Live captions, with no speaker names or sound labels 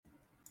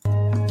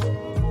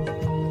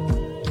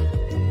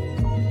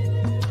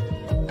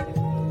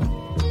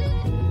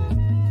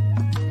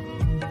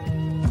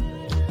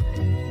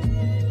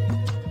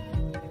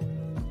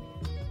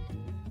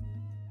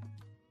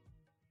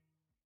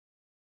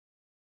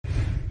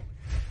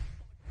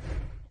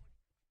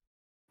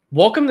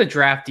Welcome to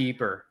Draft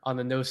Deeper on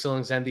the No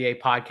Ceilings NBA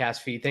podcast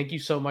feed. Thank you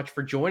so much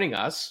for joining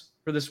us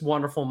for this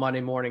wonderful Monday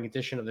morning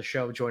edition of the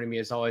show. Joining me,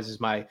 as always, is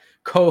my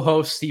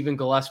co-host, Stephen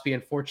Gillespie.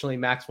 Unfortunately,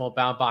 Maxwell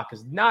Baumbach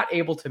is not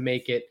able to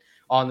make it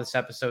on this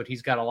episode.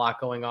 He's got a lot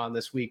going on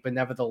this week, but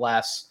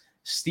nevertheless,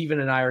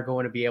 Stephen and I are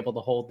going to be able to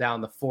hold down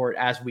the fort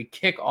as we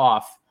kick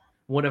off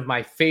one of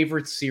my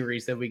favorite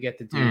series that we get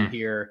to do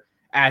here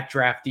at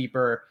Draft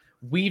Deeper.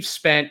 We've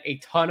spent a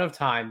ton of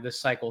time this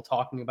cycle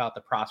talking about the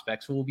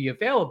prospects who will be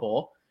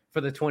available for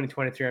the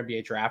 2023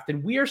 NBA draft.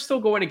 And we are still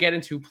going to get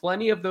into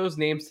plenty of those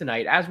names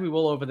tonight, as we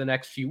will over the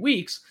next few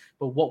weeks.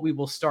 But what we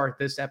will start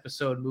this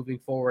episode moving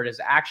forward is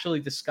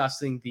actually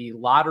discussing the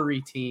lottery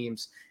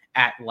teams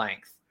at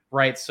length,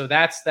 right? So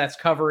that's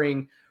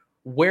covering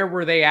where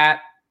were they at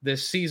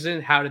this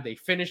season? How did they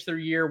finish their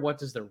year? What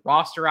does their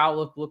roster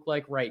outlook look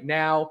like right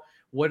now?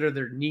 What are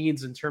their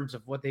needs in terms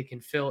of what they can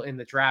fill in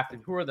the draft?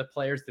 And who are the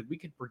players that we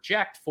could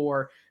project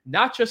for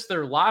not just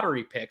their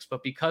lottery picks,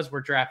 but because we're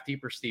Draft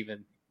Deeper,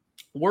 Stephen,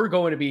 we're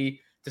going to be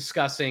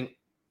discussing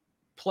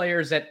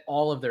players at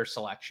all of their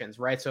selections,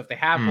 right? So if they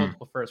have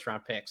multiple first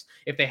round picks,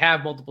 if they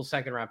have multiple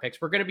second round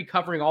picks, we're going to be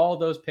covering all of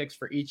those picks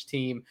for each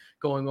team,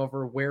 going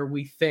over where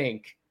we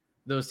think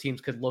those teams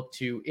could look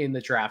to in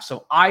the draft.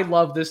 So I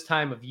love this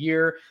time of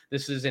year.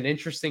 This is an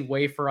interesting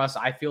way for us,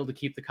 I feel, to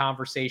keep the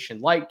conversation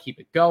light, keep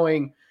it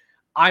going.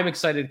 I'm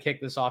excited to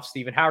kick this off,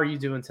 Stephen. How are you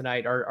doing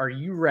tonight? Are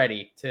you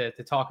ready to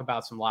talk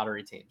about some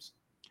lottery teams?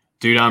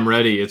 Dude, I'm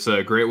ready. It's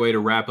a great way to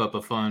wrap up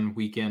a fun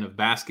weekend of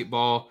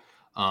basketball.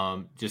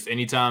 Just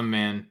anytime,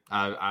 man.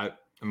 I'm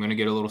going to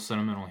get a little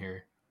sentimental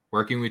here.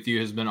 Working with you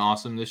has been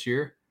awesome this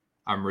year.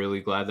 I'm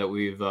really glad that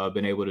we've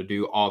been able to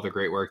do all the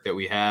great work that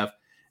we have.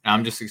 And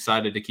I'm just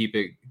excited to keep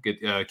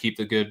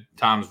the good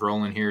times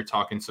rolling here,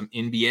 talking some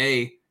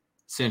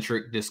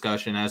NBA-centric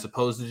discussion as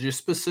opposed to just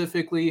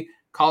specifically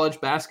college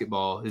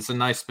basketball. It's a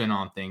nice spin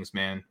on things,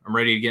 man. I'm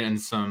ready to get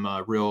into some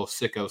real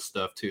sicko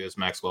stuff, too, as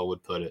Maxwell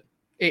would put it.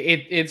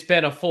 It's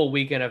been a full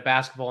weekend of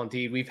basketball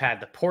indeed. We've had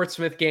the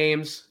Portsmouth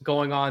games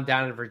going on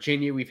down in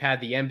Virginia. We've had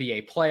the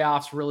NBA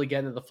playoffs really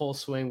get into the full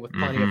swing with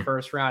plenty of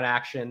first round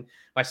action.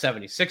 My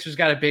 76ers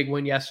got a big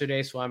win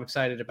yesterday, so I'm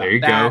excited about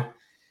that.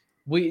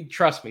 There you go.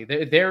 Trust me,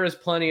 there is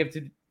plenty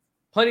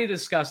to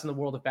discuss in the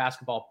world of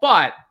basketball.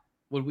 But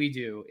what we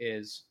do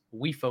is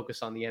we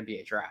focus on the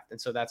NBA draft, and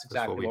so that's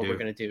exactly what we're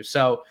going to do.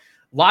 So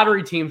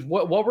lottery teams,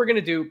 what we're going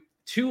to do,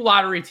 2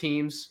 lottery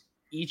teams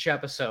each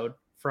episode.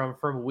 From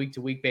a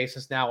week-to-week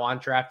basis now on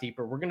Draft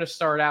Deeper. We're going to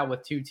start out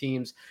with 2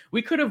 teams.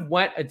 We could have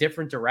went a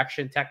different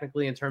direction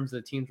technically in terms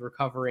of the teams we're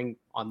covering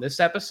on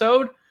this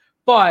episode,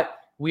 but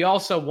we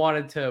also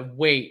wanted to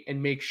wait and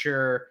make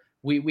sure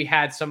we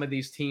had some of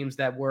these teams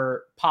that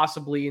were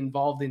possibly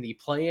involved in the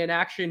play-in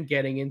action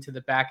getting into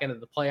the back end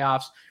of the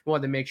playoffs. We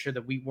wanted to make sure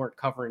that we weren't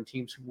covering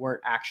teams who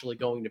weren't actually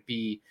going to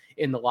be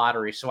in the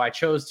lottery. So I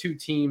chose 2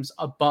 teams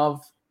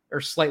above or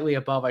slightly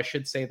above, I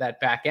should say, that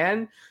back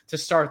end to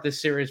start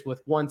this series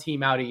with 1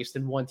 team out east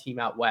and 1 team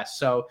out west.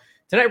 So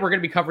tonight we're going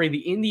to be covering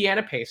the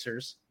Indiana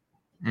Pacers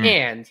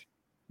and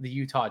the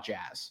Utah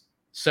Jazz.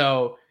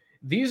 So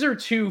these are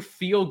 2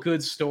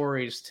 feel-good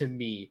stories to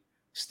me,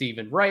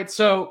 Stephen, right?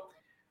 So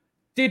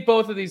did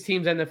both of these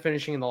teams end up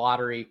finishing in the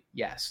lottery?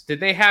 Yes. Did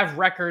they have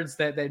records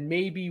that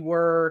maybe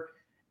were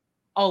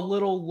a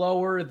little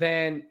lower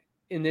than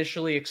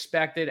initially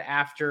expected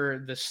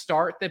after the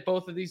start that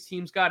both of these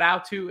teams got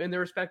out to in their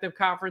respective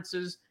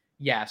conferences?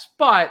 Yes.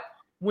 But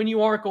when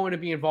you aren't going to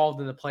be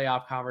involved in the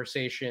playoff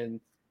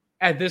conversation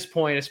at this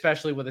point,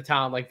 especially with a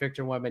talent like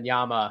Victor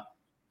Wembanyama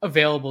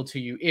available to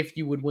you, if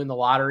you would win the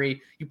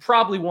lottery, you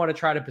probably want to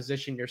try to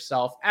position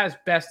yourself as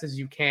best as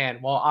you can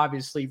while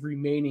obviously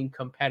remaining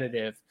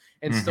competitive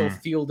and still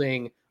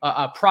fielding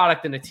a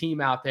product and a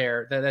team out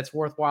there that's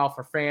worthwhile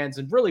for fans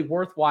and really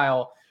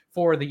worthwhile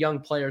for the young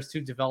players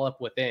to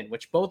develop within,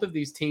 which both of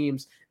these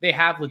teams, they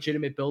have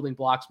legitimate building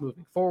blocks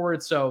moving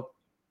forward. So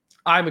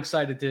I'm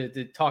excited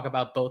to talk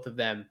about both of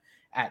them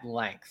at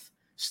length.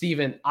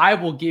 Stephen, I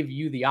will give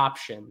you the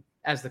option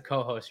as the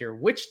co-host here.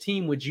 Which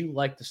team would you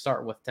like to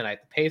start with tonight,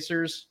 the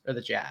Pacers or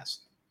the Jazz?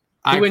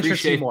 Who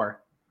interests you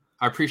more?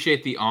 I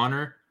appreciate the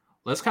honor.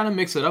 Let's kind of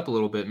mix it up a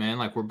little bit, man.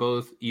 Like we're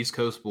both East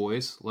Coast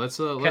boys. Let's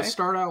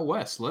start out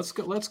west. Let's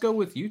go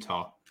with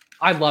Utah.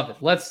 I love it.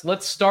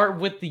 Let's start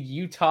with the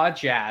Utah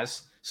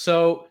Jazz.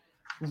 So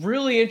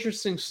really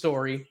interesting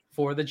story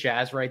for the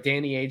Jazz, right?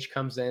 Danny Ainge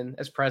comes in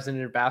as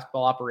president of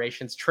basketball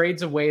operations,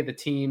 trades away the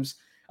team's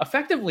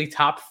effectively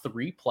top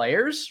 3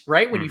 players,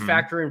 right? When you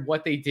factor in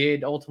what they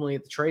did ultimately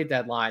at the trade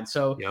deadline.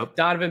 So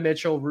Donovan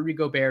Mitchell, Rudy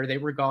Gobert, they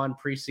were gone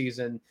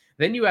preseason.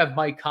 Then you have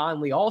Mike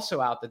Conley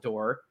also out the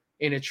door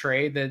in a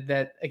trade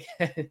that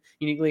again,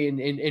 uniquely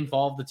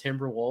involved the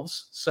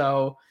Timberwolves.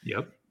 So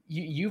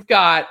you've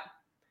got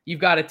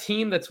a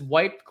team that's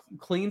wiped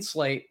clean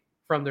slate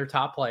from their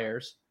top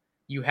players.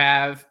 You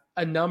have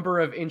a number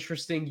of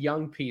interesting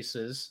young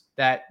pieces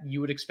that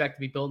you would expect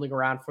to be building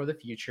around for the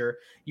future.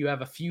 You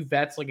have a few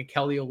vets like a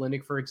Kelly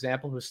Olynyk, for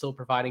example, who's still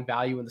providing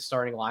value in the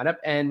starting lineup.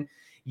 And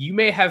you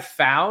may have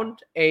found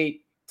a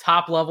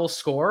top-level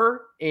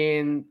scorer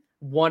in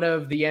one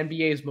of the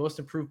NBA's most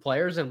improved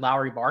players in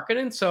Lauri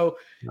Markkanen. So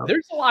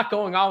there's a lot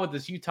going on with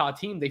this Utah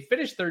team. They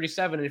finished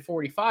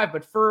 37-45,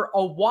 but for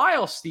a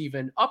while,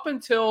 Steven, up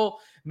until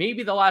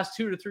maybe the last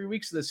 2 to 3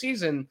 weeks of the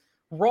season,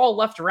 we're all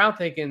left around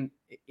thinking,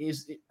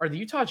 are the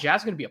Utah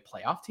Jazz going to be a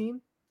playoff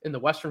team in the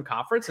Western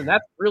Conference? And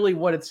that's really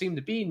what it seemed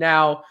to be.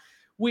 Now,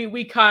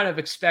 we kind of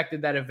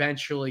expected that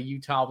eventually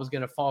Utah was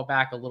going to fall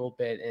back a little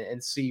bit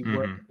and see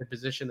where they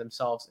position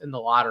themselves in the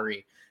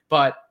lottery.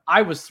 But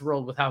I was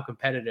thrilled with how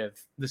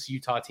competitive this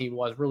Utah team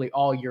was really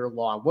all year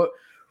long.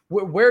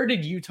 Where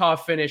did Utah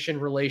finish in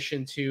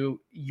relation to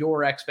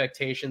your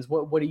expectations?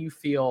 What do you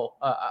feel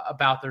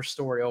about their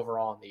story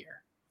overall in the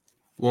year?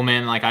 Well,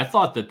 man, like I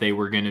thought that they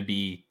were going to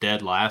be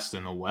dead last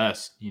in the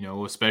West,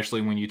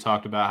 especially when you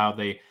talked about how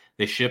they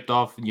shipped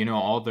off,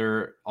 all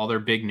their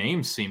big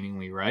names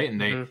seemingly, right?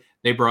 And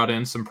they brought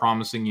in some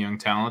promising young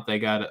talent. They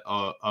got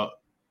a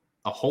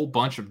whole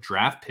bunch of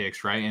draft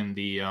picks, right, in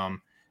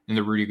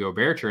the Rudy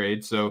Gobert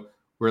trade. So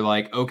we're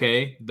like,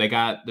 okay, they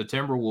got the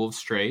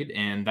Timberwolves trade,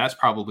 and that's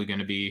probably going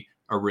to be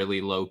a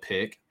really low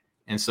pick.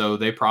 And so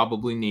they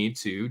probably need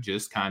to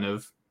just kind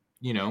of,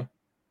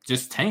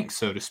 just tank,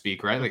 so to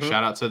speak, right? Like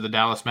shout out to the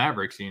Dallas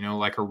Mavericks,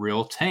 like a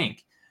real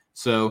tank.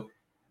 So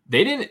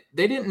they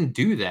didn't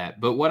do that.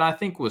 But what I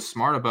think was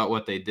smart about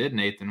what they did,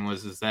 Nathan,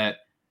 is that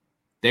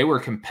they were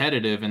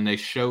competitive and they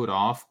showed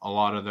off a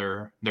lot of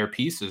their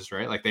pieces,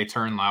 right? Like they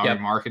turned Lauri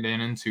Markkanen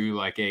into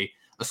like a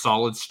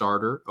solid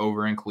starter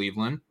over in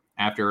Cleveland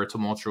after a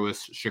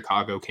tumultuous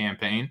Chicago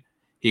campaign.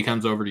 He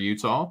comes over to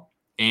Utah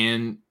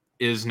and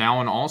is now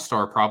an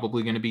all-star,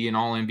 probably going to be an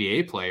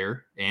all-NBA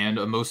player and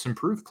a most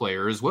improved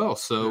player as well.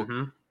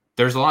 So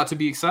there's a lot to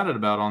be excited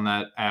about on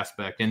that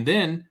aspect. And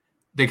then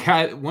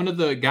one of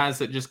the guys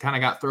that just kind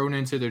of got thrown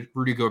into the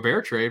Rudy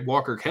Gobert trade,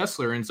 Walker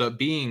Kessler, ends up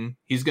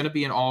he's going to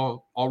be an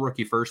all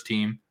rookie first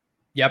team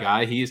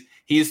guy.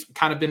 He's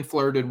kind of been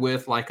flirted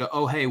with like,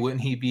 hey,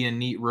 wouldn't he be a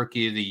neat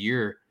rookie of the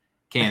year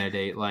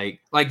candidate?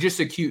 like just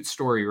a cute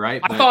story, right?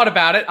 I thought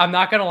about it. I'm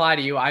not going to lie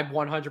to you. I've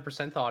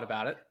 100% thought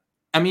about it.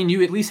 I mean,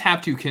 you at least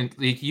have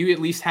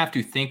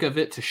to think of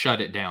it to shut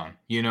it down.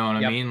 You know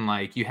what I mean?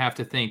 Like you have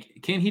to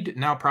think, can he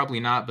now? Probably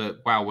not,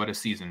 but wow, what a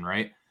season,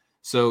 right?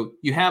 So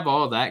you have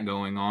all that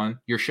going on.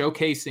 You're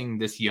showcasing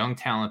this young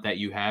talent that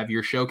you have.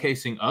 You're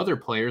showcasing other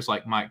players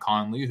like Mike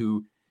Conley,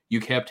 who you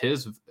kept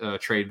his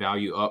trade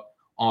value up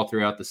all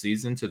throughout the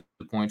season to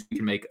the point you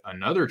can make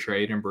another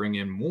trade and bring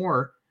in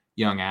more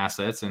young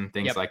assets and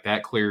things like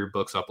that, clear your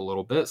books up a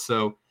little bit.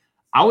 So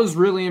I was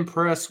really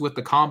impressed with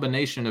the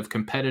combination of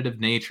competitive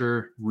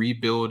nature,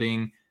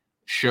 rebuilding,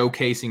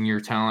 showcasing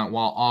your talent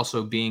while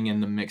also being in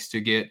the mix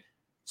to get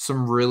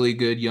some really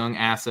good young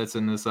assets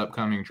in this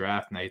upcoming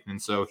draft, Nathan.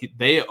 So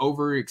they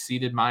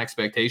over-exceeded my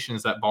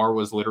expectations. That bar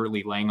was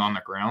literally laying on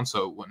the ground,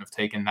 so it wouldn't have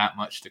taken that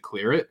much to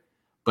clear it.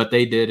 But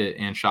they did it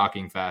in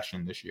shocking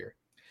fashion this year.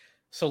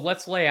 So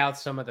let's lay out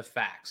some of the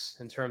facts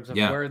in terms of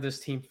where this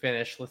team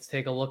finished. Let's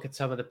take a look at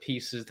some of the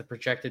pieces, the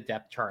projected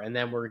depth chart, and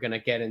then we're going to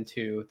get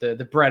into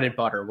the bread and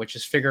butter, which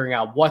is figuring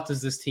out what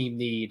does this team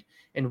need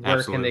and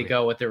where can they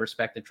go with their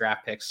respective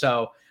draft picks.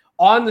 So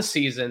on the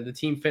season, the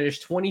team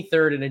finished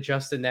 23rd in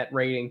adjusted net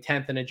rating,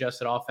 10th in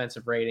adjusted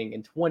offensive rating,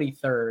 and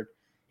 23rd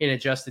in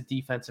adjusted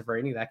defensive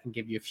rating. That can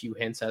give you a few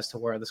hints as to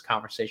where this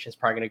conversation is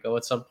probably going to go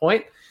at some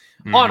point.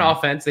 On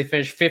offense, they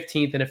finished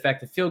 15th in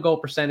effective field goal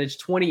percentage,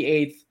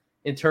 28th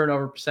in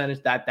turnover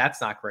percentage.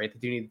 That's not great. They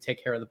do need to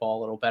take care of the ball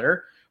a little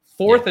better.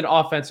 4th in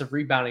offensive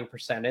rebounding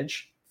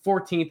percentage,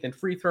 14th in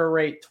free throw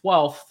rate,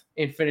 12th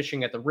in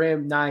finishing at the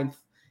rim, 9th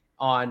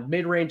on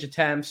mid-range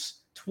attempts,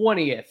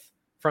 20th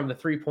from the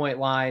three-point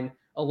line,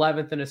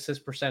 11th in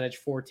assist percentage,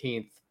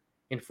 14th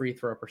in free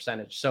throw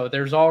percentage. So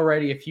there's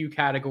already a few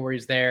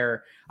categories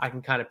there I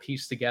can kind of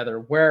piece together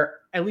where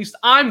at least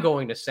I'm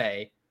going to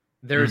say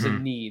there's a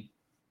need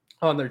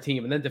on their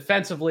team. And then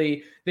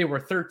defensively, they were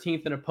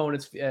 13th in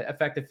opponents'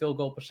 effective field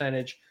goal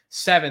percentage,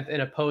 7th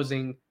in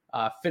opposing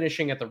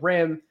finishing at the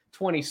rim,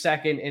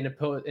 22nd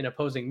in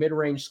opposing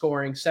mid-range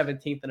scoring,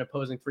 17th in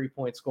opposing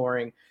three-point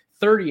scoring,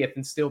 30th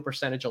in steal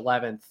percentage,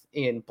 11th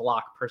in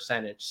block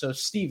percentage. So,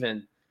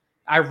 Steven,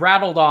 I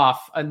rattled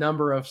off a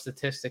number of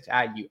statistics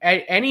at you.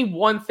 Any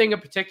one thing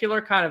in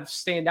particular kind of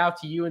stand out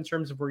to you in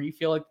terms of where you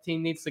feel like the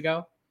team needs to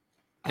go?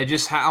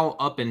 Just how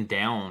up and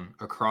down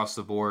across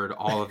the board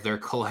all of their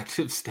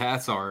collective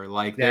stats are.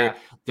 Like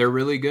they're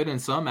really good in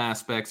some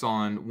aspects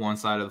on one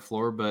side of the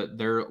floor, but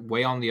they're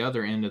way on the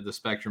other end of the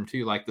spectrum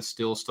too. Like the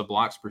steals to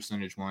blocks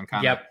percentage one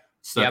kind of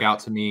stuck out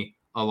to me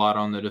a lot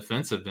on the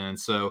defensive end.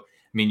 So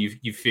I mean,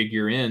 you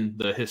figure in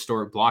the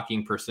historic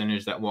blocking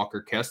percentage that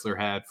Walker Kessler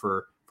had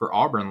for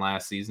Auburn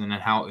last season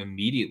and how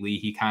immediately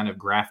he kind of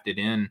grafted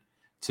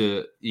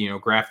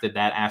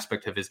that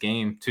aspect of his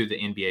game to the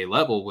NBA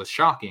level was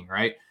shocking,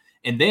 right?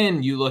 And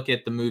then you look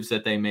at the moves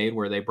that they made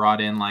where they brought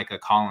in like a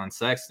Colin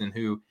Sexton,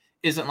 who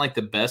isn't like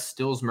the best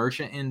steals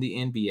merchant in the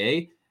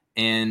NBA.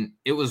 And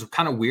it was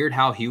kind of weird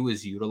how he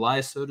was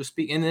utilized, so to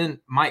speak. And then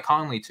Mike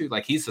Conley too,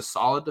 like he's a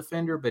solid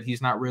defender, but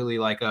he's not really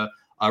like a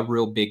a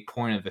real big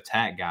point of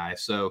attack guy.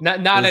 So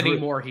not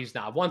anymore. He's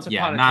not. Once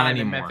upon a time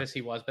in Memphis,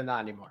 he was, but not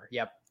anymore.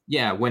 Yep.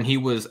 Yeah, when he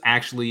was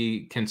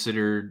actually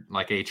considered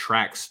like a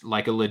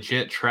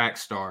legit track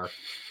star,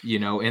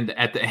 and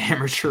at the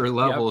amateur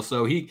level. Yep.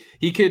 So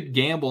he could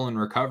gamble and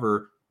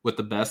recover with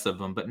the best of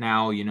them. But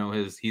now,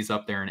 he's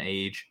up there in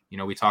age.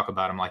 We talk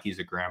about him like he's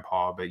a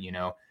grandpa, but in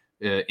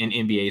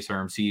NBA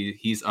terms,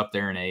 he's up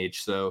there in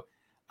age. So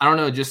I don't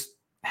know just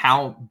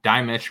how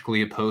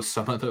diametrically opposed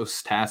some of those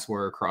stats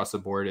were across the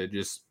board.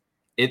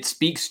 It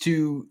speaks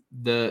to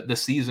the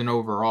season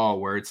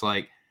overall, where it's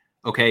like,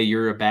 okay,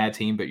 you're a bad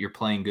team, but you're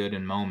playing good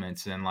in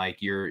moments. And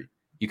like you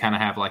kind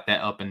of have like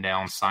that up and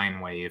down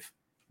sine wave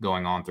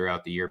going on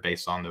throughout the year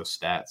based on those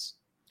stats.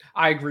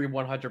 I agree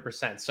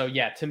 100%. So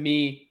yeah, to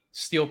me,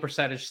 steal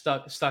percentage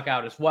stuck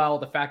out as well.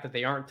 The fact that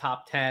they aren't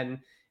top 10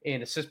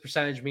 in assist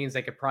percentage means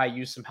they could probably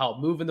use some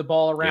help moving the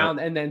ball around.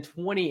 Yep. And then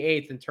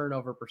 28th in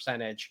turnover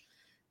percentage.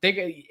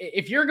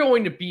 If you're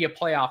going to be a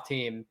playoff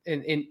team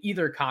in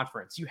either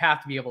conference, you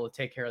have to be able to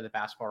take care of the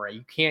basketball, right?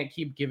 You can't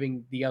keep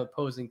giving the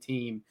opposing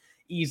team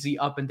easy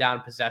up and down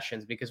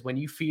possessions, because when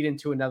you feed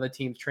into another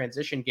team's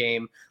transition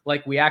game,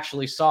 like we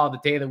actually saw the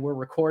day that we're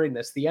recording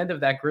this, the end of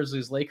that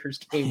Grizzlies-Lakers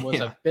game was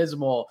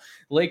abysmal.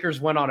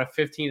 Lakers went on a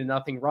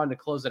 15-0 run to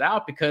close it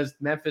out because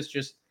Memphis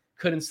just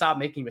couldn't stop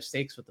making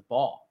mistakes with the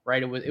ball,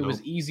 right? It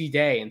was easy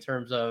day in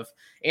terms of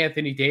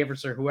Anthony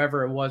Davis or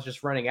whoever it was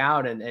just running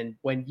out. And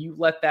when you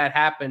let that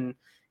happen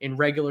in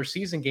regular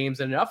season games,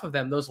 and enough of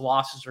them, those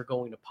losses are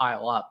going to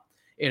pile up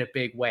in a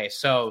big way.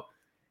 So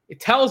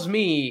it tells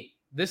me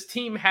this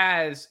team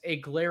has a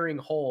glaring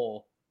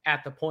hole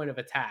at the point of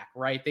attack,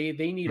 right? They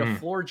need a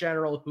floor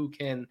general who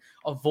can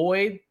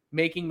avoid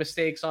making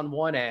mistakes on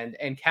one end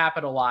and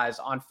capitalize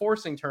on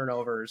forcing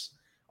turnovers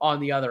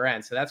on the other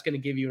end. So that's going to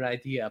give you an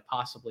idea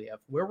possibly of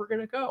where we're going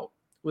to go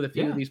with a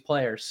few of these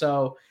players.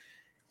 So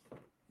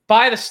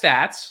by the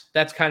stats,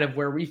 that's kind of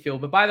where we feel,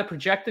 but by the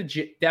projected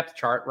depth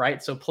chart,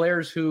 right? So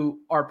players who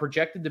are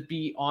projected to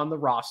be on the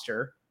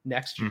roster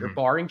next year,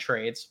 barring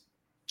trades,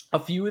 a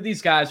few of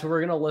these guys who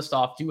we're going to list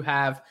off do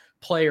have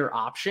player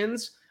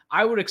options.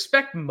 I would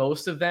expect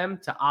most of them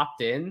to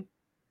opt in.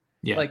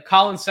 Yeah. Like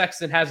Colin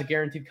Sexton has a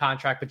guaranteed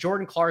contract, but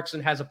Jordan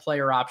Clarkson has a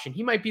player option.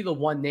 He might be the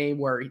one name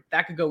where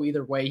that could go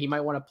either way. He might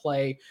want to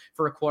play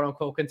for a quote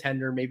unquote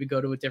contender, maybe go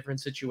to a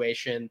different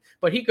situation,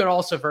 but he could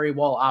also very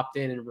well opt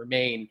in and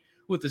remain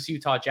with this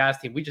Utah Jazz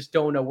team. We just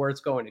don't know where it's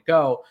going to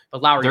go.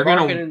 But Lauri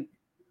Markkanen,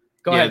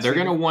 Go ahead, they're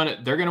gonna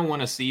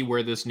want to see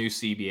where this new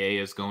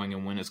CBA is going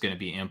and when it's going to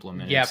be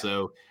implemented. Yep.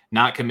 So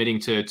not committing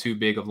to too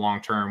big of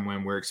long term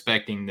when we're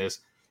expecting this,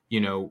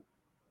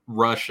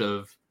 rush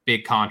of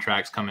big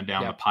contracts coming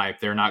down the pipe.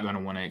 They're not going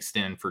to want to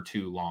extend for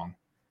too long.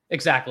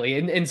 Exactly.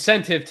 An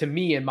incentive to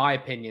me, in my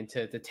opinion,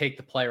 to take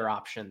the player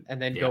option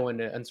and then go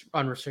into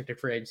unrestricted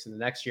free agency in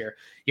the next year.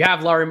 You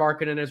have Lauri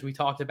Markkanen, as we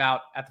talked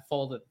about, at the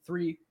fold at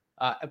 3.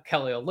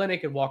 Kelly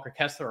Olynyk and Walker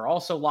Kessler are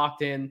also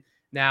locked in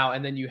now,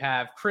 and then you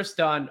have Chris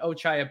Dunn,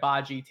 Ochai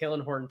Agbaji,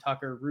 Talen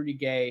Horton-Tucker, Rudy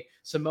Gay,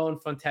 Simone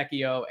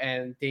Fontecchio,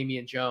 and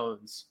Damian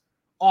Jones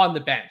on the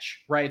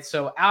bench, right?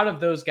 So out of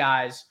those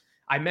guys,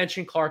 I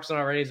mentioned Clarkson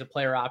already as a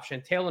player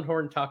option. Talen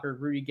Horton-Tucker,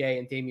 Rudy Gay,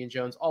 and Damian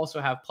Jones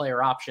also have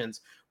player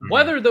options.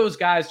 Whether those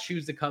guys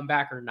choose to come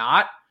back or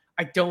not,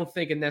 I don't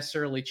think it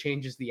necessarily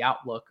changes the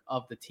outlook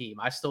of the team.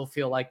 I still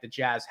feel like the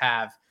Jazz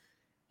have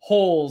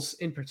holes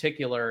in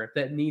particular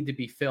that need to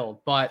be filled.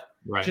 But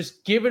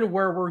just given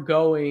where we're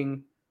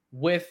going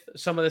with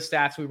some of the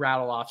stats we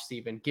rattle off,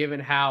 Stephen, given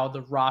how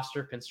the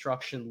roster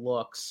construction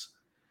looks,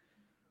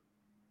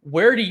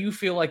 where do you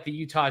feel like the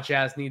Utah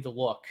Jazz need to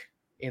look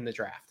in the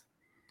draft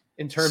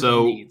in terms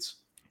of needs?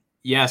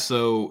 Yeah,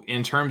 so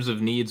in terms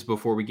of needs,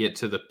 before we get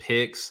to the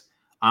picks,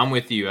 I'm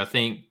with you. I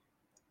think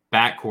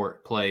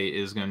backcourt play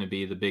is going to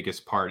be the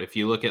biggest part. If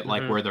you look at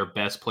like where their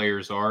best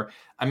players are,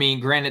 I mean,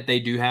 granted, they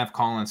do have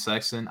Colin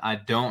Sexton. I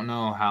don't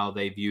know how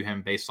they view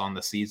him based on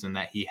the season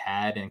that he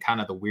had and kind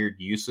of the weird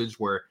usage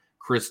where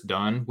Chris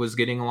Dunn was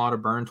getting a lot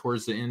of burn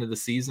towards the end of the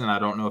season. I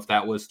don't know if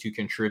that was to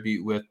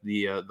contribute with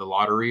the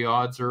lottery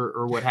odds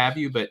or what have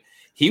you, but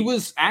he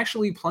was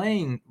actually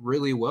playing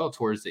really well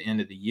towards the end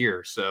of the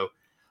year. So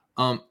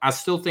I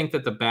still think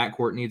that the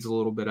backcourt needs a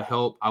little bit of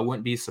help. I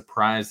wouldn't be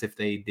surprised if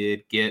they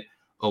did get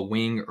a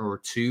wing or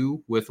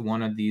two with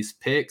one of these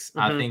picks.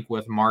 I think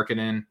with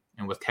Markkanen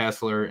and with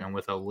Kessler and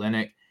with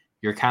Olynyk,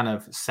 you're kind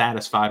of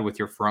satisfied with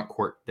your front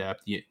court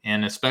depth.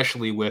 And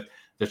especially with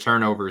the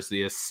turnovers,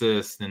 the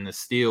assists, and the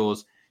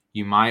steals,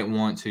 you might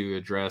want to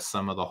address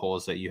some of the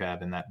holes that you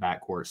have in that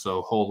backcourt.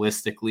 So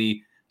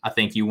holistically, I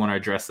think you want to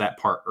address that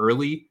part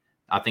early.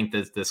 I think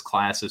that this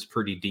class is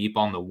pretty deep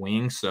on the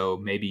wing, so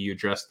maybe you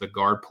address the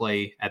guard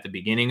play at the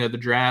beginning of the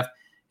draft,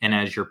 and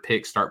as your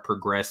picks start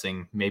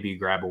progressing, maybe you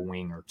grab a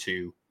wing or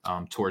two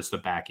towards the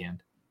back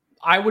end.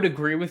 I would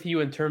agree with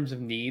you in terms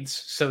of needs.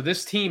 So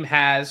this team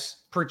has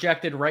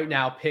projected right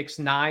now picks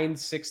 9,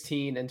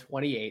 16, and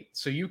 28.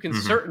 So you can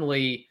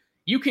certainly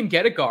you can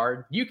get a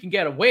guard, you can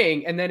get a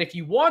wing, and then if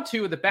you want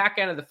to, at the back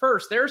end of the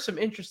first, there are some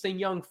interesting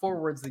young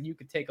forwards that you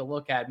could take a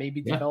look at,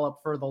 maybe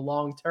develop for the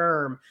long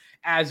term,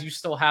 as you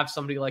still have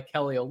somebody like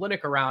Kelly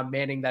Olynyk around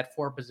manning that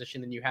 4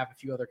 position, and you have a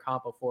few other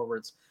combo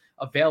forwards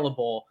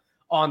available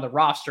on the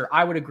roster.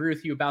 I would agree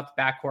with you about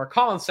the backcourt.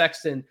 Colin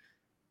Sexton,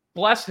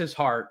 bless his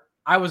heart,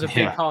 I was a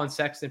big Colin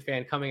Sexton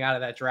fan coming out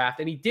of that draft,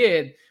 and he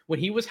did, when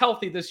he was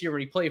healthy this year,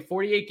 when he played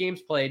 48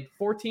 games played,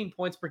 14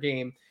 points per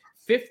game,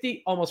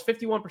 almost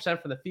 51%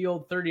 from the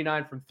field,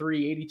 39 from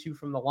 3, 82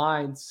 from the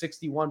line,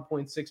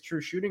 61.6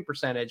 true shooting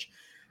percentage.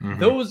 Mm-hmm.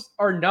 Those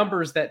are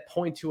numbers that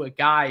point to a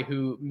guy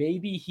who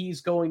maybe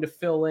he's going to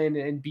fill in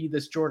and be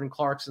this Jordan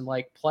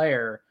Clarkson-like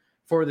player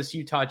for this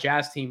Utah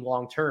Jazz team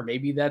long term.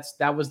 Maybe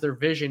that was their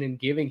vision in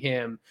giving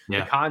him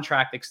the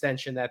contract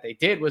extension that they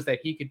did, was that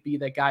he could be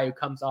that guy who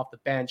comes off the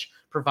bench,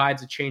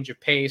 provides a change of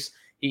pace.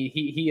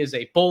 He is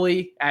a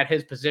bully at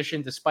his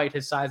position, despite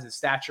his size and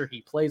stature.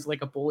 He plays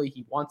like a bully.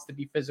 He wants to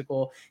be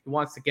physical. He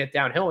wants to get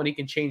downhill, and he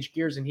can change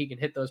gears, and he can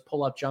hit those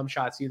pull-up jump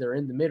shots either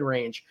in the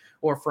mid-range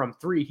or from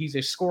 3. He's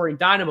a scoring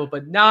dynamo,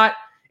 but not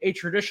a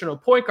traditional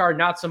point guard,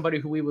 not somebody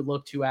who we would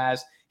look to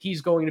as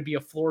he's going to be a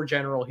floor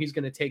general. He's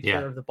going to take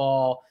care of the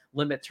ball,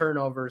 limit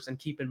turnovers, and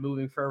keep it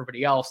moving for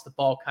everybody else. The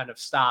ball kind of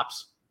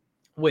stops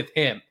with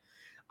him.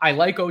 I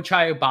like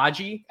Ochai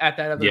Agbaji at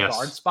that other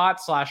guard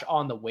spot /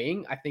 on the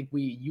wing. I think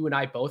you and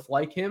I both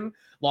like him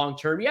long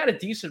term. He had a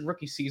decent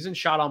rookie season,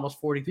 shot almost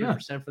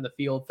 43% from the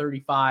field,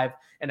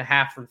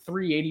 35.5 from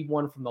 3,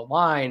 81 from the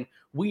line.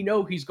 We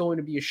know he's going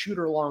to be a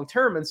shooter long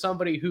term, and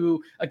somebody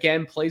who,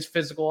 again, plays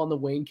physical on the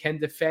wing, can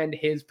defend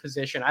his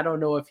position. I don't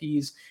know if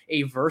he's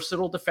a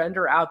versatile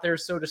defender out there,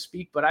 so to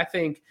speak, but I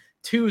think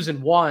 2s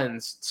and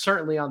 1s,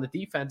 certainly on the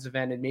defensive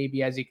end, and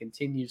maybe as he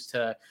continues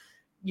to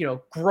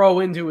grow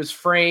into his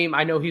frame.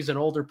 I know he's an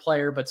older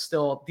player, but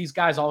still, these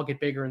guys all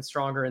get bigger and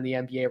stronger in the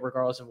NBA,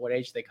 regardless of what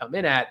age they come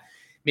in at.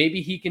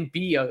 Maybe he can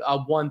be a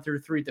 1 through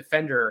 3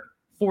 defender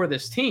for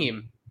this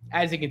team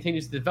as he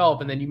continues to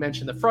develop. And then you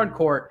mentioned the front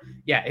court.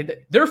 Yeah,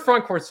 their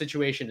front court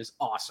situation is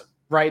awesome,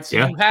 right?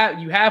 So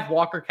you have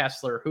Walker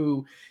Kessler,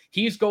 who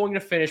he's going to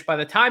finish by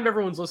the time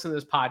everyone's listening to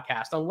this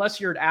podcast,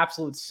 unless you're an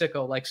absolute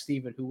sicko like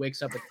Steven, who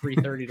wakes up at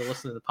 3:30 to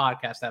listen to the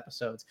podcast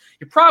episodes.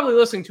 You're probably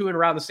listening to it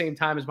around the same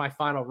time as my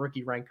final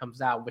rookie rank comes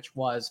out, which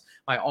was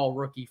my all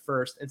rookie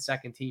first and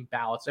second team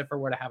ballots. If I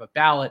were to have a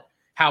ballot,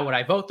 how would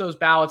I vote those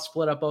ballots,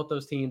 split up both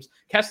those teams?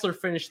 Kessler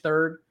finished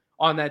 3rd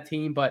on that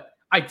team, but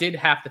I did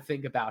have to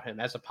think about him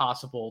as a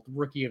possible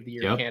rookie of the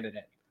year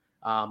candidate.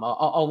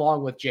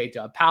 Along with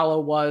J-Dub.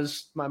 Paolo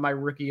was my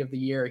rookie of the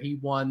year. He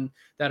won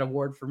that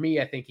award for me.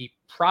 I think he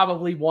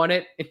probably won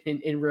it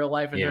in real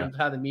life in terms of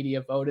how the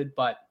media voted,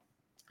 but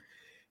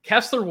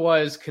Kessler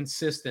was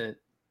consistent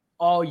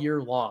all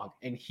year long.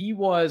 And he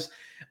was,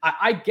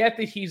 I get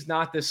that he's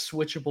not this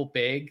switchable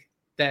big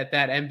that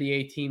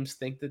NBA teams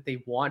think that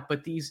they want,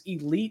 but these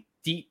elite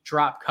deep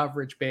drop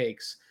coverage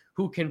bigs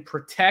who can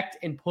protect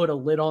and put a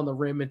lid on the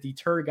rim and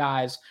deter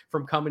guys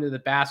from coming to the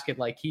basket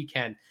like he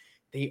can,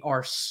 they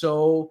are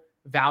so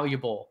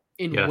valuable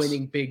in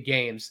winning big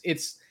games.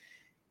 It's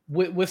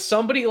with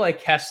somebody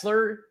like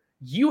Kessler,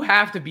 you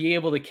have to be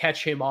able to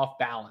catch him off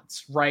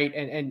balance, right?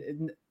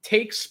 And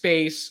take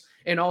space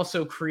and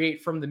also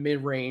create from the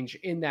mid-range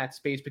in that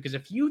space. Because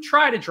if you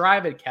try to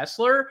drive at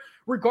Kessler,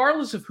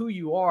 regardless of who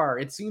you are,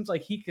 it seems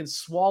like he can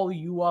swallow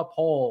you up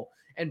whole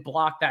and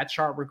block that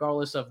shot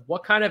regardless of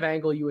what kind of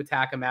angle you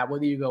attack him at,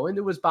 whether you go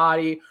into his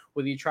body,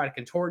 whether you try to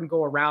contort and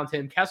go around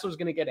him. Kessler's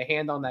going to get a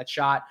hand on that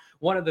shot.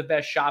 One of the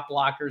best shot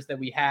blockers that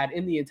we had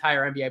in the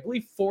entire NBA. I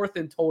believe 4th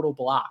in total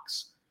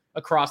blocks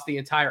across the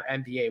entire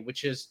NBA,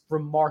 which is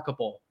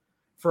remarkable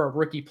for a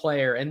rookie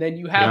player. And then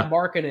you have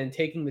Markkanen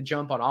taking the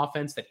jump on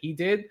offense that he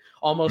did,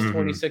 almost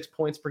 26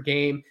 points per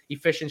game,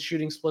 efficient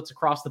shooting splits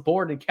across the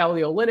board. And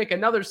Kelly Olynyk,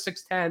 another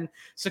 6'10",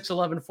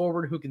 6'11"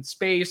 forward who can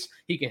space.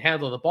 He can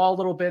handle the ball a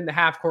little bit in the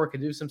half court, can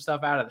do some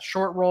stuff out of the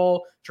short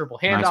roll, triple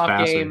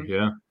handoff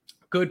game.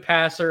 Good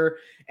passer.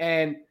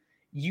 And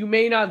you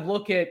may not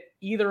look at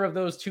either of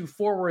those 2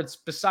 forwards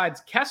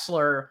besides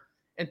Kessler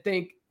and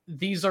think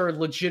these are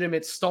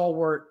legitimate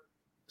stalwart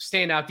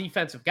standout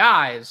defensive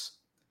guys.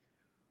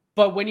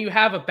 But when you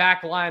have a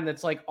back line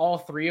that's like all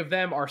 3 of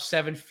them are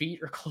 7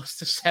 feet or close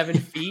to 7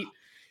 feet,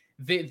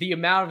 the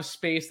amount of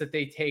space that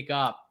they take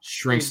up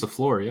shrinks the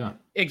floor. Yeah,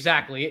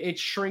 exactly. It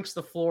shrinks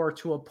the floor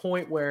to a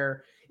point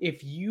where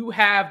if you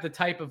have the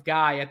type of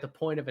guy at the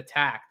point of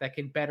attack that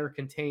can better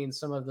contain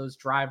some of those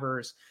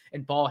drivers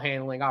and ball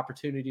handling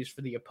opportunities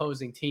for the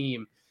opposing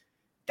team,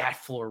 that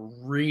floor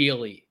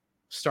really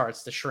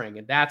starts to shrink.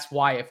 And that's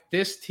why if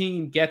this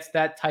team gets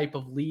that type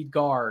of lead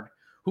guard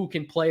who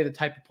can play the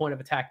type of point of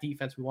attack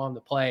defense we want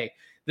them to play,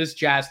 this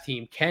Jazz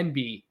team can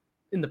be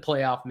in the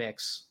playoff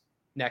mix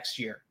next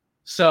year.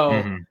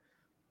 So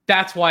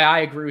that's why I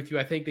agree with you.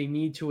 I think they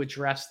need to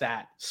address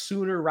that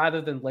sooner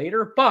rather than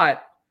later.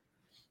 But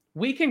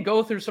we can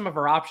go through some of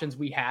our options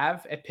we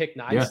have at pick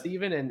 9,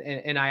 Steven.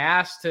 And I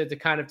asked to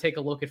kind of take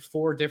a look at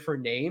 4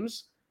 different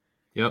names.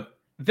 Yep.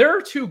 There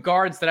are 2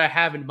 guards that I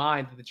have in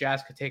mind that the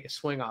Jazz could take a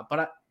swing on.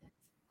 But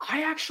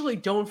I actually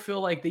don't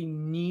feel like they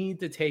need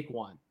to take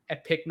one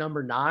at pick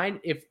number 9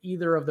 if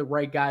either of the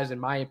right guys, in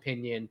my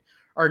opinion,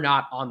 are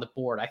not on the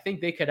board. I think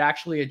they could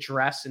actually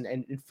address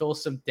and fill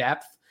some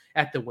depth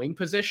at the wing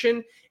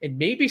position and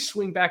maybe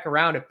swing back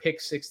around at pick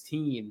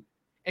 16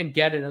 and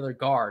get another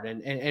guard.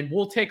 And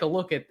we'll take a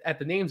look at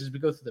the names as we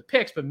go through the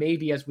picks, but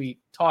maybe as we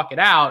talk it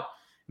out,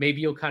 maybe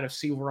you'll kind of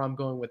see where I'm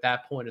going with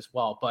that point as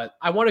well. But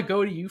I want to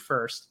go to you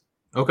first.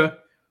 Okay.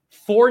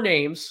 4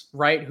 names,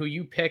 right, who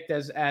you picked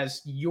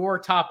as your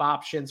top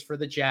options for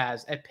the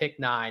Jazz at pick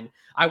 9.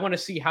 I want to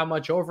see how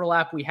much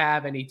overlap we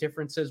have, any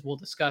differences we'll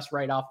discuss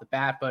right off the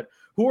bat. But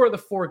who are the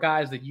 4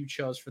 guys that you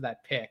chose for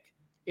that pick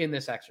in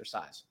this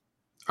exercise?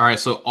 All right,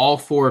 so all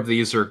 4 of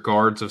these are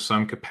guards of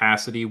some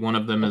capacity. One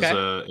of them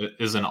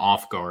is an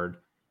off guard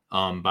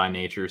by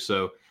nature.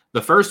 So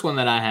the first one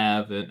that I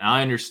have, and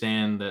I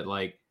understand that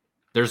like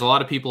there's a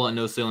lot of people at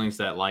No Ceilings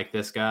that like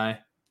this guy.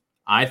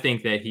 I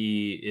think that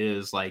he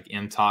is like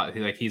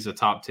he's a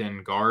top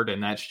 10 guard,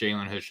 and that's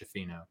Jalen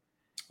Hood-Schifino.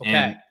 Okay.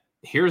 And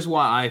here's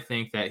why I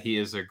think that he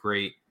is a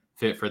great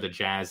fit for the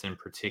Jazz in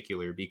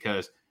particular,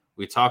 because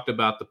we talked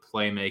about the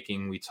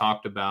playmaking, we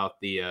talked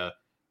about the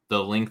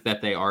length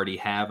that they already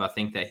have. I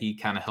think that he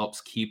kind of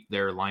helps keep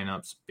their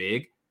lineups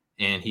big,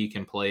 and he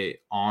can play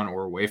on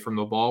or away from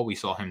the ball. We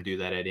saw him do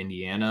that at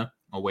Indiana,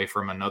 away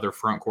from another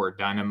front court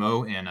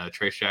dynamo in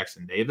Trayce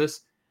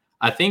Jackson-Davis.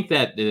 I think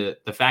that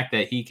the fact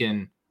that he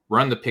can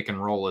run the pick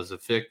and roll as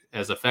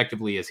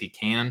effectively as he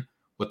can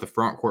with the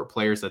front court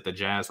players that the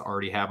Jazz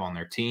already have on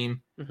their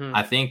team. Mm-hmm.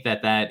 I think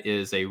that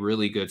is a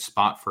really good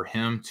spot for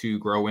him to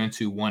grow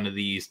into one of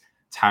these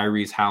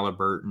Tyrese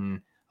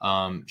Halliburton,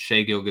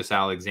 Shai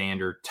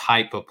Gilgeous-Alexander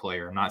type of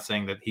player. I'm not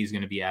saying that he's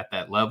going to be at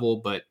that level,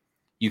 but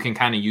you can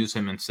kind of use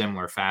him in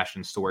similar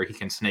fashions to where he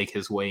can snake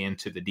his way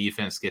into the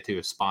defense, get to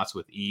his spots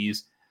with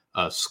ease,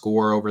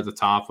 score over the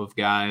top of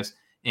guys,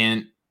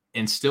 and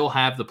still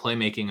have the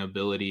playmaking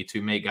ability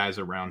to make guys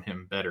around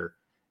him better.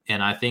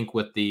 And I think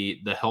with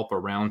the help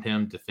around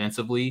him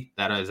defensively,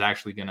 that is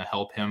actually going to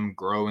help him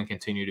grow and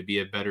continue to be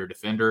a better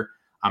defender.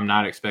 I'm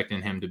not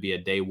expecting him to be a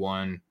day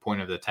one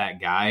point of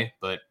attack guy,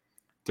 but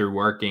through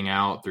working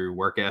out, through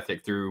work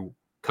ethic, through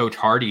Coach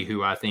Hardy,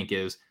 who I think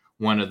is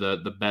one of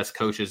the best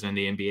coaches in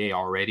the NBA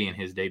already in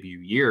his debut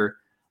year,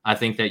 I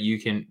think that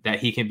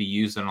he can be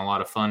used in a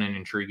lot of fun and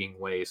intriguing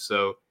ways.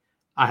 So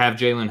I have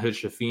Jalen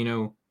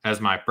Hood-Schifino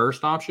as my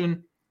first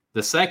option.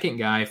 The second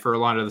guy, for a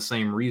lot of the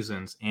same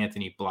reasons,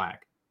 Anthony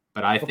Black.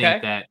 But I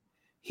think that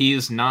he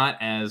is not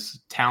as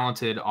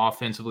talented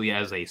offensively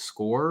as a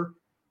scorer,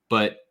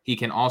 but he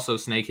can also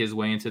snake his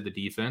way into the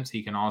defense.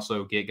 He can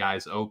also get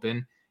guys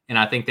open. And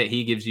I think that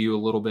he gives you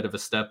a little bit of a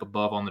step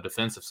above on the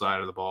defensive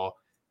side of the ball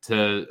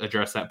to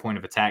address that point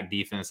of attack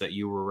defense that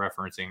you were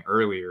referencing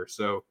earlier.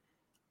 So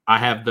I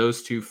have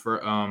those two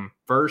for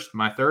first.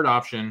 My third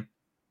option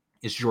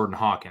is Jordan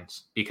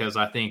Hawkins, because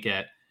I think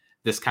at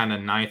this kind of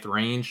 9th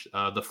range,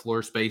 the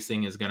floor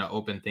spacing is going to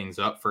open things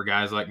up for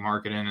guys like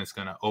Markkanen. It's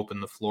going to open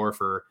the floor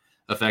for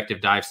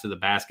effective dives to the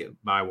basket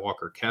by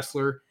Walker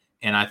Kessler.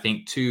 And I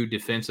think, too,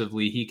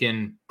 defensively, he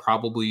can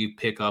probably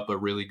pick up a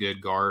really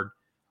good guard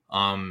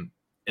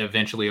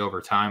eventually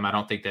over time. I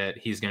don't think that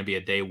he's going to be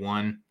a day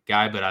one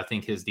guy, but I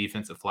think his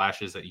defensive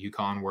flashes at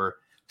UConn were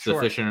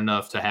sufficient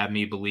enough to have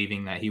me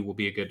believing that he will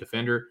be a good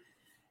defender.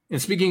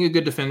 And speaking of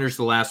good defenders,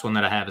 the last one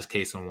that I have is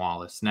Cason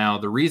Wallace. Now,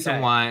 the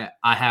reason why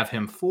I have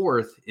him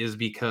 4th is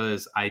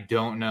because I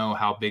don't know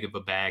how big of a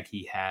bag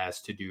he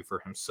has to do for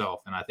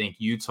himself. And I think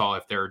Utah,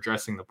 if they're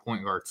addressing the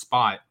point guard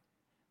spot,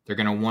 they're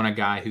going to want a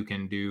guy who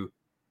can do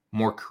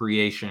more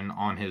creation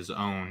on his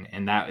own.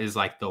 And that is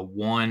like the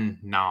one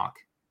knock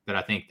that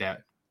I think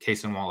that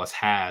Cason Wallace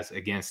has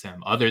against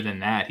him. Other than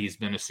that, he's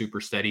been a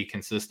super steady,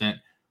 consistent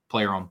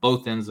player on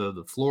both ends of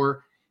the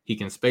floor. He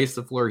can space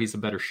the floor. He's a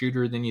better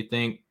shooter than you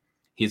think.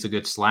 He's a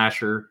good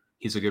slasher.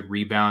 He's a good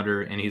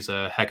rebounder, and he's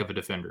a heck of a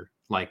defender,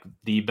 like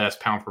the best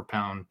pound for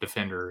pound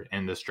defender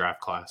in this draft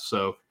class.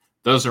 So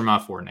those are my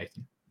 4,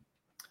 Nathan.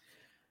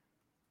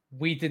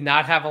 We did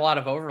not have a lot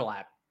of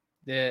overlap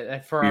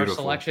for our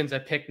selections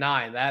at pick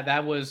 9.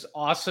 That was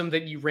awesome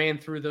that you ran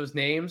through those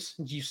names.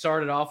 You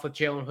started off with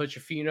Jalen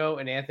Hood-Schifino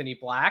and Anthony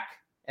Black,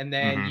 and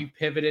then you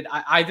pivoted.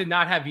 I did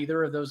not have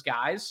either of those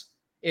guys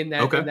in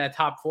that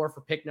top 4 for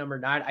pick number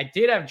 9. I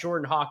did have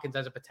Jordan Hawkins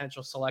as a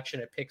potential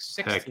selection at pick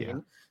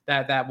 16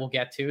 that we'll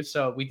get to.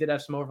 So we did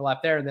have some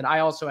overlap there. And then I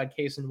also had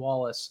Cason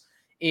Wallace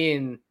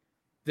in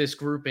this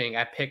grouping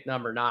at pick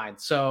number 9.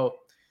 So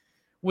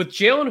with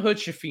Jalen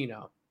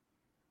Hood-Schifino,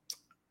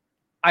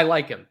 I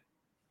like him.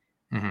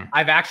 Mm-hmm.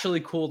 I've actually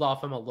cooled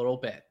off him a little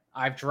bit.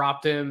 I've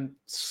dropped him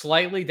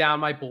slightly down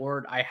my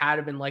board. I had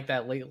him in like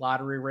that late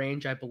lottery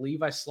range. I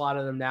believe I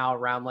slotted him now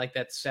around like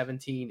that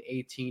 17,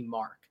 18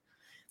 mark.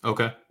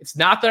 Okay. It's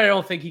not that I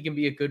don't think he can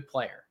be a good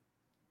player.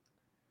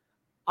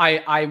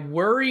 I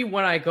worry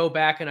when I go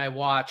back and I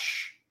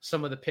watch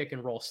some of the pick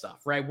and roll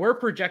stuff, right? We're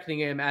projecting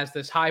him as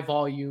this high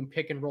volume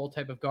pick and roll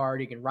type of guard.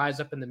 He can rise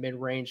up in the mid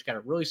range, got a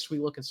really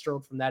sweet looking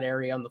stroke from that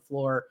area on the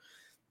floor.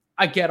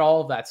 I get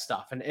all of that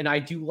stuff. And I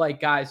do like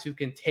guys who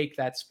can take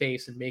that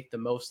space and make the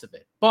most of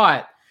it.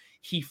 But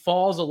he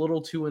falls a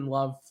little too in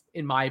love,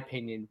 in my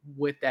opinion,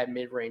 with that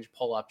mid-range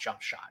pull-up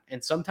jump shot.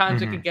 And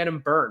sometimes it can get him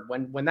burned.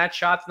 When that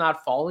shot's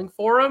not falling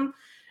for him,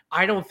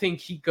 I don't think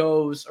he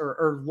goes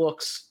or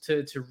looks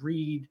to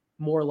read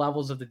more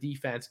levels of the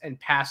defense and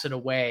pass it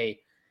away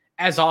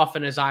as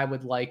often as I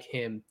would like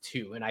him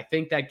to. And I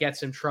think that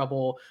gets him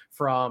trouble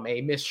from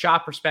a missed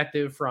shot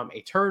perspective, from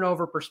a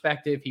turnover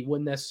perspective. He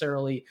wouldn't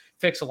necessarily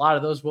fix a lot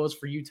of those woes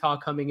for Utah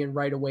coming in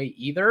right away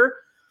either.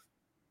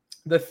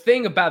 The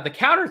thing about the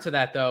counter to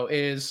that, though,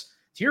 is,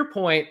 to your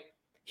point,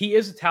 he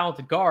is a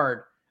talented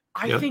guard.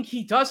 I think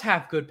he does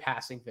have good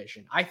passing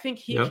vision. I think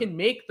he can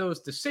make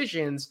those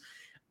decisions.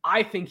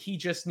 I think he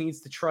just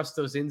needs to trust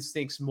those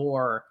instincts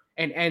more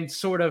and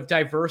sort of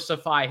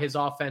diversify his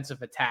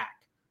offensive attack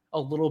a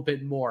little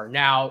bit more.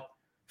 Now,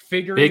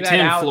 figuring that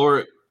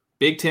out.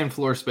 Big Ten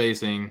floor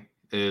spacing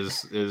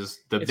is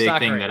the big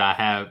thing that I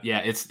have. Yeah,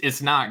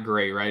 it's not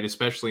great, right?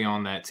 Especially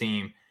on that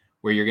team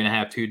where you're going to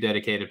have two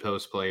dedicated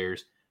post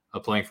players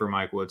playing for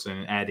Mike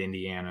Woodson at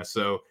Indiana.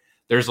 So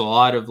there's a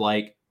lot of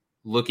like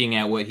looking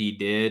at what he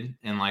did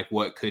and like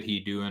what could he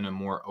do in a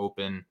more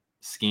open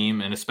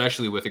scheme, and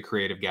especially with a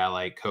creative guy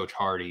like Coach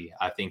Hardy,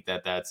 I think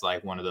that's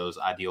like one of those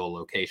ideal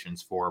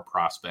locations for a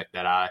prospect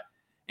that I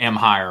am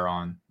higher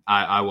on.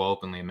 I will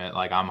openly admit,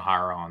 like, I'm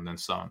higher on than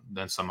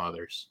some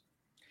others.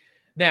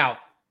 Now,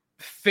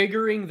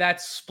 figuring that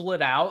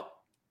split out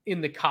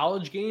in the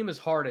college game is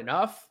hard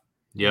enough.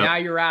 Yep. Now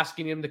you're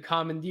asking him to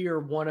commandeer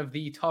one of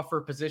the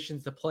tougher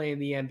positions to play in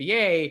the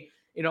NBA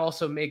and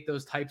also make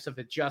those types of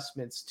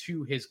adjustments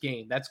to his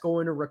game. That's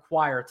going to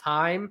require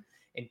time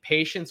and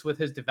patience with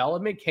his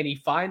development. Can he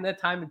find that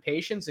time and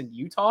patience in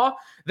Utah?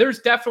 There's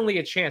definitely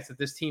a chance that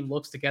this team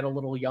looks to get a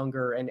little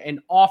younger and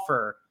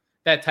offer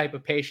that type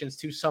of patience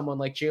to someone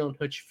like Jalen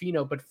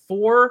Hood-Schifino. But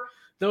for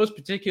those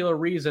particular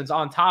reasons,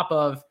 on top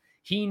of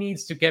he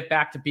needs to get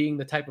back to being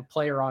the type of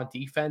player on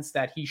defense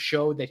that he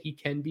showed that he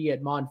can be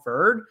at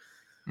Montverde,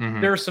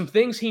 there are some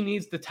things he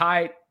needs to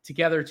tie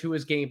together to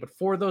his game. But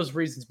for those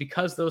reasons,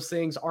 because those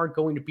things aren't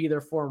going to be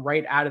there for him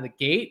right out of the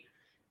gate,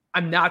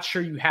 I'm not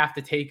sure you have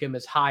to take him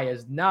as high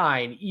as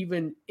 9,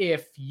 even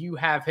if you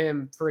have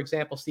him, for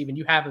example, Steven,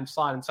 you have him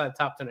slot inside the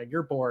top 10 on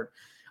your board.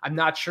 I'm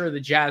not sure the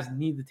Jazz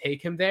need to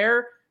take him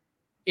there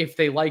if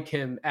they like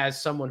him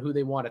as someone who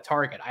they want to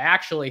target. I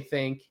actually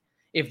think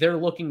if they're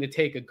looking to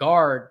take a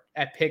guard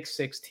at pick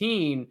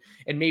 16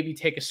 and maybe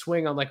take a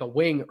swing on like a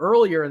wing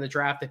earlier in the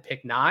draft at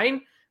pick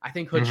 9, I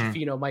think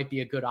Hood-Schifino might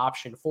be a good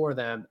option for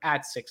them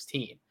at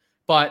 16.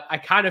 But I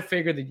kind of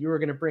figured that you were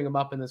going to bring him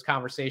up in this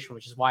conversation,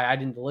 which is why I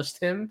didn't list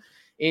him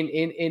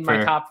in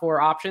my top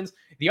 4 options.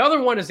 The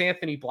other one is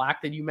Anthony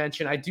Black that you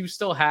mentioned. I do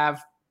still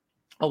have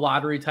a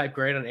lottery type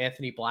grade on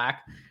Anthony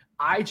Black.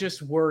 I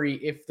just worry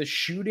if the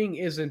shooting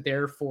isn't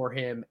there for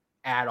him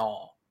at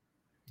all.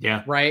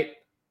 Yeah. Right?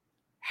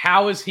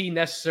 How is he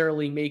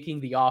necessarily making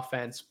the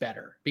offense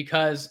better?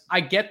 Because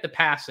I get the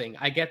passing,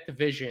 I get the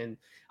vision,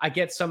 I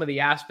get some of the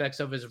aspects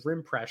of his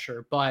rim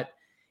pressure, but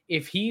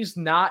if he's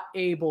not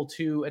able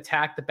to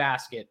attack the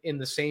basket in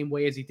the same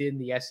way as he did in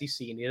the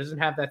SEC, and he doesn't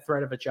have that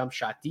threat of a jump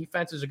shot,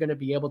 defenses are going to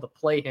be able to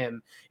play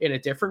him in a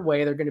different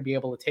way. They're going to be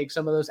able to take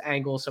some of those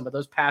angles, some of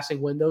those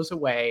passing windows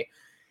away,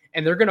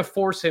 and they're going to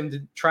force him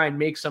to try and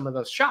make some of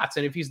those shots.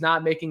 And if he's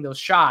not making those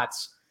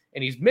shots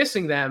and he's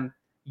missing them,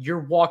 you're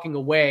walking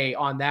away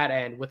on that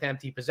end with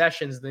empty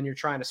possessions. Then you're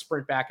trying to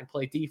sprint back and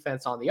play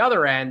defense on the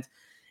other end.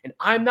 And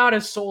I'm not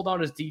as sold on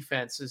his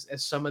defense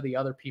as some of the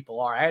other people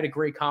are. I had a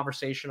great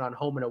conversation on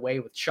Home and Away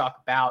with Chuck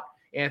about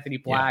Anthony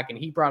Black, and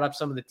he brought up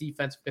some of the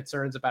defensive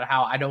concerns about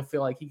how I don't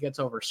feel like he gets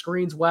over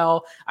screens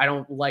well. I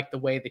don't like the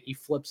way that he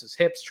flips his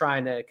hips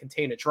trying to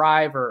contain a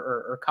drive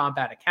or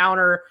combat a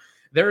counter.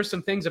 There are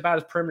some things about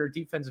his perimeter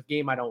defensive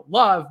game I don't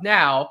love.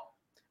 Now,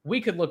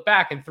 we could look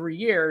back in 3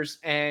 years,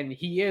 and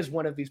he is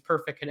one of these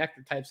perfect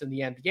connector types in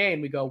the NBA,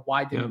 and we go,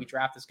 why didn't we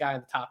draft this guy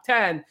in the top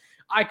 10?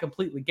 I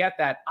completely get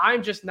that.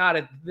 I'm just not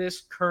at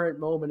this current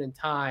moment in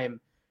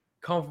time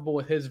comfortable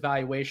with his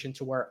valuation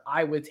to where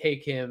I would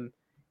take him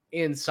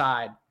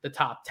inside the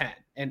top 10.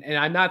 And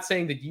I'm not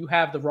saying that you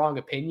have the wrong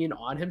opinion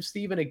on him,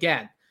 Steven.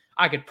 Again,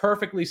 I could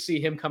perfectly see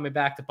him coming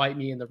back to bite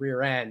me in the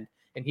rear end,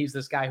 and he's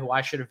this guy who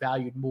I should have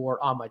valued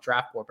more on my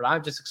draft board. But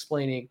I'm just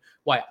explaining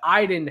why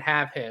I didn't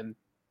have him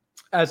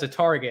as a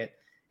target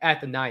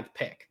at the 9th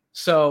pick.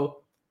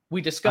 So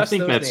we discussed those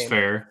names. I think that's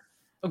fair.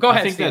 Oh, go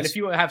ahead, Steven, if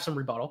you have some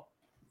rebuttal.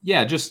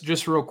 Yeah,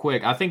 just real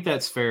quick. I think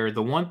that's fair.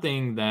 The one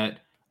thing that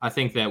I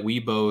think that we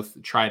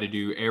both try to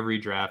do every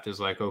draft is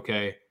like,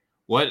 okay,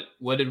 what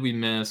did we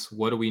miss?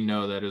 What do we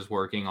know that is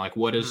working? Like,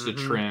 what is the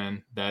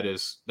trend that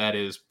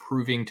is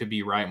proving to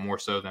be right more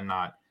so than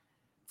not?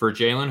 For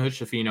Jalen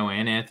Hood-Schifino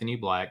and Anthony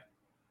Black,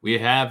 we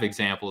have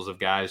examples of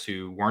guys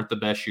who weren't the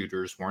best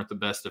shooters, weren't the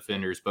best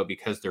defenders, but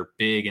because they're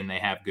big and they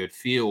have good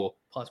feel,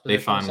 they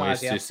find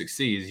ways to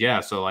succeed. Yeah,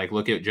 so like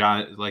look at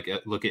Josh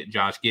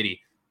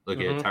Giddey. Look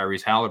at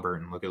Tyrese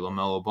Halliburton. Look at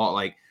LaMelo Ball.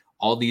 Like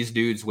all these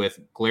dudes with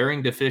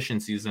glaring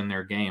deficiencies in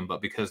their game,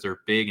 but because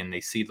they're big and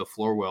they see the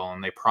floor well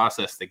and they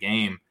process the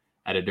game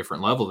at a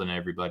different level than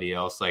everybody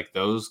else. Like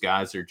those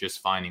guys are just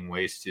finding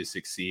ways to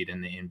succeed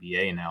in the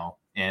NBA now.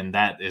 And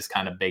that is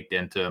kind of baked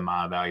into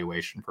my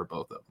evaluation for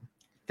both of them.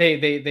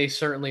 They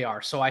certainly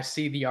are. So I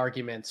see the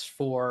arguments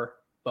for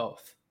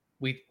both.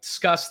 We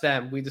discussed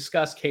them. We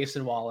discussed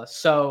Cason Wallace.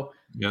 So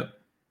yep.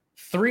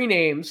 3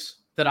 names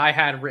that I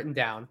had written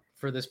down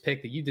for this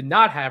pick that you did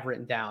not have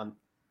written down.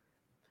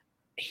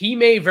 He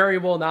may very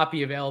well not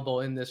be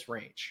available in this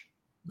range.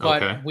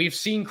 But we've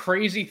seen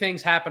crazy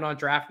things happen on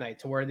draft night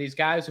to where these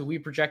guys who we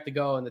project to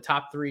go in the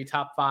top 3,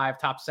 top 5,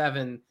 top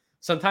 7,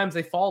 sometimes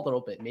they fall a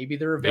little bit. Maybe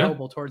they're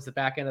available towards the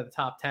back end of the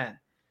top 10.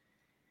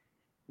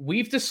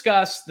 We've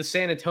discussed the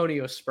San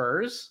Antonio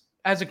Spurs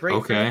as a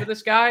great fit for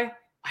this guy.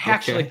 I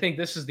actually think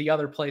this is the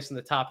other place in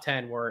the top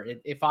 10 where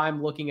if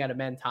I'm looking at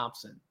Amen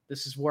Thompson,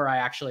 this is where I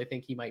actually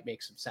think he might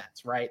make some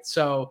sense, right?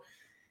 So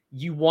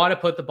you want to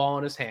put the ball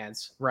in his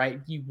hands,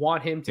 right? You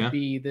want him to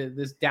be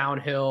this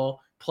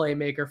downhill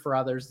playmaker for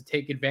others, to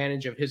take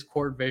advantage of his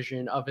court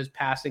vision, of his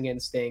passing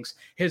instincts.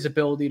 His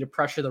ability to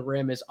pressure the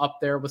rim is up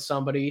there with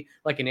somebody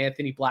like an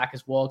Anthony Black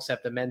as well,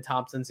 except Amen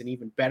Thompson's an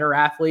even better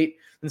athlete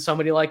than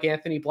somebody like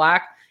Anthony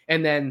Black.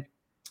 And then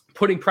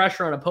putting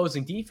pressure on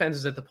opposing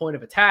defenses at the point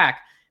of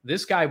attack.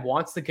 This guy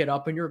wants to get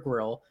up in your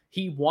grill.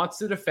 He wants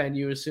to defend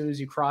you as soon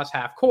as you cross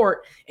half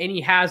court. And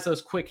he has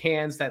those quick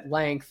hands, that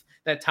length,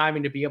 that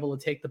timing to be able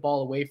to take the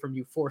ball away from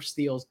you, force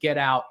steals, get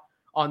out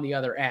on the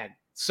other end.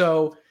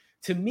 So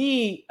to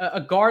me, a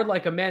guard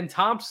like Amen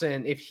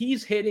Thompson, if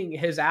he's hitting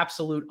his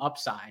absolute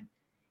upside,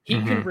 he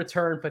can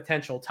return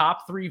potential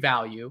top 3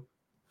 value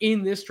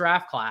in this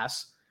draft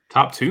class.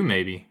 Top 2,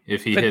 maybe,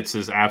 if he hits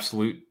his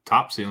absolute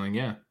top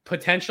ceiling,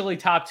 potentially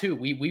top 2.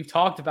 We've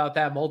talked about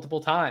that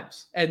multiple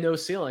times and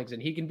those ceilings.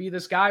 And he can be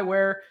this guy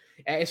where,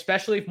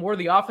 especially if more of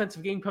the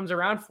offensive game comes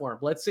around for him,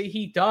 let's say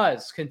he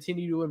does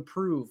continue to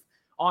improve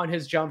on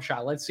his jump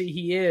shot. Let's see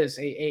he is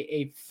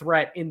a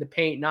threat in the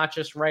paint, not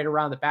just right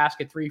around the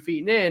basket 3 feet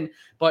and in,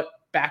 but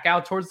back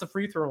out towards the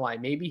free throw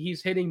line. Maybe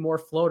he's hitting more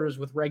floaters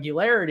with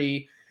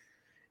regularity.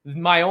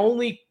 My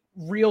only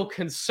real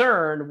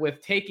concern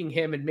with taking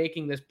him and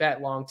making this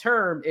bet long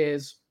term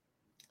is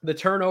the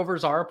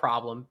turnovers are a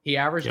problem. He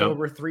averaged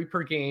over 3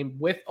 per game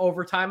with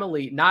overtime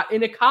elite, not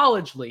in a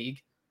college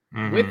league,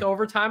 with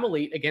overtime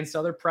elite against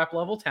other prep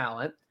level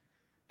talent.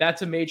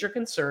 That's a major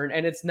concern.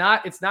 And it's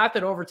not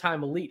that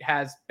overtime elite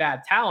has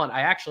bad talent.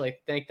 I actually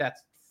think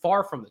that's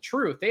far from the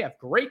truth. They have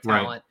great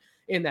talent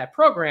in that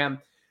program.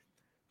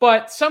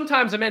 But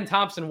sometimes Amen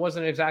Thompson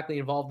wasn't exactly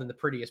involved in the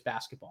prettiest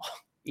basketball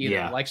either.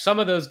 Yeah. Like some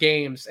of those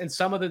games and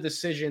some of the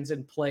decisions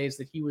and plays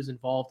that he was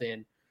involved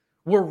in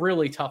were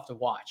really tough to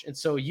watch. And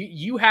so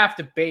you have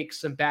to bake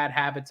some bad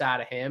habits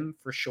out of him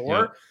for sure.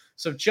 Yeah.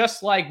 So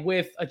just like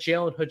with a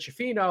Jalen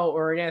Hood-Schifino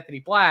or an Anthony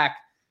Black,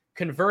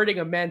 converting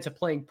a man to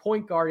playing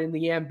point guard in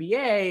the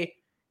NBA,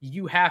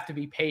 you have to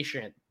be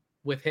patient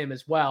with him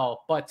as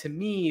well. But to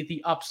me,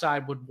 the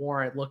upside would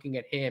warrant looking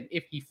at him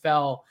if he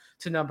fell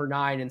to number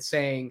 9 and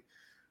saying,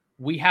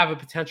 we have a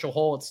potential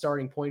hole at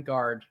starting point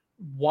guard.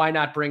 Why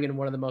not bring in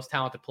one of the most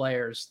talented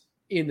players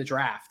in the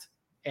draft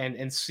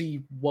and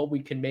see what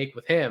we can make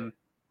with him?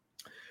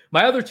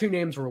 My other 2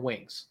 names were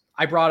wings.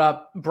 I brought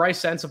up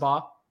Bryce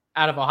Sensabaugh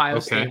out of Ohio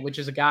State, which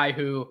is a guy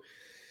who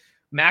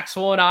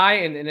Maxwell and I,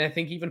 and I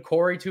think even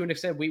Corey to an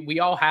extent, we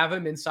all have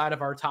him inside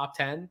of our top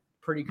 10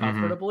 pretty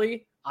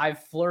comfortably.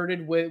 I've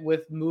flirted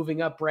with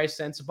moving up Bryce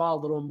Sensabaugh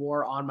a little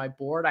more on my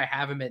board. I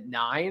have him at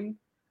 9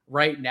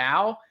 right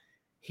now.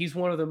 He's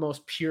one of the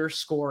most pure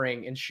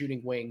scoring and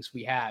shooting wings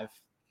we have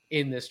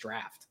in this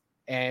draft.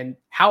 And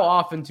how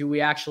often do we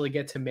actually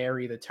get to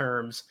marry the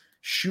terms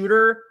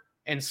shooter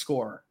and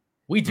scorer?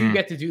 We do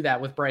get to do that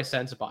with Bryce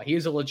Sensabaugh. He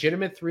is a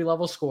legitimate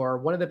 3-level scorer,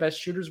 one of the best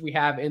shooters we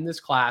have in this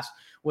class,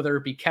 whether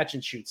it be catch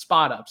and shoot,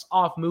 spot ups,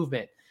 off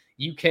movement.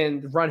 You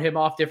can run him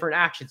off different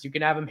actions. You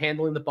can have him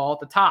handling the ball at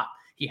the top.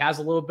 He has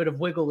a little bit of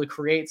wiggle to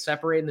create,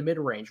 separate in the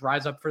mid-range,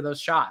 rise up for those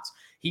shots.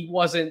 He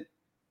wasn't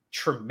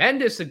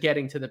tremendous at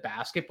getting to the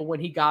basket, but when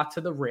he got to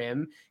the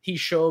rim, he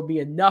showed me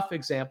enough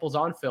examples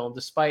on film,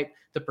 despite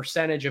the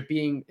percentage of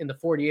being in the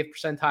 48th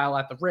percentile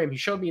at the rim. He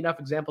showed me enough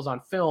examples on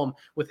film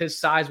with his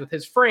size, with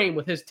his frame,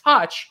 with his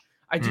touch.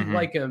 I do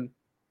like him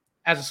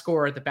as a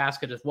scorer at the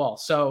basket as well.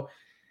 So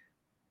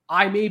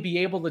I may be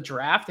able to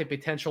draft a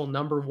potential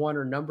number 1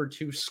 or number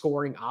 2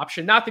 scoring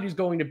option. Not that he's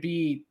going to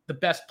be the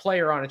best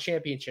player on a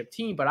championship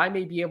team, but I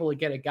may be able to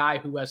get a guy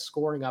who has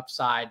scoring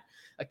upside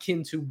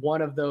akin to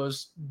one of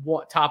those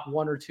top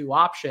 1 or 2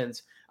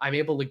 options. I'm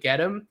able to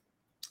get him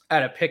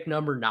at a pick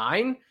number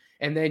 9.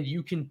 And then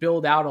you can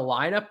build out a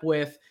lineup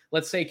with,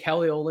 let's say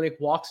Kelly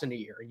Olynyk walks in a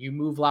year and you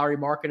move Lauri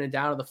Markkanen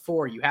down to the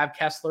 4. You have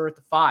Kessler at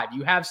the 5.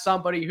 You have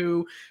somebody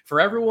who, for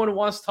everyone who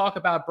wants to talk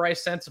about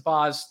Bryce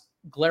Sensabaugh's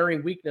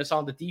glaring weakness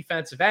on the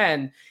defensive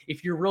end,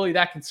 if you're really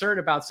that concerned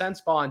about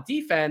Sensabaugh on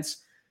defense,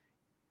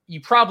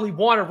 you probably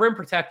want a rim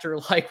protector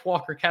like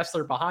Walker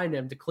Kessler behind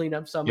him to clean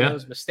up some of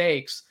those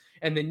mistakes.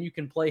 And then you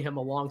can play him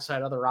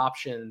alongside other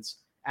options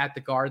at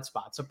the guard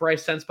spot. So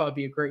Bryce Sensabaugh would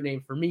be a great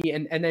name for me.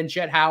 And then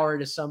Jett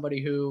Howard is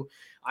somebody who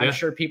I'm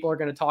sure people are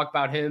going to talk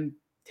about him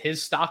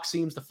his stock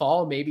seems to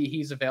fall. Maybe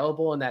he's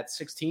available in that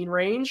 16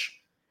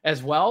 range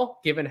as well,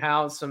 given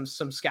how some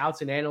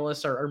scouts and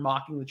analysts are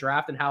mocking the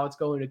draft and how it's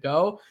going to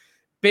go.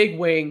 Big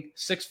wing,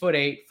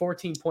 6'8",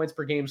 14 points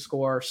per game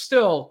score.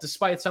 Still,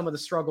 despite some of the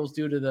struggles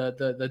due to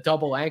the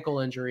double ankle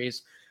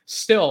injuries,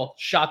 still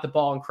shot the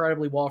ball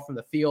incredibly well from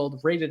the field,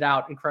 rated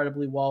out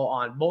incredibly well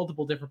on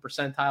multiple different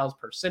percentiles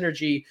per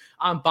synergy.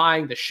 I'm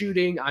buying the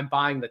shooting. I'm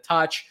buying the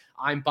touch.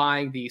 I'm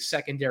buying the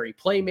secondary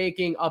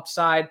playmaking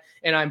upside,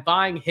 and I'm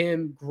buying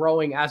him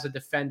growing as a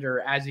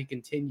defender as he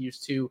continues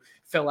to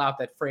fill out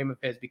that frame of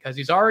his, because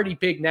he's already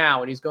big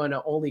now and he's going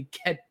to only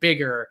get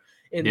bigger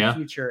in the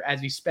future as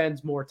he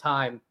spends more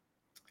time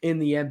in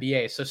the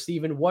NBA. So,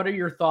 Steven, what are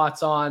your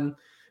thoughts on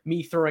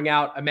me throwing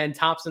out Amen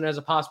Thompson as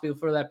a possibility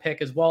for that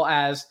pick, as well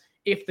as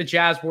if the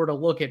Jazz were to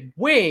look at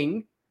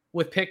wing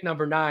with pick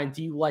number 9,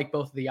 do you like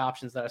both of the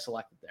options that I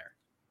selected there?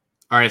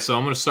 All right, so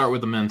I'm going to start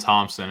with Amen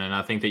Thompson, and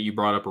I think that you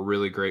brought up a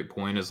really great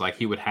point, is like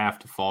he would have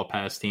to fall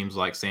past teams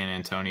like San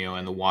Antonio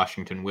and the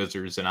Washington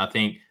Wizards, and I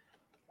think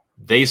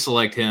they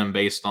select him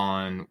based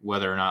on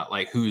whether or not,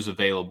 like, who's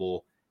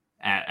available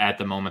at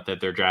the moment that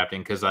they're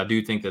drafting, because I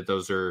do think that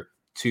those are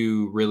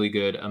two really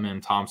good Amen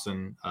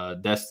Thompson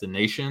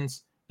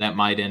destinations that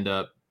might end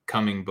up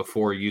coming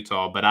before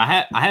Utah. But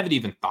I haven't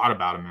even thought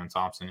about Amen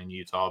Thompson in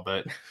Utah,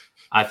 but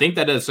I think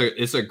that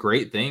it's a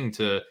great thing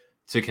to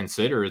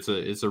consider.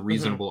 It's a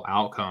reasonable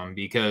outcome,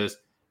 because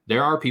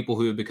there are people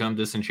who have become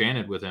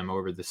disenchanted with him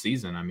over the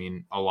season. I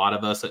mean, a lot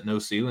of us at No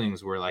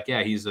Ceilings were like,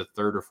 yeah, he's the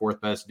third or fourth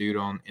best dude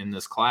in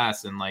this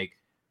class, and like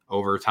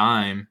over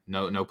time,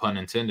 no pun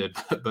intended,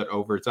 but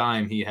over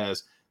time he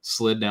has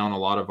slid down a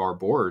lot of our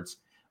boards.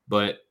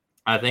 But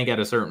I think at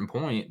a certain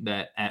point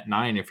that at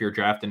 9, if you're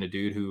drafting a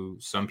dude who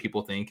some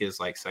people think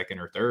is like second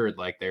or third,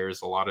 like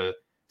there's a lot of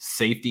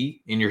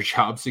safety in your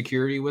job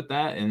security with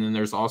that. And then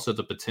there's also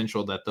the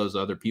potential that those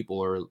other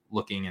people are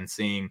looking and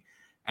seeing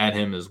at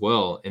him as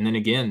well. And then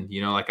again,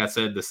 like I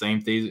said, the same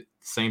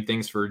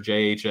things for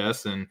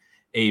JHS and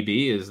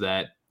AB, is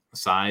that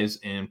size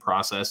and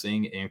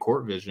processing and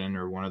court vision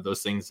are one of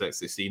those things that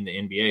succeed in the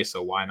NBA.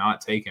 So why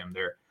not take him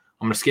there?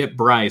 I'm going to skip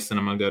Bryce and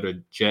I'm going to go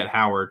to Jet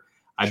Howard.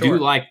 I do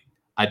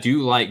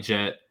like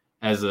Jet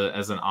as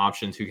an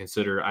option to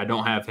consider. I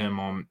don't have him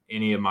on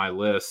any of my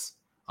lists,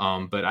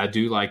 but I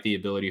do like the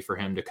ability for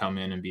him to come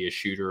in and be a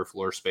shooter, a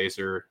floor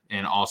spacer,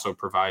 and also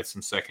provide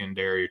some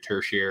secondary,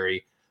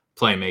 tertiary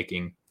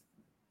playmaking.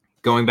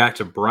 Going back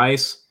to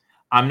Bryce,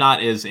 I'm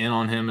not as in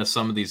on him as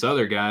some of these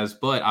other guys,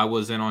 but I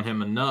was in on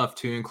him enough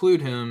to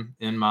include him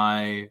in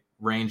my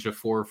range of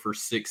 4 for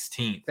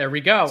 16th. There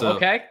we go. So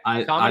okay.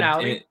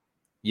 Commonality.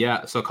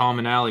 So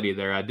commonality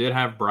there. I did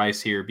have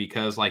Bryce here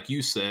because, like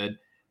you said,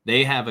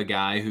 they have a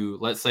guy who,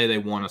 let's say they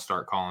want to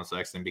start Colin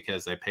Sexton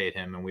because they paid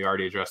him, and we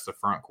already addressed the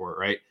front court,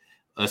 right?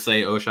 Let's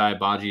say Ochai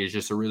Agbaji is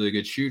just a really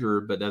good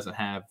shooter, but doesn't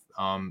have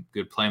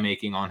good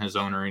playmaking on his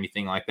own or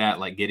anything like that,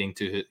 like getting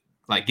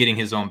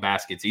his own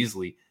baskets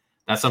easily.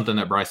 That's something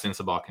that Bryce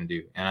Sensabaugh can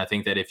do. And I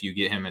think that if you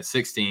get him at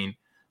 16,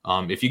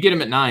 if you get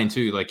him at 9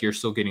 too, like you're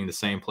still getting the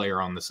same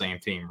player on the same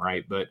team,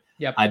 right? But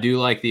I do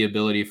like the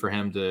ability for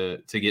him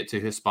to get to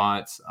his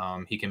spots.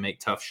 He can make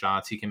tough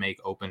shots. He can make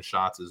open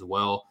shots as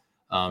well,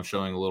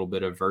 showing a little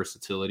bit of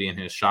versatility in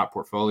his shot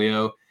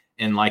portfolio.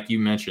 And like you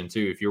mentioned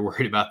too, if you're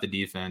worried about the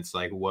defense,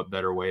 like what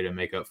better way to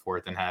make up for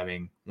it than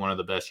having one of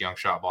the best young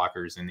shot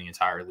blockers in the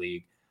entire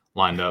league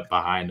lined up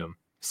behind him.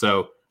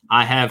 So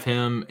I have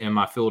him in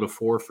my field of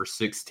 4 for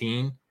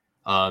 16.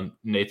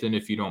 Nathan,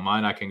 if you don't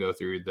mind, I can go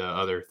through the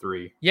other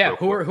 3. Yeah.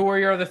 Who are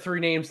your other 3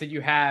 names that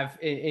you have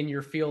in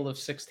your field of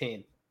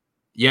 16?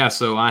 Yeah.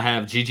 So I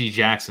have Gigi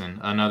Jackson,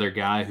 another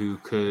guy who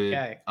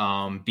could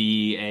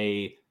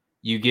be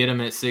you get him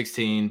at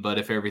 16, but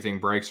if everything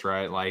breaks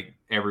right, like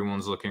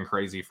everyone's looking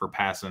crazy for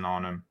passing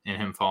on him and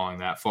him falling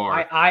that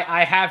far.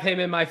 I have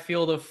him in my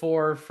field of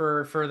 4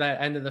 for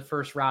that end of the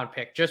first round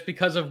pick, just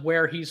because of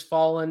where he's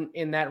fallen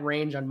in that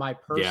range on my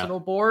personal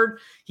board.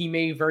 He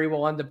may very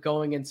well end up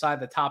going inside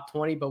the top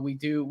 20, but we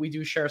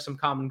do share some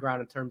common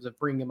ground in terms of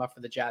bringing him up for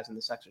the Jazz in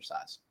this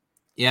exercise.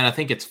 Yeah, and I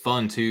think it's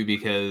fun too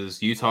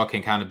because Utah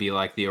can kind of be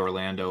like the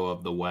Orlando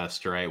of the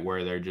West, right?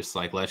 Where they're just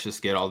like, let's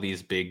just get all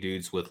these big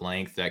dudes with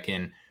length that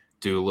can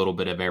do a little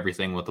bit of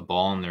everything with the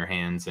ball in their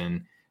hands.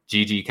 And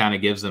Gigi kind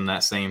of gives them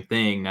that same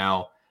thing.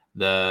 Now,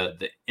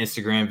 the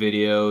Instagram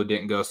video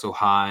didn't go so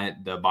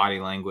hot. The body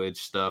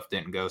language stuff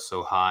didn't go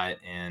so hot.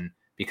 And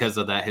because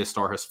of that, his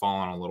star has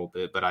fallen a little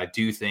bit. But I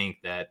do think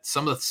that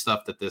some of the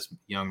stuff that this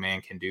young man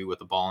can do with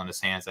the ball in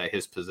his hands at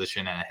his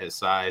position, at his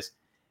size,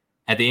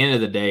 at the end of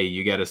the day,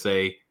 you got to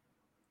say,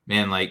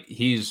 man, like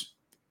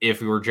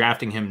if we were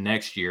drafting him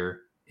next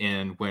year,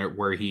 and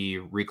where he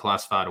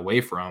reclassified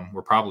away from,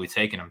 we're probably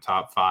taking him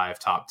top 5,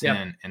 top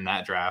 10 in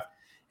that draft.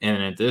 And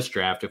then at this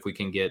draft, if we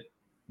can get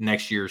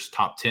next year's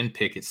top 10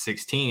 pick at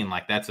 16,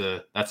 like that's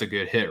a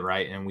good hit,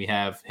 right? And we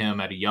have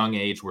him at a young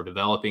age. We're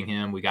developing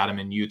him. We got him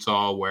in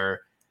Utah where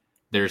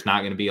there's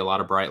not going to be a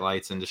lot of bright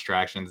lights and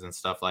distractions and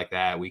stuff like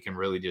that. We can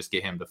really just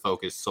get him to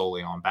focus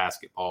solely on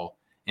basketball.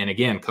 And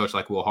again, coach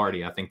like Will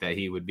Hardy, I think that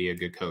he would be a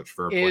good coach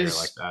for a player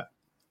like that.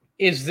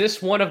 Is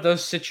this one of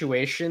those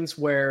situations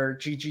where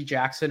GG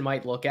Jackson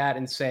might look at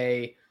and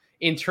say,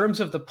 in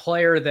terms of the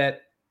player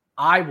that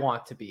I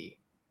want to be,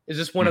 is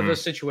this one of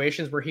those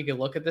situations where he could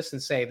look at this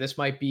and say, this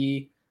might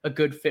be a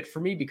good fit for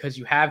me because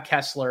you have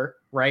Kessler,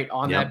 right,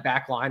 on that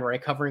back line,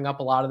 right, covering up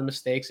a lot of the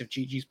mistakes if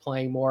GG's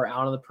playing more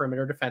out on the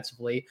perimeter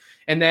defensively.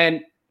 And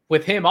then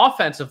with him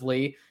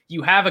offensively,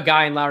 you have a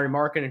guy in Lauri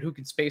Markkanen who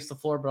can space the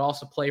floor, but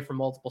also play from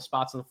multiple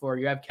spots on the floor.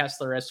 You have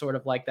Kessler as sort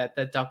of like that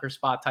dunker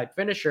spot type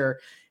finisher.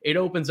 It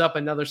opens up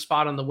another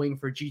spot on the wing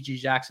for GG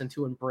Jackson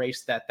to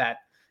embrace that,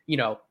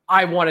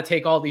 I want to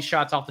take all these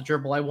shots off the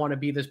dribble. I want to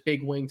be this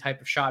big wing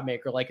type of shot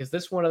maker. Like, is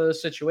this one of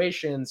those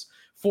situations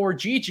for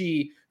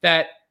GG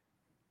that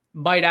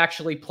might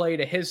actually play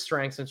to his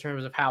strengths in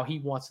terms of how he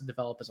wants to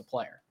develop as a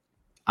player?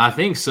 I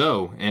think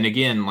so. And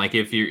again, like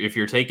if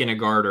you're taking a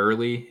guard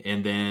early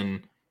and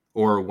then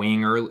or a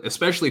wing early,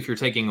 especially if you're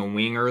taking a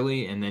wing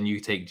early and then you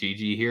take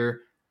GG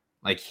here,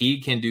 like he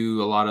can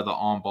do a lot of the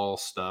on-ball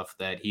stuff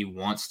that he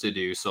wants to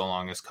do so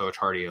long as Coach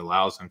Hardy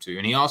allows him to.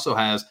 And he also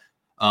has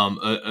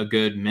a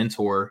good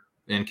mentor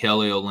in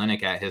Kelly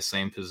Olynyk at his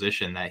same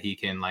position that he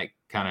can like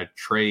kind of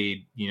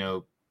trade,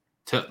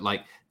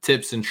 like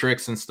tips and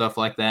tricks and stuff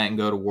like that and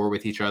go to war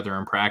with each other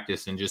in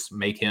practice and just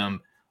make him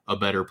a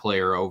better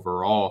player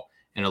overall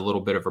in a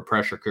little bit of a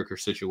pressure cooker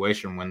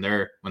situation when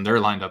they're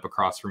lined up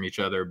across from each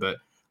other. But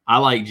I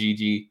like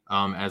GG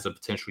as a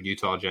potential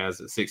Utah Jazz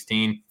at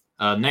 16.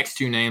 Next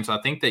two names, I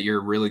think that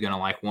you're really going to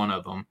like one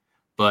of them,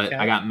 but okay.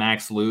 I got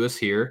Max Lewis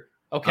here.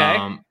 Okay.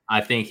 I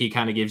think he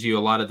kind of gives you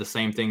a lot of the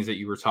same things that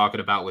you were talking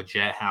about with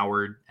Jet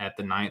Howard at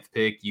the 9th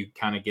pick. You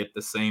kind of get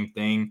the same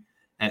thing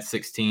at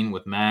 16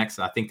 with Max.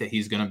 I think that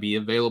he's going to be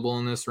available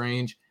in this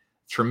range.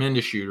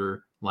 Tremendous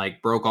shooter,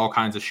 like broke all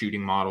kinds of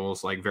shooting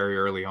models like very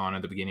early on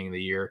at the beginning of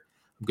the year.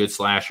 Good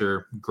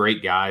slasher,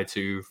 great guy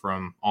too,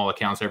 from all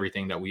accounts,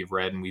 everything that we've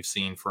read and we've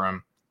seen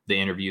from the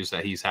interviews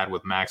that he's had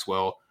with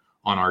Maxwell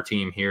on our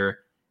team here.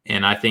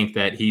 And I think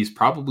that he's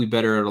probably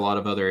better at a lot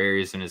of other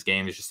areas in his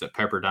game. It's just that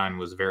Pepperdine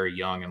was very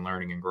young and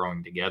learning and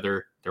growing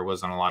together. There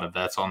wasn't a lot of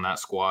vets on that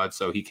squad,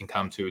 so he can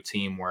come to a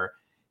team where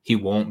he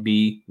won't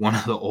be one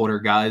of the older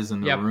guys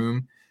in the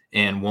room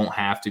and won't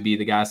have to be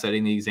the guy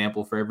setting the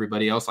example for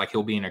everybody else. Like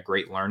he'll be in a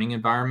great learning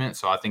environment.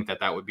 So I think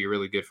that would be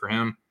really good for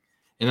him.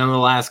 And then the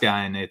last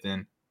guy,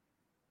 Nathan,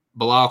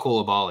 Bilal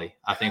Coulibaly,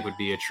 I think would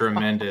be a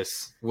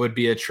tremendous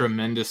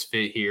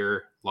fit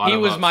here. He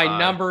was my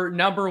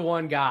number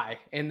one guy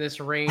in this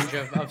range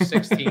of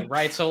 16,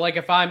 right? So like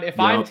if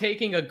I'm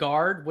taking a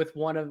guard with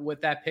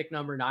that pick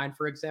number 9,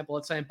 for example,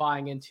 let's say I'm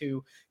buying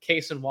into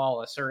Cason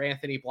Wallace or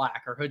Anthony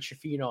Black or Hood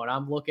Schifino, and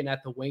I'm looking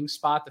at the wing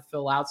spot to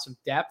fill out some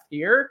depth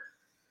here.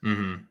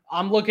 Mm-hmm.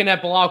 I'm looking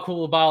at Bilal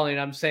Coulibaly and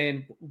I'm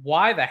saying,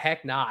 why the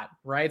heck not?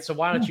 Right. So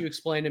why don't you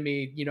explain to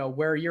me,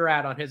 where you're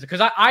at on his,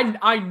 because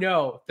I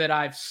know that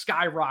I've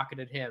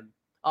skyrocketed him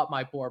up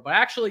my board, but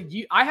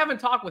actually I haven't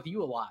talked with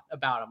you a lot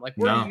about him. Like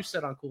where do you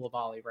sit on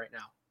Coulibaly right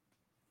now?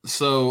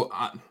 So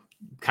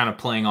kind of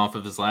playing off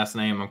of his last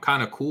name, I'm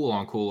kind of cool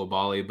on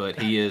Coulibaly, but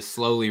he is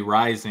slowly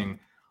rising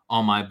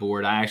on my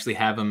board. I actually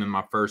have him in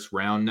my first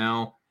round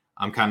now.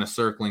 I'm kind of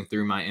circling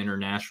through my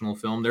international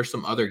film. There's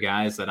some other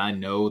guys that I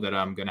know that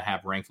I'm going to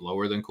have ranked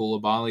lower than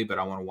Coulibaly, but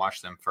I want to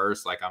watch them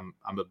first. Like I'm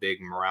a big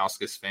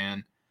Morauskas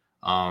fan.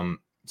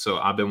 So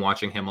I've been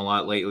watching him a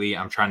lot lately.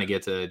 I'm trying to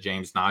get to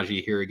James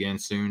Nagy here again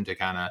soon to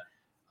kind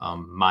of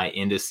my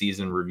end of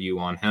season review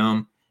on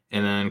him.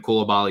 And then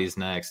Coulibaly's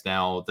next.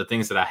 Now, the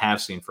things that I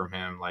have seen from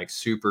him, like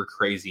super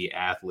crazy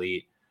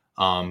athlete,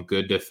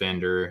 good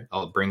defender,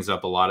 brings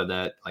up a lot of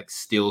that like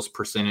steals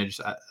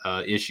percentage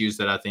issues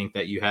that I think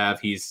that you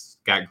have. He's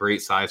got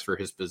great size for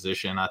his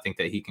position. I think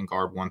that he can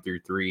guard 1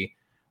 through 3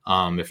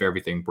 if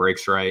everything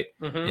breaks right.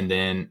 Mm-hmm. And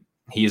then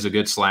he's a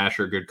good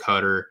slasher, good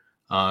cutter,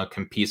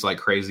 competes like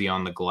crazy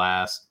on the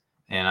glass.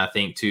 And I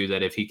think too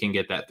that if he can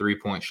get that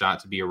 3-point shot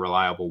to be a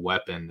reliable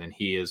weapon, then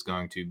he is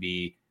going to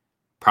be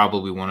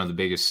probably one of the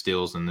biggest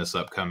steals in this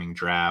upcoming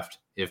draft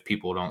if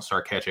people don't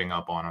start catching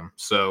up on him.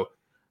 So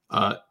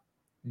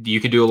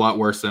you could do a lot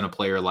worse than a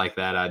player like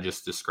that I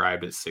just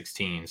described at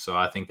 16. So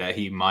I think that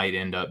he might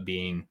end up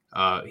being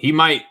he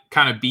might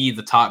kind of be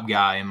the top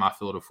guy in my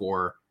field of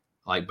 4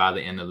 like by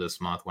the end of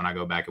this month when I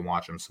go back and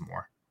watch him some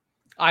more.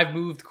 I've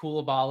moved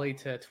Coulibaly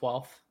to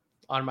 12th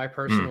on my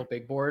personal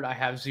big board. I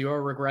have zero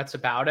regrets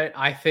about it.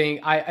 I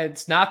think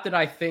it's not that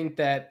I think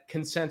that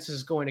consensus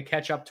is going to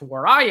catch up to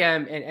where I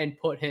am and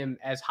put him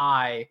as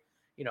high,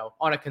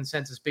 on a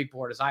consensus big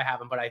board as I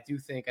have him, but I do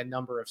think a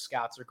number of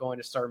scouts are going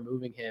to start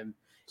moving him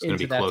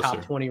into that closer.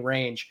 Top 20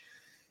 range.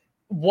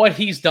 What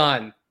he's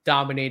done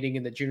dominating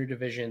in the junior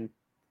division,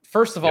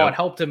 first of all, it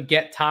helped him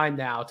get time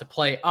now to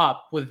play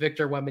up with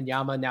Victor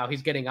Wembanyama. Now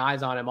he's getting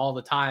eyes on him all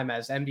the time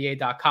as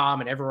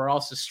NBA.com and everywhere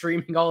else is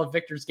streaming all of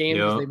Victor's games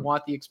because they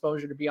want the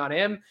exposure to be on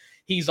him.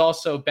 He's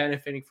also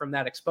benefiting from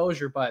that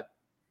exposure, but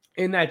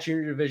in that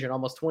junior division,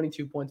 almost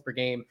 22 points per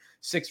game,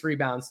 6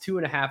 rebounds,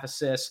 2.5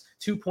 assists,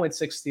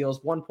 2.6 steals,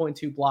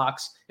 1.2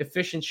 blocks,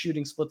 efficient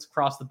shooting splits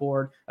across the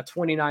board, a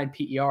 29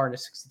 PER and a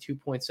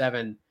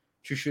 62.7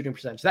 true shooting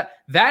percentage.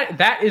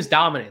 That is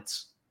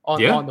dominance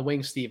on the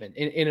wing, Steven.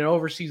 In an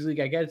overseas league,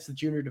 I get it's the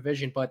junior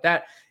division, but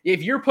that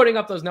if you're putting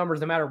up those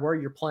numbers, no matter where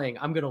you're playing,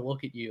 I'm going to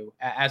look at you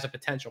as a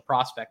potential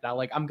prospect. Now,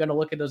 I'm going to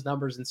look at those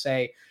numbers and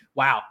say,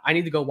 wow, I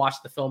need to go watch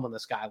the film on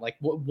this guy.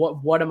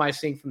 What am I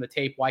seeing from the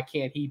tape? Why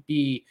can't he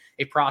be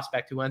a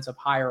prospect who ends up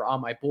higher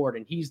on my board?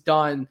 And he's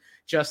done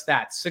just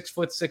that.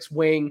 6'6"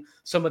 wing,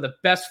 some of the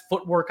best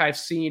footwork I've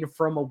seen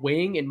from a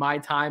wing in my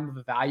time of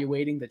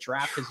evaluating the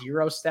draft. His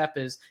Euro step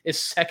is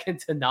second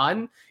to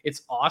none.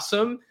 It's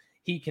awesome.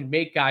 He can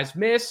make guys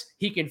miss.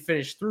 He can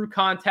finish through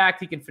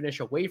contact. He can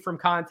finish away from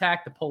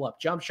contact. The pull-up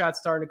jump shot's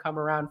starting to come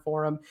around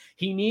for him.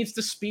 He needs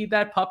to speed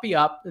that puppy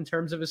up in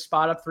terms of his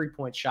spot-up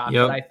three-point shot.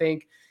 But I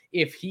think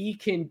if he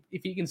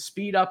can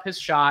speed up his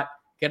shot,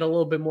 get a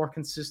little bit more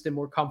consistent,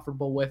 more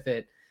comfortable with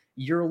it,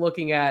 you're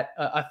looking at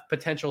a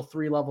potential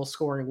 3-level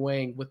scoring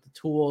wing with the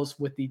tools,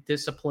 with the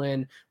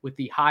discipline, with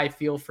the high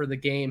feel for the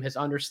game, his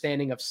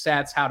understanding of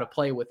sets, how to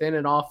play within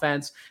an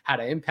offense, how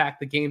to impact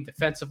the game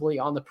defensively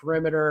on the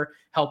perimeter,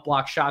 help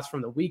block shots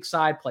from the weak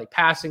side, play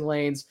passing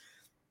lanes.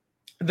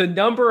 The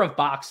number of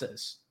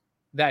boxes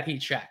that he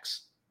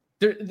checks,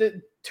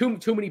 too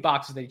many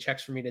boxes that he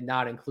checks for me to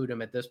not include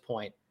him at this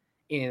point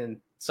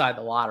inside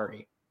the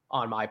lottery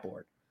on my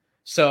board.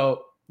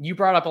 So you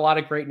brought up a lot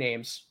of great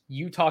names.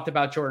 You talked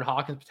about Jordan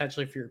Hawkins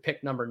potentially for your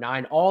pick number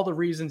 9. All the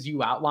reasons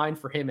you outlined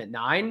for him at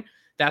 9,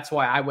 that's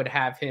why I would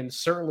have him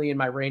certainly in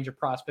my range of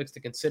prospects to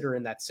consider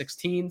in that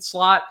 16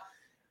 slot.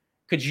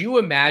 Could you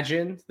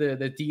imagine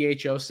the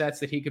DHO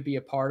sets that he could be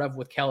a part of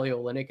with Kelly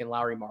Olynyk and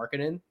Lauri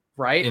Markkanen?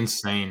 Right?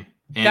 Insane.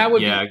 And that would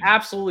be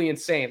absolutely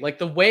insane.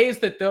 The ways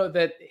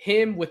that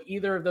him with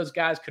either of those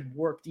guys could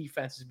work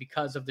defenses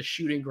because of the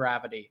shooting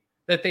gravity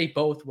that they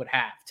both would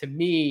have. To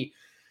me,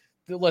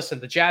 listen,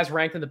 the Jazz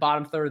ranked in the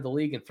bottom third of the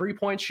league in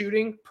three-point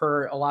shooting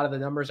per a lot of the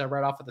numbers I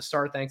read off at the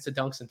start, thanks to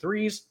dunks and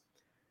threes.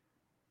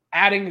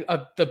 Adding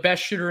the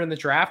best shooter in the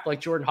draft like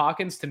Jordan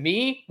Hawkins, to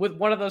me, with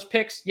one of those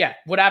picks,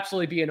 would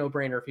absolutely be a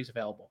no-brainer if he's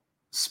available.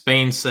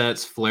 Spain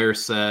sets, flare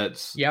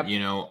sets,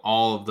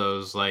 all of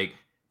those,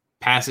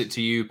 pass it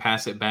to you,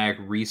 pass it back,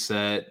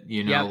 reset,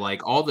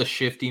 all the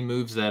shifty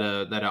moves that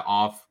an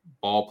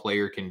off-ball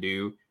player can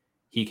do,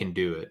 he can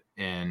do it.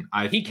 And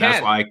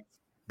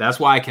that's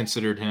why I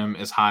considered him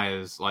as high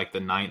as the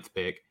 9th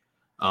pick.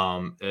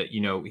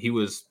 He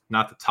was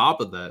not the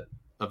top of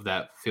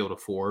that field of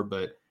 4,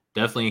 but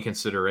definitely in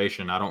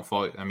consideration. I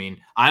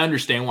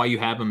understand why you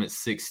have him at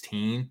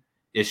 16.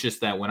 It's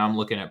just that when I'm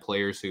looking at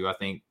players who I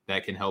think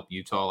that can help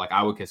Utah,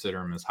 I would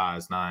consider him as high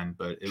as 9,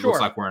 but it looks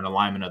like we're in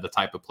alignment of the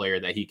type of player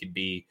that he could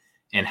be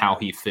and how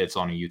he fits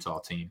on a Utah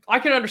team. I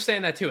can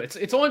understand that too.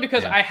 It's only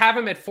because I have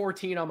him at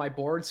 14 on my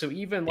board. So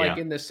even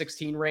in the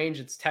 16 range,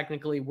 it's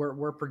technically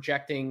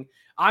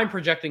I'm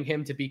projecting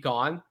him to be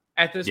gone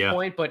at this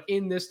point, but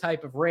in this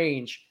type of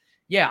range,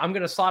 I'm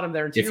going to slot him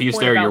there. And if he's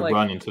there, you're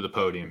running to the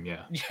podium.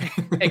 Yeah,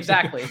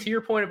 exactly. And to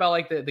your point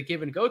about the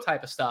give and go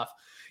type of stuff,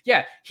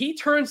 he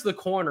turns the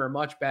corner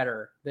much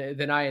better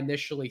than I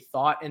initially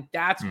thought. And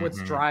that's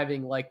what's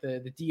driving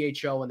the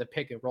DHO and the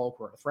pick and roll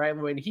growth, right?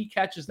 When he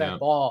catches that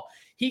ball,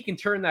 he can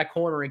turn that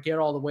corner and get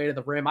all the way to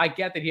the rim. I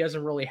get that he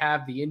doesn't really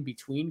have the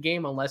in-between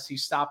game unless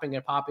he's stopping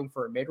and popping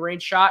for a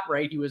mid-range shot,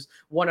 right? He was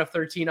 1 of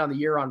 13 on the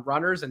year on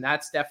runners, and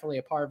that's definitely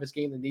a part of his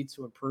game that needs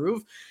to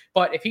improve.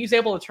 But if he's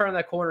able to turn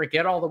that corner,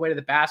 get all the way to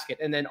the basket,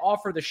 and then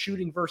offer the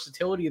shooting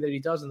versatility that he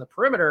does in the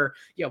perimeter,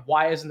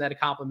 why isn't that a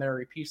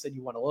complementary piece that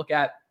you want to look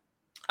at?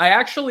 I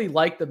actually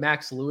like the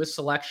Max Lewis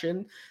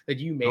selection that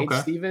you made,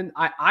 Steven.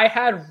 I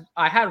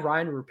had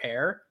Ryan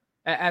Rupert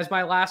as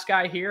my last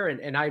guy here,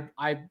 and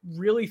I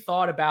really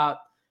thought about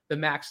the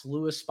Max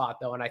Lewis spot,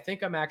 though, and I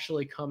think I'm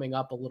actually coming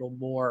up a little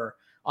more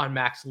on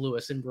Max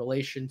Lewis in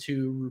relation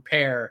to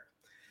Rupert.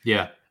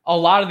 Yeah. A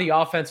lot of the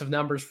offensive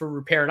numbers for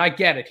Rupert, and I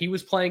get it. He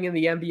was playing in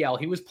the NBL.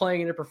 He was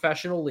playing in a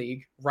professional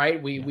league,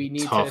 right? We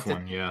need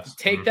to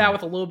take that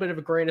with a little bit of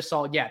a grain of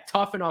salt. Yeah,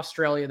 tough in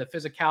Australia, the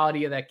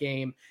physicality of that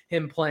game,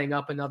 him playing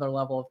up another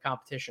level of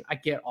competition. I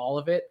get all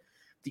of it.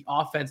 The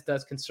offense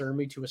does concern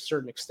me to a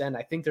certain extent.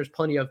 I think there's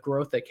plenty of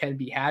growth that can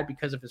be had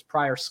because of his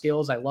prior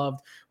skills. I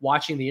loved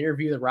watching the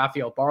interview that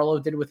Rafael Barlow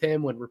did with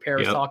him when Rupert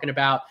was talking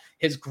about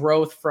his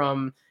growth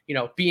from,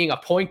 being a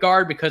point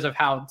guard because of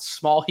how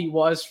small he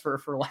was, for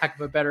lack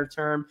of a better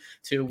term,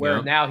 to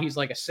where now he's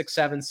like a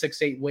 6'7",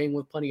 6'8" wing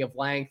with plenty of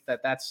length.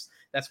 That's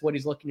what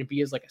he's looking to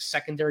be, as like a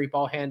secondary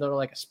ball handler,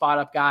 like a spot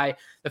up guy.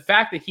 The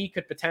fact that he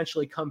could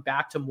potentially come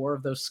back to more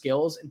of those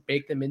skills and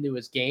bake them into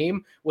his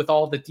game with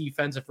all the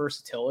defensive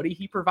versatility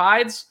he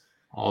provides.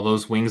 All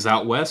those wings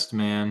out west,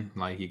 man.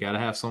 You got to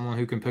have someone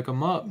who can pick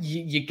them up.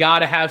 You got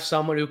to have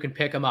someone who can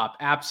pick them up.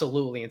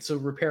 Absolutely. And so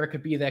Rupert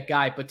could be that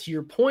guy. But to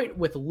your point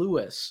with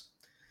Lewis,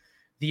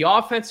 the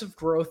offensive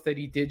growth that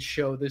he did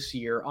show this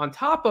year, on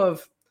top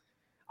of,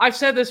 I've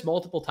said this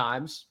multiple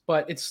times,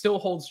 but it still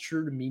holds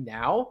true to me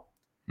now.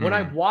 When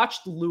I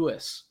watched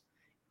Lewis,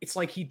 it's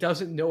like he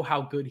doesn't know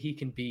how good he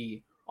can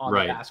be on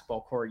the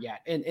basketball court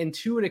yet. And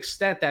to an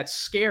extent, that's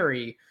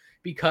scary,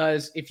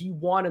 because if you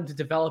want him to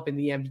develop in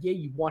the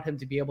NBA, you want him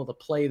to be able to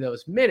play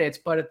those minutes.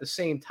 But at the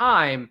same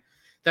time,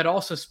 that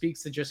also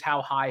speaks to just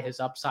how high his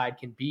upside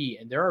can be.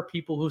 And there are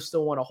people who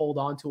still want to hold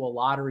on to a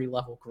lottery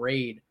level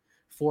grade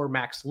for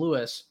Max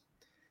Lewis.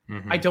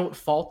 I don't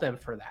fault them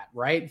for that,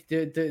 right?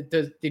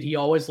 Did he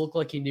always look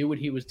like he knew what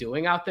he was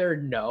doing out there?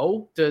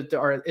 No.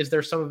 Is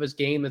there some of his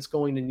game that's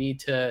going to need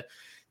to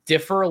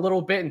differ a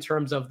little bit in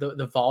terms of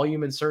the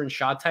volume in certain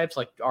shot types?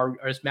 Like,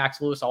 is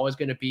Max Lewis always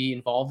going to be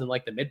involved in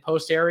like the mid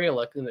post area,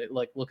 like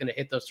looking to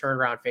hit those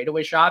turnaround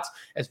fadeaway shots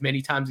as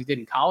many times he did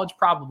in college?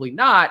 Probably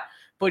not.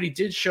 But he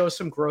did show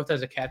some growth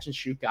as a catch and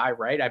shoot guy,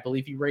 right? I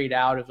believe he rated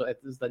out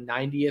as the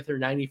 90th or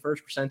 91st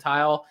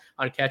percentile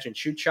on catch and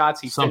shoot shots.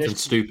 He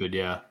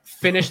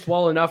finished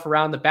well enough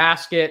around the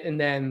basket.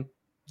 And then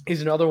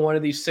he's another one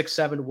of these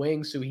 6'7"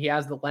 wings. So he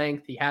has the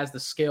length, he has the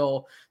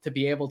skill to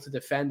be able to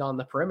defend on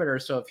the perimeter.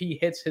 So if he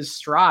hits his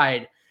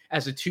stride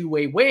as a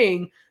two-way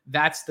wing,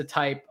 that's the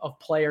type of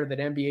player that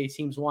NBA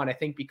teams want. I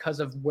think because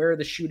of where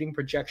the shooting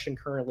projection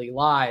currently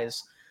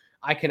lies,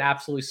 I can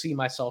absolutely see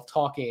myself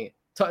talking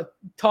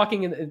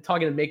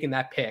and making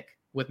that pick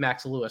with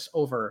Max Lewis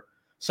over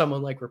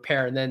someone like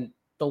Repair. And then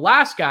the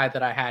last guy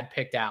that I had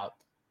picked out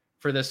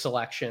for this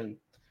selection,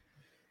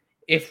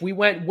 if we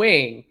went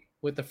wing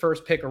with the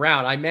first pick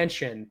around, I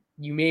mentioned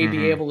you may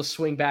be able to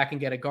swing back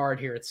and get a guard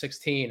here at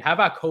 16. How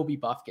about Kobe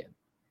Buffkin?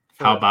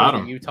 How about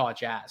him? Utah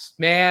Jazz.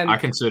 Man, I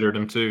considered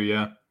him too,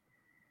 yeah.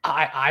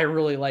 I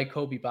really like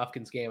Kobe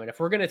Buffkin's game. And if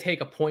we're going to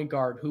take a point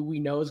guard who we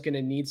know is going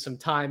to need some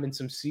time and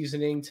some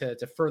seasoning to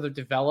further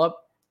develop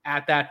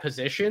at that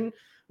position,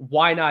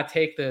 why not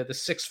take the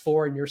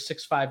 6'4" and your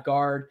 6'5"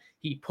 guard?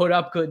 He put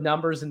up good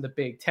numbers in the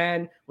Big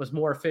Ten, was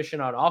more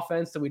efficient on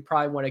offense than we'd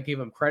probably want to give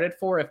him credit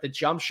for. If the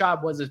jump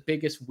shot was his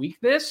biggest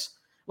weakness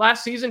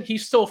last season, he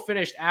still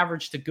finished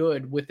average to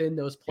good within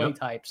those play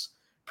types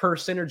per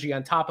synergy,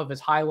 on top of his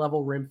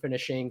high-level rim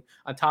finishing,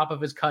 on top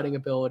of his cutting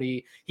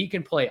ability. He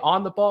can play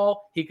on the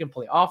ball, he can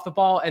play off the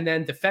ball, and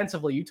then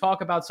defensively, you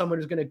talk about someone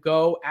who's going to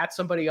go at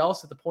somebody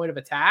else at the point of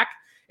attack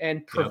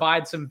and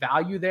provide some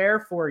value there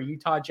for a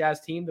Utah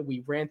Jazz team that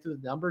we ran through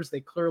the numbers. They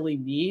clearly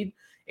need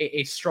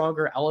a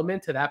stronger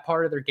element to that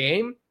part of their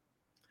game.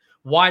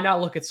 Why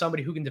not look at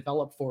somebody who can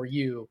develop for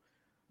you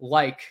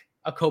like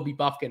a Kobe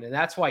Buffkin? And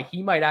that's why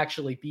he might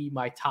actually be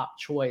my top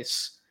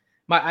choice.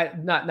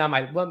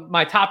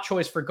 My top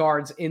choice for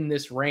guards in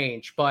this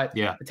range, but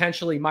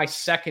potentially my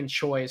second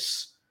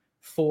choice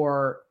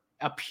for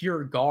a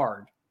pure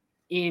guard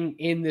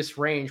in this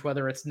range,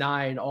 whether it's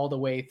 9 all the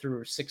way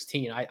through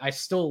 16. I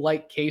still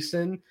like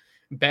Kaysen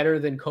better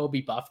than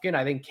Kobe Buffkin.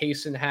 I think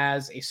Kaysen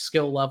has a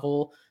skill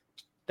level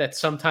that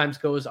sometimes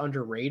goes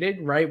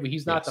underrated, right?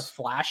 He's not the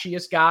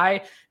flashiest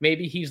guy.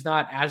 Maybe he's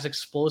not as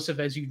explosive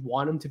as you'd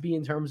want him to be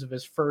in terms of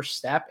his first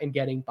step and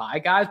getting by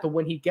guys. But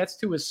when he gets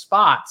to his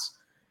spots,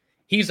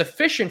 he's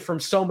efficient from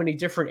so many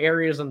different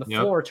areas on the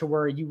floor, to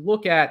where you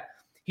look at,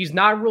 he's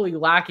not really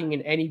lacking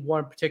in any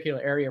one particular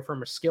area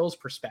from a skills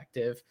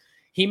perspective.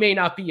 He may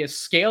not be as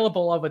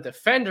scalable of a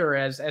defender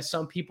as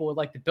some people would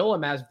like to bill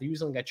him as,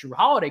 using a Jrue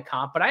Holiday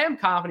comp, but I am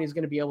confident he's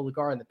going to be able to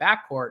guard in the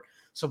backcourt.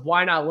 So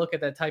why not look at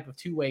that type of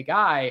two-way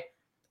guy?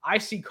 I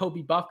see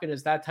Kobe Buffkin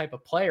as that type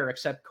of player,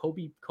 except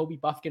Kobe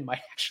Buffkin might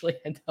actually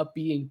end up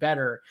being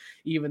better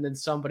even than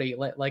somebody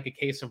like a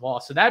Kaysen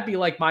Wallace. So that'd be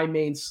like my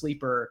main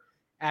sleeper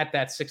at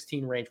that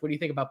 16 range. What do you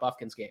think about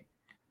Buffkin's game?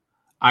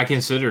 I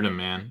considered him,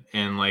 man.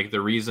 And like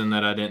the reason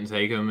that I didn't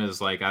take him is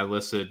like I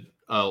listed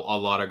a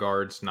lot of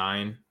guards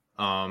 9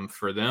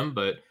 for them.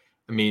 But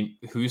I mean,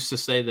 who's to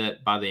say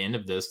that by the end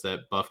of this,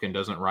 that Buffkin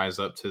doesn't rise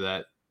up to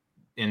that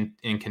in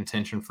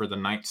contention for the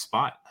 9th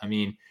spot? I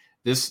mean,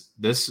 this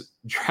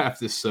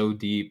draft is so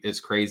deep. It's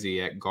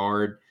crazy at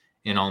guard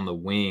and on the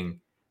wing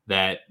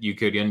that you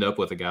could end up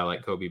with a guy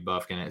like Kobe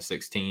Buffkin at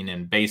 16.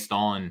 And based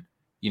on,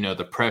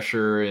 the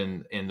pressure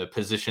and the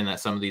position that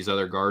some of these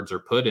other guards are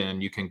put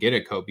in, you can get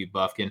a Kobe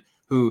Buffkin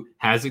who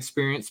has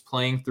experience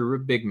playing through a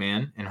big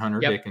man in Hunter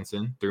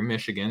Dickinson through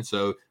Michigan.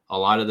 So a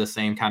lot of the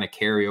same kind of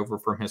carryover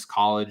from his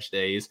college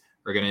days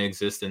are going to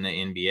exist in the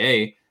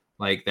NBA.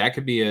 Like that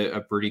could be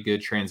a pretty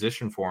good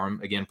transition for him.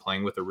 Again,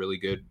 playing with a really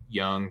good,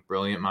 young,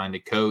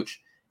 brilliant-minded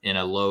coach in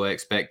a low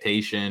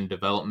expectation,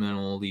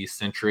 developmentally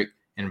centric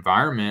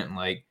environment.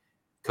 Like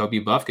Kobe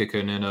Buffkin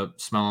could end up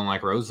smelling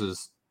like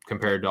roses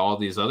compared to all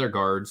these other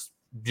guards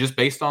just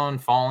based on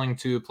falling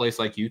to a place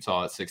like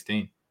Utah at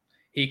 16.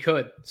 He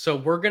could. So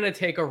we're going to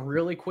take a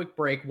really quick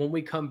break. When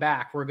we come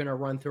back, we're going to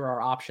run through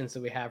our options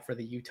that we have for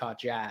the Utah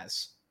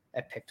Jazz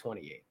at pick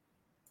 28.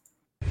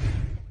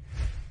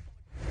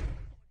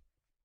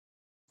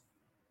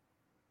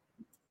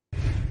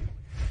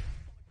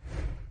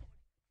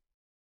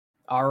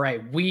 All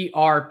right, we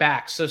are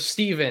back. So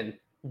Steven,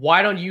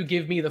 why don't you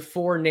give me the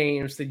 4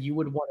 names that you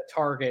would want to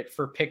target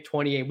for pick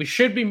 28? We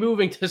should be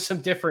moving to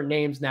some different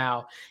names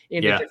now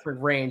in a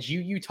different range.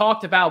 You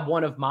talked about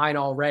one of mine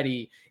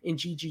already in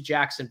GG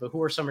Jackson, but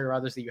who are some of your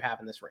others that you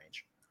have in this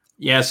range?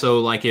 Yeah, so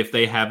like if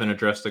they haven't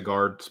addressed the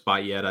guard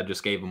spot yet, I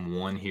just gave them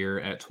one here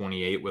at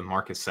 28 with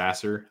Marcus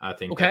Sasser. I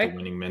think that the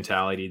winning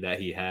mentality that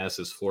he has,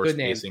 his floor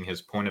spacing,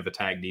 his point of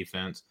attack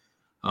defense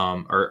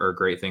are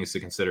great things to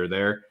consider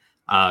there.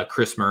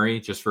 Chris Murray,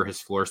 just for his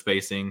floor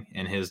spacing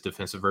and his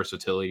defensive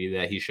versatility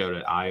that he showed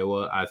at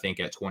Iowa, I think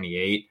at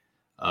 28,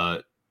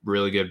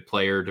 really good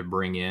player to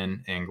bring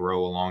in and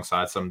grow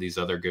alongside some of these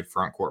other good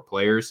front court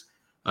players.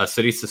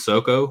 Sidy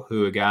Cissoko,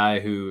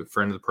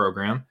 friend of the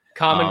program.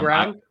 Common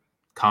ground.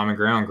 Common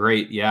ground,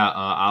 great. Yeah,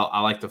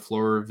 I like the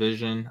floor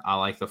vision. I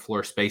like the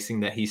floor spacing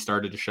that he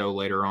started to show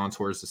later on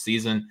towards the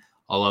season.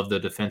 I love the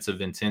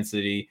defensive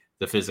intensity,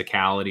 the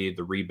physicality,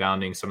 the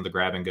rebounding, some of the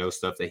grab and go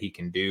stuff that he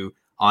can do.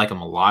 I like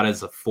him a lot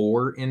as a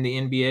 4 in the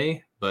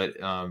NBA, but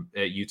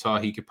at Utah,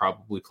 he could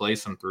probably play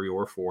some 3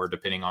 or 4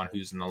 depending on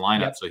who's in the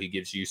lineup. Yep. So he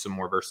gives you some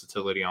more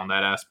versatility on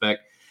that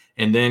aspect.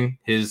 And then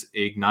his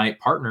Ignite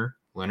partner,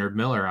 Leonard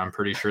Miller. I'm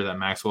pretty sure that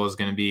Maxwell is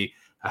going to be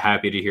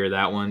happy to hear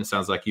that one. It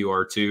sounds like you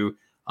are too.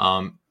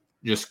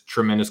 Just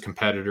tremendous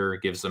competitor,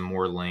 gives them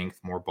more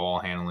length, more ball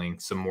handling,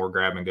 some more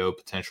grab and go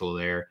potential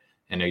there.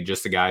 And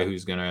just a guy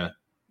who's going to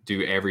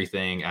do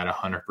everything at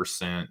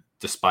 100%,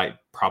 despite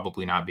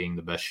probably not being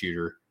the best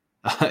shooter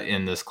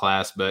in this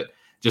class, but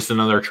just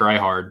another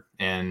try-hard,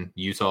 and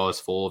Utah is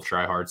full of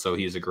try-hard, so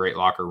he's a great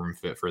locker room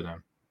fit for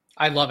them.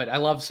 I love it. I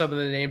love some of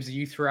the names that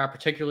you threw out,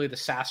 particularly the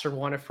Sasser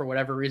one. If for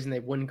whatever reason they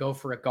wouldn't go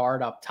for a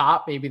guard up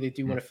top, maybe they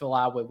do want to fill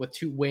out with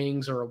 2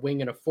 wings or a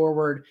wing and a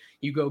forward.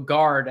 You go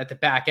guard at the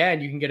back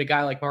end. You can get a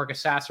guy like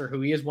Marcus Sasser,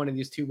 who he is one of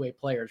these two-way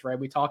players, right?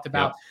 We talked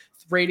about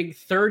rating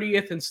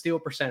 30th in steal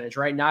percentage,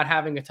 right? Not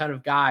having a ton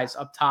of guys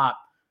up top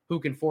who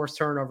can force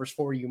turnovers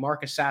for you.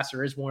 Marcus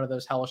Sasser is one of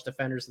those hellish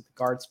defenders at the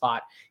guard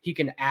spot. He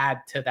can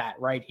add to that,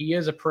 right? He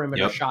is a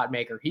perimeter shot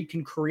maker. He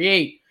can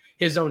create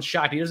his own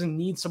shot. He doesn't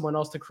need someone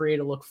else to create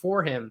a look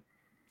for him.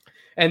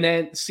 And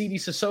then Sidy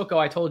Cissoko,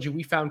 I told you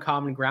we found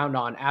common ground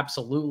on.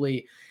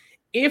 Absolutely.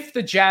 If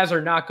the Jazz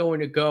are not going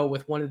to go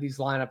with one of these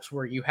lineups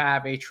where you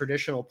have a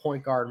traditional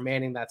point guard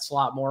manning that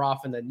slot more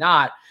often than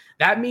not,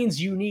 that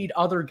means you need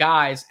other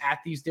guys at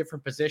these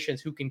different positions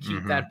who can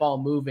keep that ball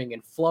moving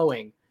and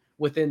flowing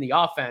within the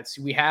offense.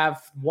 We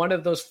have one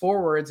of those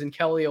forwards in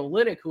Kelly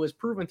Olynyk, who has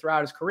proven throughout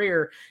his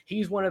career,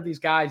 he's one of these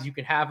guys you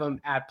can have him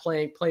at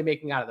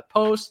playmaking out of the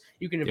post.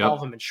 You can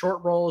involve him in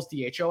short rolls,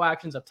 DHO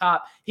actions up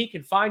top. He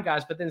can find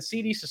guys, but then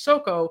Sidy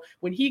Cissoko,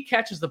 when he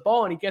catches the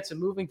ball and he gets it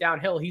moving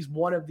downhill, he's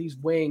one of these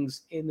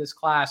wings in this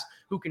class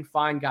who can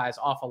find guys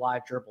off a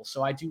live dribble.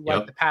 So I do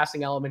like the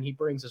passing element he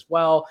brings as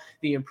well,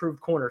 the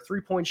improved corner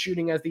 3-point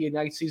shooting as the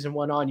Ignite season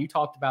went on. You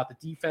talked about the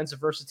defensive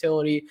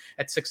versatility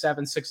at 6'7",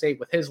 6'8",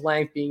 with his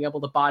length, being able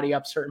to body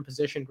up certain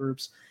position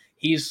groups.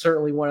 He's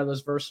certainly one of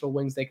those versatile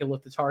wings they can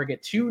look to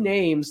target. 2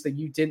 names that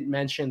you didn't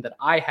mention that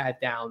I had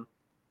down.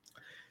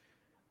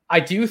 I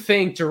do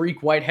think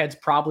Dariq Whitehead's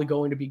probably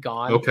going to be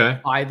gone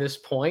by this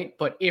point,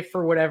 but if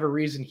for whatever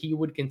reason he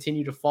would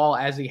continue to fall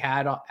as he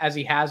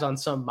has on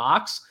some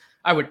mocks,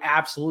 I would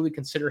absolutely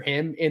consider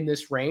him in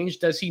this range.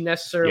 Does he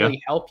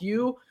necessarily help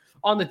you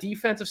on the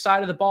defensive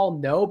side of the ball?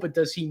 No, but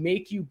does he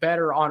make you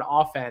better on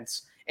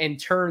offense and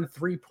turn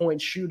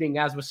 3-point shooting,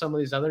 as with some of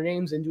these other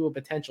names, into a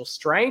potential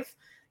strength?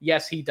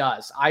 Yes, he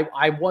does.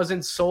 I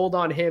wasn't sold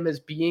on him as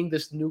being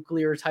this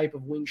nuclear type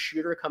of wing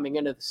shooter coming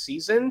into the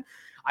season.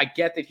 I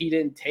get that he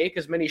didn't take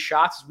as many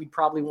shots as we'd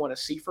probably want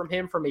to see from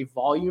him from a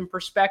volume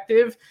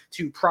perspective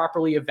to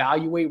properly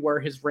evaluate where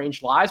his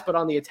range lies. But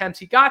on the attempts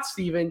he got,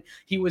 Steven,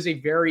 he was a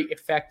very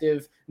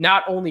effective,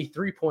 not only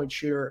 3-point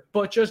shooter,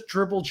 but just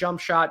dribble jump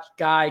shot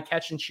guy,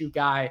 catch and shoot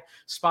guy,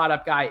 spot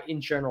up guy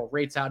in general.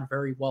 Rates out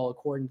very well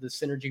according to the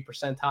synergy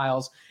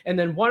percentiles. And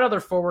then one other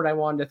forward I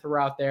wanted to throw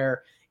out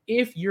there.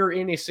 If you're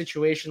in a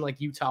situation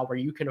like Utah where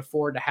you can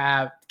afford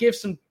to give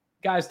some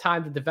guys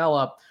time to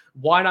develop,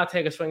 why not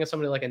take a swing at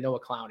somebody like a Noah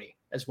Clowney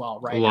as well,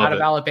 right? Out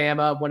of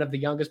Alabama, one of the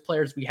youngest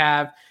players we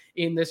have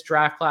in this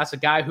draft class, a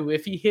guy who,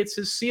 if he hits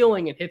his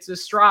ceiling and hits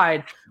his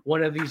stride,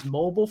 one of these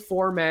mobile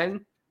 4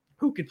 men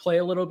who could play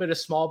a little bit of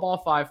small ball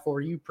 5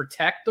 for you,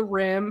 protect the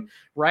rim,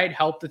 right?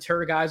 Help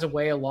deter guys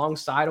away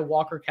alongside of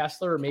Walker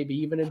Kessler, or maybe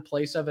even in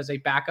place of as a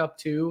backup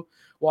to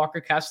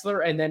Walker Kessler.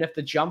 And then if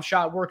the jump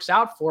shot works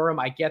out for him,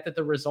 I get that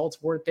the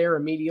results weren't there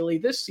immediately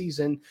this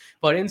season,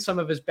 but in some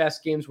of his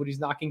best games when he's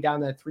knocking down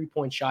that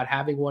 3-point shot,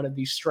 having one of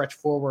these stretch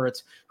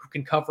forwards who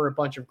can cover a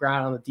bunch of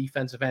ground on the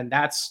defensive end,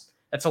 that's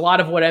a lot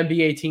of what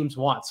NBA teams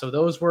want. So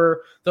those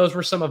were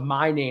some of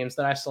my names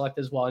that I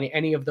selected as well.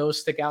 Any of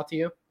those stick out to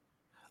you?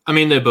 I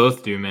mean, they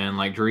both do, man.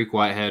 Like Dariq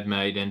Whitehead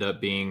might end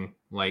up being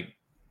like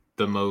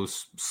the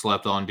most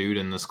slept on dude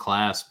in this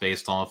class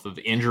based off of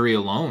injury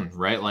alone,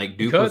 right? Like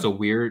Duke was a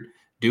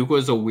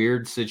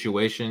weird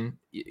situation.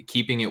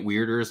 Keeping it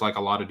weirder is like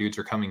a lot of dudes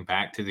are coming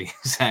back to the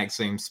exact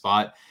same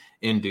spot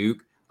in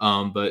Duke.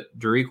 But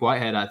Dariq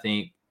Whitehead, I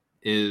think,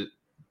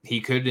 he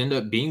could end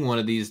up being one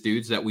of these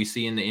dudes that we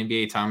see in the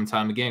NBA time and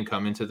time again,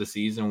 come into the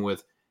season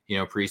with,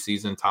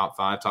 preseason top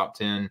 5, top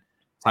 10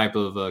 type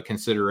of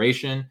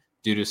consideration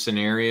due to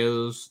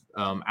scenarios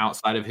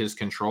outside of his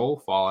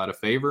control, fall out of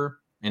favor,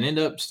 and end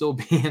up still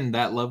being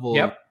that level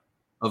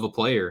of a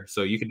player.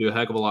 So you could do a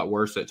heck of a lot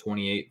worse at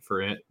 28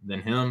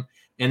 than him.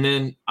 And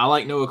then I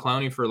like Noah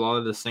Clowney for a lot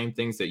of the same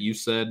things that you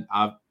said.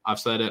 I've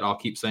said it. I'll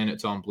keep saying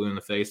it till I'm blue in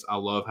the face. I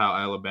love how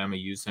Alabama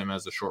used him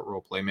as a short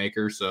roll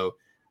playmaker. So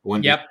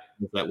Wouldn't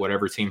be that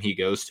whatever team he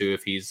goes to,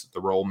 if he's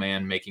the roll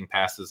man making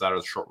passes out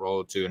of the short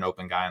roll to an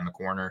open guy in the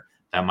corner,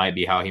 that might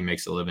be how he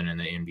makes a living in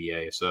the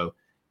NBA. So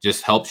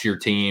just helps your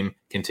team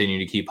continue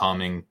to keep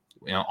humming,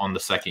 on the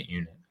second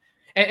unit.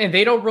 And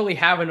they don't really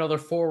have another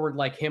forward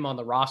like him on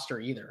the roster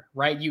either,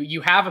 right?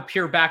 You have a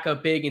pure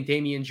backup big in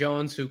Damian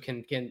Jones who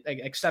can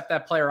accept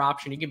that player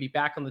option. He can be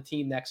back on the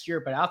team next year.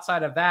 But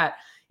outside of that,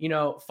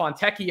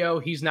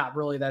 Fontecchio, he's not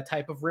really that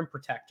type of rim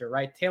protector,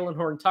 right? Talen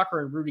Horton-Tucker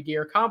and Rudy Gay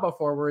combo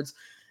forwards,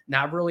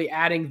 not really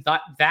adding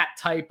that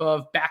type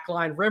of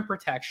backline rim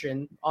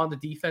protection on the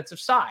defensive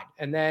side.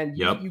 And then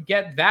you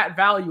get that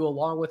value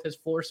along with his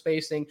floor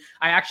spacing.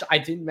 I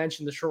didn't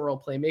mention the short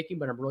roll playmaking,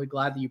 but I'm really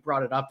glad that you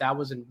brought it up. That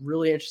was a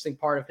really interesting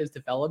part of his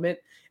development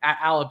at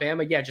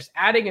Alabama. Yeah, just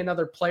adding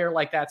another player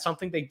like that,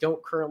 something they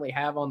don't currently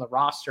have on the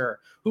roster,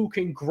 who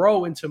can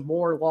grow into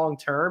more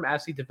long-term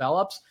as he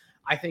develops.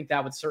 I think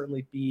that would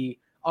certainly be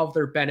of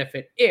their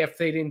benefit if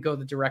they didn't go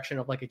the direction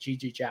of like a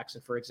GG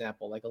Jackson, for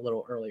example, like a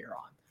little earlier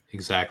on.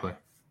 Exactly.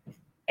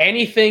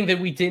 Anything that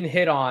we didn't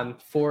hit on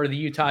for the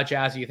Utah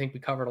Jazz, you think we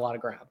covered a lot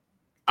of ground?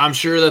 I'm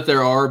sure that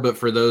there are, but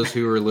for those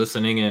who are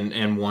listening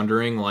and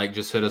wondering,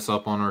 just hit us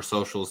up on our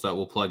socials that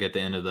we'll plug at the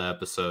end of the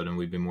episode, and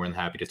we'd be more than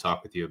happy to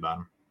talk with you about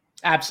them.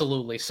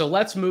 Absolutely. So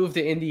let's move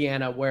to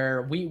Indiana,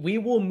 where we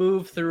will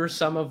move through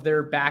some of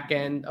their back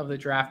end of the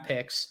draft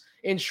picks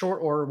in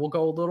short order. We'll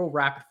go a little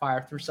rapid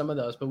fire through some of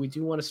those, but we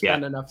do want to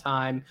spend enough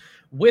time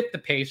with the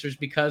Pacers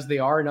because they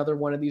are another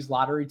one of these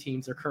lottery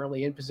teams. They're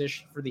currently in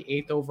position for the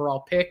 8th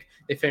overall pick.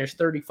 They finished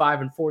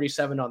 35 and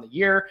 47 on the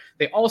year.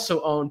 They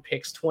also own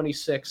picks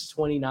 26,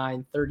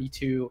 29,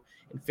 32,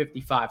 and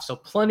 55. So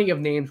plenty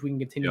of names we can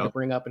continue to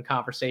bring up in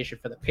conversation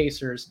for the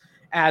Pacers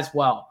as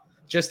well.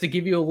 Just to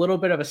give you a little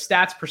bit of a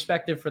stats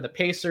perspective for the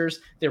Pacers,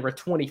 they were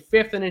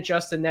 25th in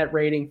adjusted net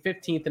rating,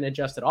 15th in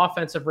adjusted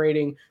offensive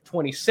rating,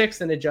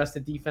 26th in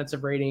adjusted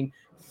defensive rating,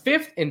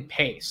 5th in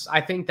pace. I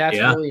think that's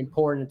really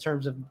important in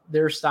terms of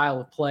their style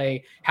of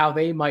play, how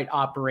they might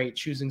operate,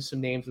 choosing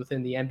some names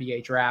within the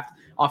NBA draft.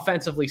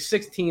 Offensively,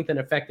 16th in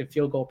effective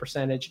field goal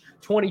percentage,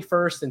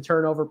 21st in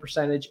turnover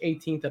percentage,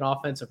 18th in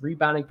offensive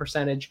rebounding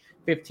percentage,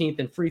 15th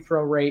in free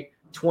throw rate,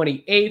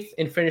 28th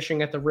in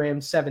finishing at the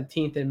rim,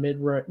 17th in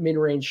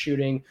mid-range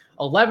shooting,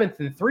 11th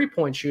in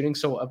three-point shooting,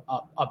 so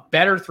a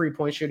better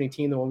three-point shooting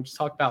team than what we just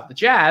talked about, the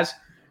Jazz,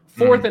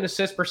 4th in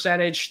assist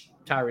percentage.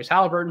 Tyrese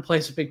Halliburton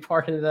plays a big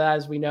part into that,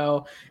 as we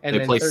know. And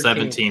they play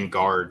 17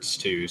 guards,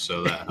 too,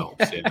 so that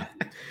helps,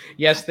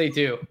 Yes, they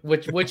do,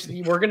 which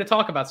we're going to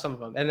talk about some of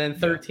them. And then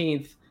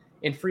 13th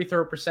in free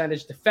throw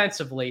percentage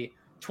defensively,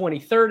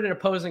 23rd in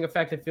opposing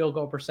effective field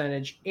goal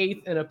percentage,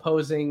 8th in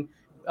opposing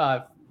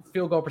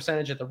field goal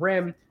percentage at the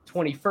rim,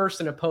 21st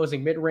in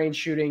opposing mid-range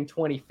shooting,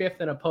 25th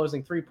in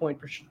opposing three-point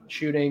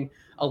shooting,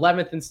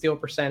 11th in steal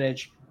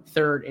percentage,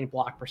 3rd in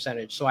block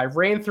percentage. So I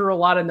ran through a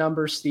lot of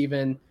numbers,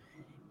 Steven.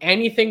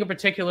 Anything in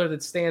particular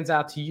that stands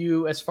out to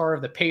you as far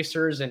as the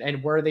Pacers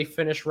and where they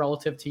finished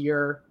relative to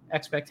your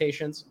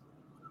expectations?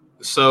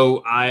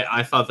 So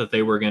I thought that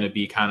they were going to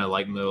be kind of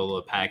like middle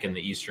of the pack in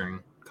the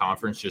Eastern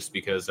Conference just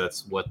because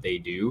that's what they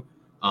do.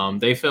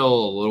 They fell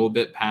a little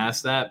bit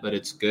past that, but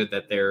it's good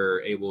that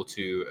they're able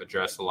to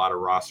address a lot of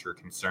roster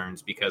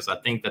concerns because I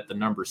think that the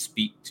numbers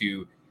speak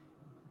to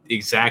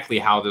exactly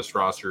how this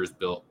roster is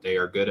built. They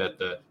are good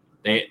at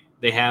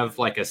they have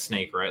like a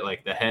snake, right?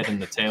 Like the head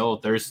and the tail.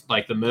 There's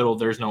like the middle,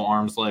 there's no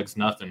arms, legs,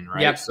 nothing,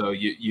 right? Yep. So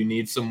you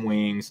need some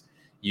wings,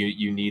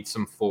 you need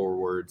some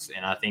forwards,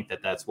 and I think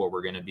that that's what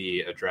we're going to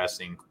be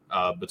addressing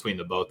between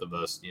the both of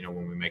us,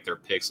 when we make their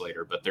picks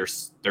later. But their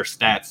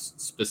stats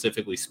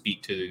specifically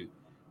speak to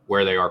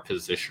where they are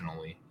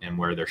positionally and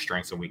where their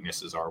strengths and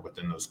weaknesses are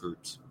within those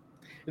groups.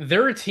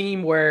 They're a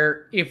team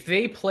where if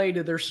they play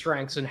to their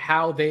strengths and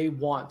how they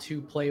want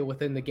to play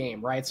within the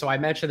game, right? So I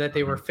mentioned that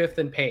they were 5th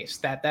in pace.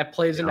 That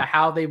plays into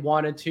how they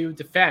wanted to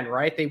defend,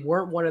 right? They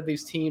weren't one of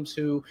these teams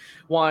who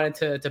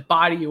wanted to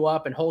body you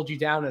up and hold you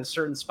down in a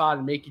certain spot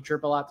and make you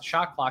dribble out the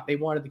shot clock. They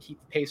wanted to keep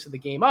the pace of the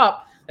game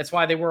up. That's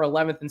why they were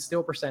 11th in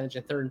steal percentage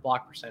and 3rd in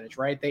block percentage,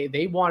 right?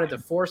 They wanted to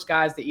force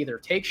guys to either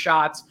take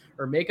shots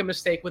or make a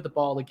mistake with the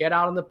ball to get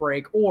out on the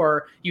break,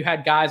 or you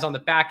had guys on the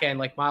back end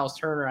like Miles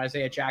Turner,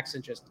 Isaiah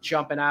Jackson just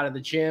jumping out of the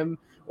gym,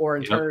 or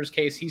in Turner's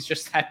case, he's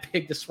just that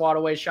big to swat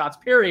away shots,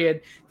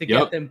 period, to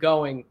get them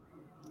going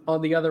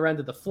on the other end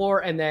of the floor.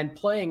 And then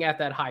playing at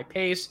that high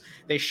pace,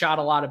 they shot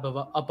a lot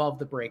of above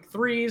the break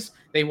threes.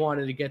 They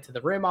wanted to get to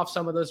the rim off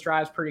some of those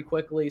drives pretty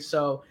quickly.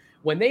 So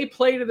when they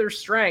play to their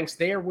strengths,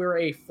 they were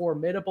a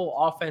formidable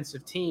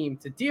offensive team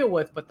to deal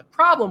with. But the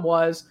problem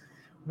was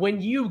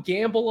when you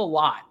gamble a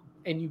lot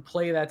and you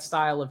play that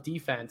style of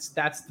defense,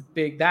 that's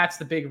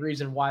the big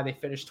reason why they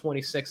finished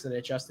 26th in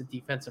adjusted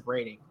defensive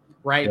rating,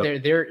 right?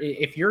 Yep.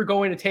 If you're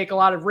going to take a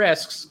lot of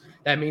risks,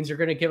 that means you're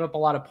going to give up a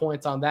lot of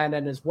points on that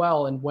end as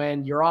well. And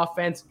when your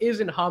offense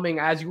isn't humming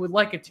as you would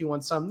like it to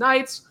on some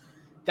nights,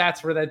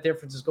 that's where that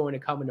difference is going to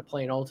come into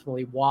play, and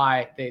ultimately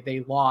why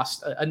they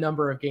lost a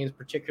number of games,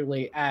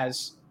 particularly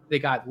as they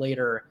got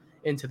later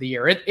into the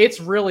year.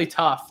 It's really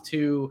tough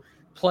to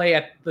play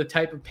at the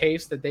type of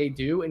pace that they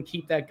do and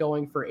keep that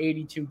going for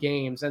 82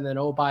 games. And then,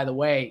 oh, by the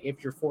way,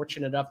 if you're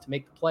fortunate enough to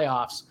make the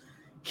playoffs,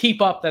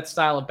 keep up that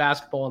style of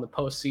basketball in the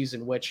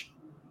postseason, which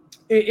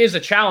is a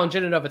challenge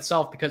in and of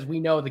itself because we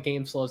know the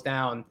game slows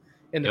down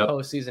in the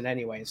postseason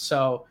anyways.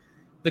 So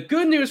the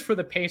good news for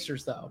the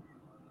Pacers, though,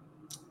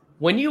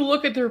 when you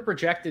look at their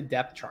projected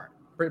depth chart,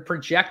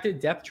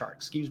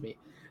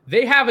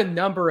 they have a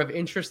number of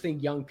interesting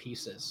young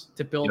pieces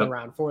to build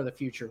around for the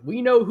future.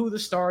 We know who the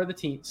star of the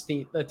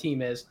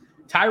team is.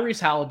 Tyrese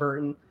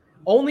Halliburton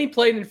only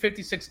played in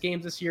 56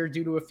 games this year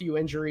due to a few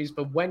injuries,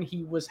 but when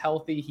he was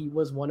healthy, he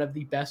was one of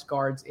the best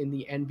guards in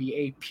the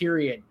NBA,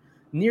 period.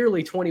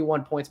 Nearly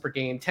 21 points per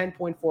game,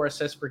 10.4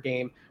 assists per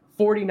game,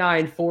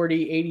 49,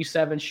 40,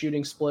 87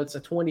 shooting splits,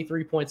 a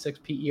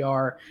 23.6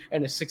 PER,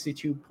 and a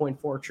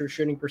 62.4 true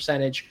shooting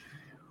percentage.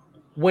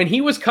 When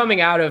he was coming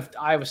out of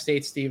Iowa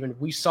State, Steven,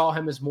 we saw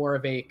him as more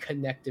of a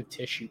connective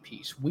tissue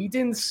piece. We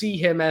didn't see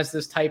him as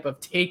this type of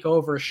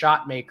takeover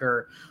shot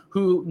maker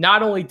who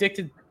not only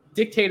dictated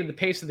the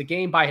pace of the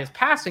game by his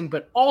passing,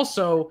 but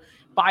also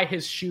by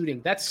his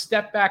shooting. That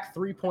step back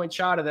 3-point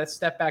shot or that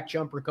step back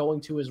jumper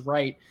going to his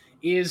right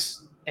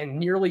is a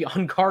nearly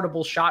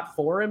unguardable shot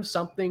for him,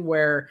 something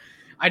where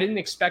I didn't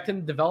expect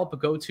him to develop a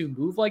go-to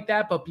move like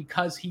that, but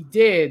because he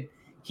did,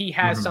 he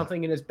has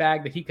something in his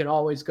bag that he can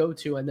always go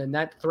to. And then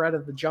that threat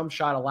of the jump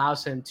shot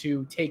allows him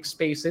to take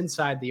space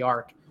inside the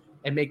arc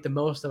and make the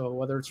most of it,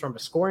 whether it's from a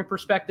scoring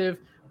perspective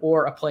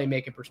or a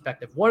playmaking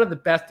perspective. One of the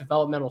best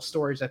developmental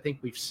stories I think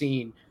we've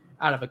seen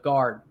out of a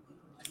guard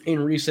in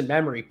recent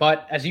memory.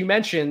 But as you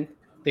mentioned,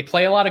 they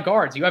play a lot of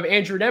guards. You have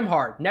Andrew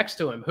Nembhard next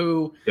to him,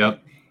 who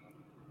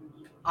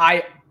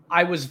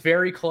I was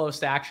very close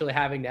to actually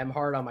having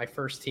Nembhard on my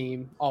first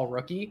team all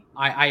rookie.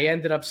 I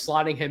ended up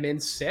slotting him in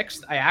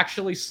 6th. I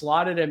actually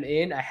slotted him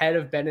in ahead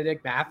of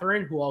Bennedict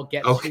Mathurin, who I'll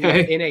get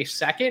to in a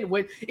second.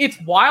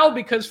 It's wild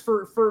because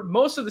for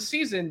most of the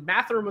season,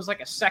 Mathurin was like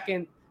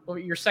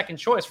your second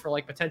choice for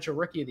like potential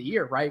rookie of the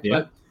year, right? Yeah.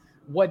 But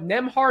what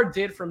Nembhard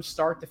did from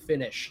start to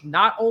finish,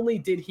 not only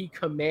did he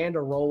command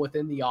a role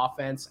within the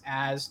offense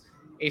as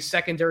a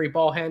secondary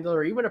ball handler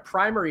or even a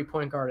primary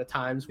point guard at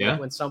times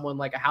when someone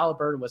like a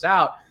Halliburton was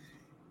out,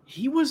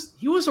 he was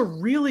a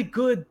really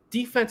good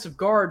defensive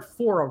guard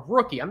for a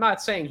rookie. I'm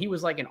not saying he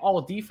was like an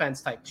all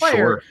defense type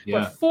player,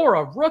 but for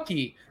a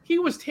rookie, he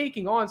was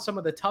taking on some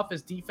of the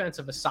toughest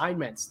defensive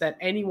assignments that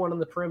anyone on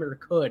the perimeter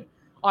could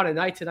on a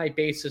night-to-night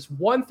basis.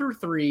 1 through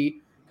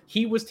 3,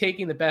 he was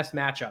taking the best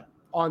matchup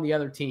on the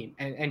other team,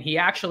 and he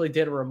actually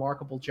did a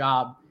remarkable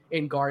job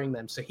in guarding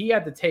them. So he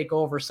had to take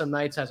over some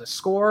nights as a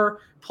scorer,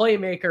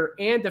 playmaker,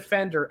 and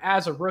defender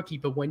as a rookie.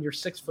 But when you're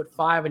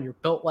 6'5" and you're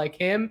built like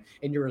him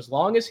and you're as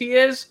long as he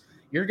is,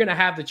 you're going to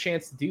have the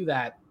chance to do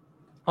that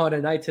on a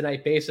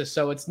night-to-night basis.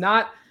 So it's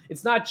not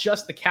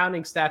just the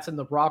counting stats and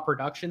the raw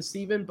production,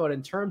 Steven, but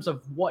in terms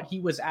of what he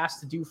was asked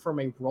to do from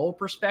a role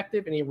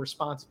perspective and a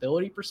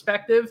responsibility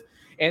perspective,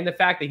 and the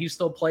fact that he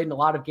still played in a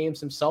lot of games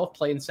himself,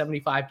 played in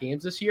 75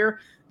 games this year,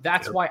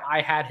 that's why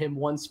I had him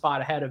one spot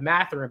ahead of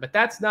Mathurin. But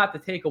that's not to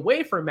take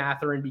away from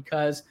Mathurin,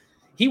 because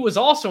he was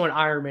also an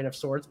Ironman of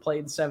sorts, played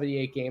in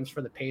 78 games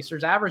for the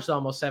Pacers, averaged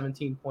almost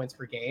 17 points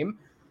per game.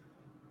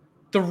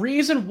 The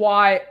reason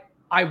why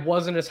I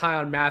wasn't as high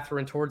on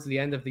Mathurin towards the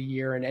end of the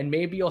year, and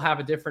maybe you'll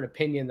have a different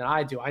opinion than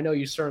I do. I know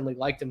you certainly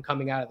liked him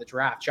coming out of the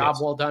draft. Job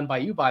well done by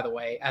you, by the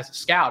way, as a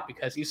scout,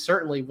 because he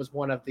certainly was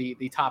one of the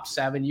top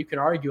 7. You can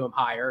argue him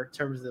higher in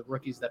terms of the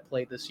rookies that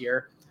played this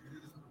year.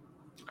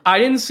 I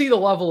didn't see the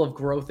level of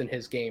growth in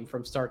his game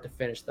from start to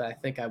finish that I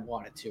think I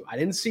wanted to. I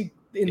didn't see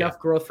enough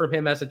growth from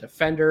him as a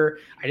defender.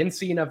 I didn't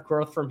see enough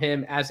growth from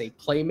him as a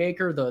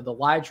playmaker. The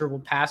live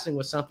dribble passing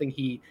was something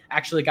he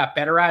actually got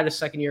better at his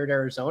second year at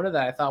Arizona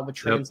that I thought would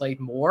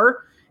translate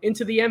more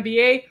into the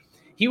NBA.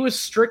 He was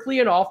strictly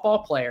an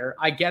off-ball player.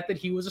 I get that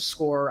he was a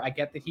scorer. I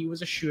get that he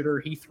was a shooter.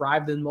 He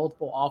thrived in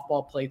multiple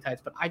off-ball play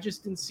types, but I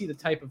just didn't see the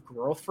type of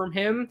growth from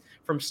him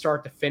from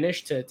start to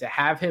finish to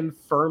have him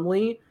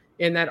firmly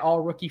in that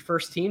all-rookie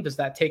first team. Does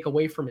that take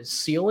away from his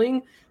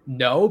ceiling?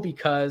 No,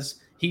 because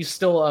he's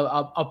still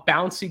a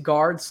bouncy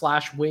guard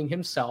 / wing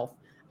himself.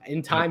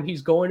 In time,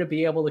 he's going to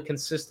be able to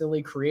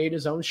consistently create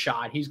his own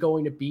shot. He's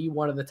going to be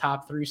one of the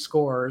top 3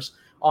 scorers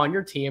on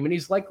your team, and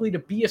he's likely to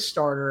be a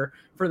starter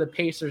for the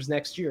Pacers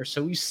next year.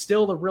 So he's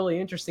still a really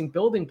interesting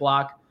building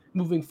block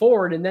moving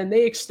forward. And then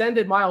they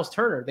extended Miles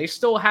Turner. They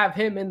still have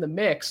him in the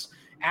mix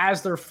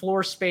as their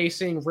floor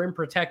spacing, rim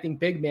protecting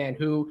big man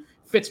who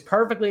fits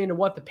perfectly into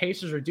what the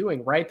Pacers are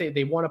doing, right?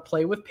 They want to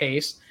play with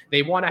pace.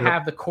 They want to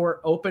have the court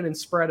open and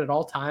spread at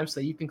all times so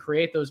that you can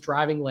create those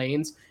driving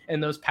lanes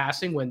and those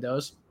passing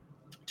windows.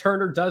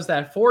 Turner does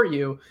that for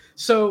you.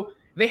 So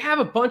they have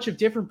a bunch of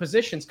different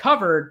positions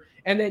covered,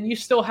 and then you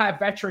still have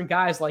veteran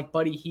guys like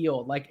Buddy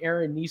Hield, like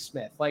Aaron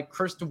Nesmith, like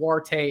Chris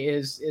Duarte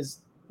is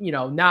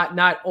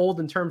not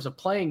old in terms of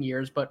playing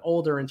years, but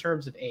older in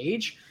terms of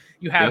age.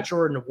 You have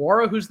Jordan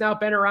Nwora, who's now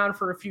been around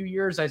for a few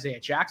years. Isaiah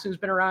Jackson, who's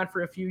been around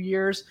for a few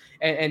years.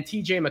 And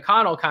TJ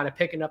McConnell kind of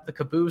picking up the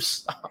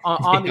caboose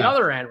on the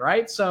other end,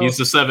 right? So he's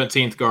the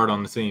 17th guard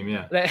on the team,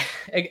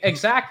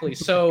 exactly.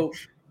 So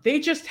they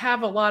just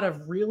have a lot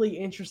of really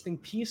interesting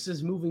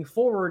pieces moving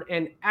forward.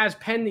 And as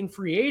pending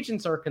free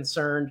agents are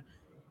concerned,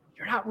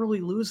 you're not really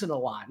losing a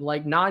lot.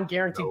 Like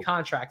non-guaranteed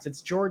contracts.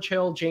 It's George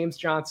Hill, James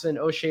Johnson,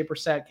 O'Shea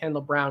Brissett,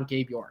 Kendall Brown,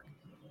 Gabe York.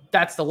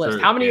 That's the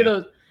list. How many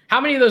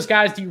of those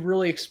guys do you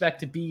really expect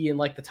to be in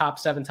like the top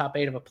 7, top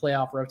 8 of a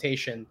playoff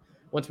rotation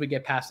once we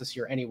get past this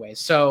year anyways?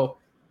 So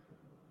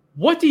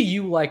what do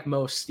you like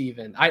most,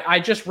 Steven? I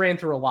just ran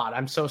through a lot.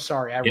 I'm so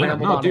sorry. I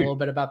rambled on a little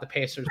bit about the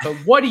Pacers, but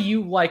what do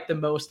you like the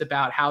most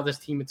about how this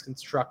team is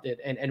constructed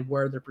and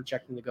where they're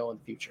projecting to go in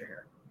the future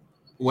here?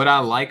 What I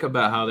like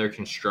about how they're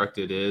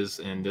constructed is,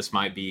 and this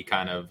might be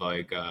kind of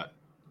like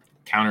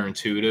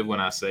counterintuitive when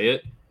I say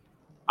it,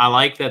 I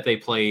like that they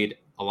played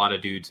a lot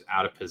of dudes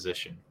out of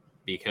position,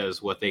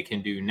 because what they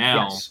can do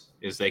now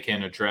is they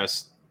can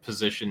address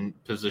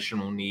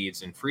positional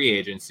needs in free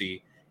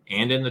agency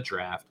and in the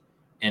draft.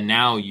 And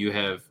now you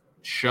have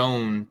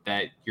shown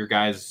that your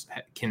guys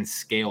can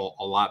scale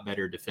a lot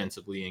better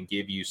defensively and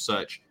give you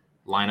such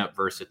lineup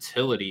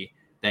versatility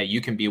that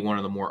you can be one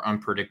of the more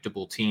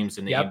unpredictable teams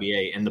in the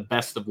NBA in the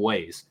best of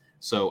ways.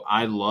 So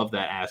I love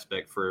that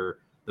aspect for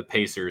the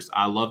Pacers.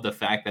 I love the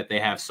fact that they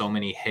have so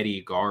many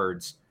heady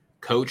guards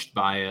coached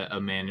by a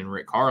man in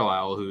Rick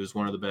Carlisle, who is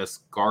one of the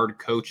best guard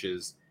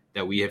coaches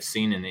that we have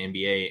seen in the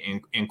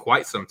NBA in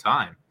quite some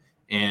time.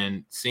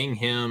 And seeing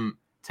him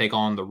take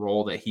on the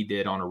role that he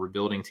did on a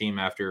rebuilding team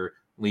after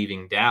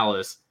leaving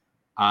Dallas,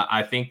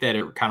 I think that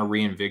it kind of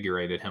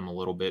reinvigorated him a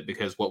little bit,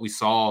 because what we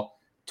saw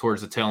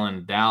towards the tail end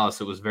of Dallas,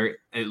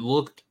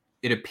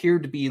 it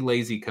appeared to be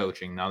lazy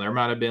coaching. Now there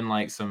might have been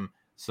like some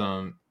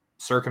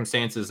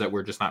circumstances that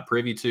we're just not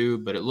privy to,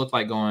 but it looked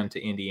like going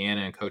to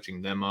Indiana and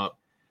coaching them up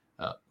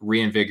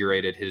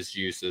reinvigorated his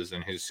juices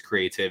and his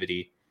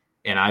creativity.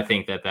 And I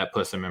think that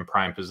puts him in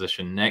prime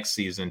position next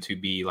season to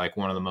be like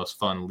one of the most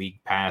fun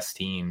league pass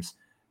teams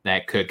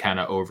that could kind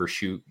of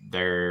overshoot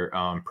their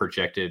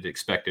projected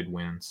expected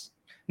wins.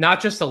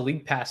 Not just a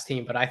league pass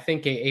team, but I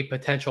think a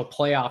potential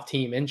playoff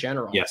team in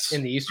general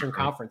in the Eastern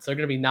Conference. They're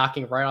going to be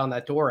knocking right on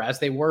that door, as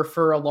they were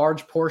for a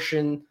large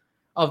portion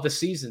of the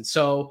season.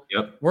 So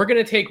we're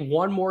going to take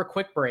one more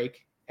quick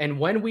break. And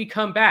when we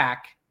come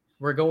back,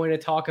 we're going to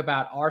talk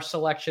about our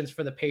selections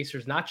for the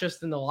Pacers, not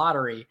just in the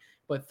lottery,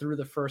 but through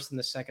the first and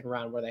the second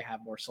round where they have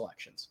more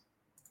selections.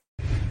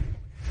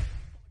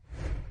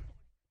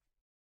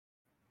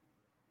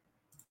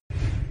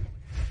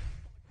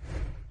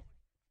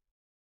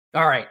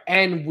 All right,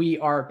 and we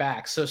are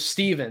back. So,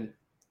 Steven,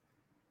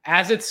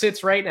 as it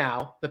sits right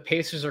now, the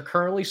Pacers are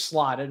currently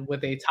slotted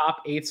with a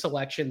top 8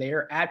 selection. They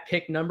are at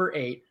pick number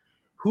 8.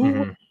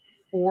 Who are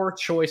 4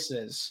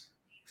 choices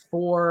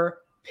for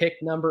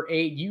pick number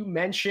 8? You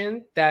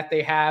mentioned that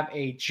they have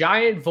a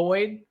giant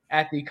void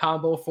at the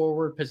combo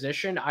forward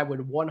position. I would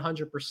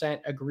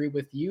 100% agree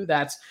with you.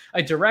 That's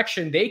a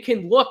direction they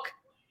can look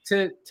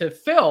to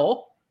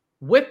fill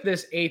with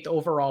this 8th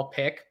overall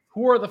pick.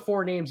 Who are the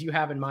 4 names you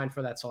have in mind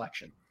for that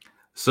selection?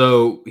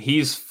 So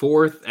he's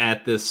 4th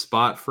at this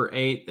spot for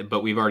 8,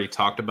 but we've already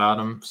talked about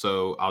him.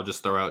 So I'll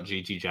just throw out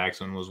GG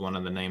Jackson was one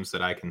of the names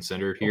that I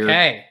considered here.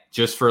 Okay.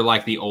 Just for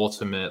like the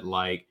ultimate,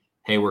 like,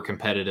 hey, we're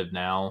competitive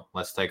now.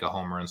 Let's take a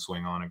home run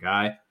swing on a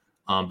guy.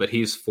 But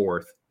he's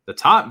 4th. The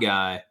top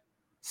guy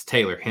is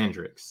Taylor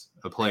Hendricks,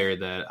 a player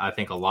that I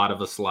think a lot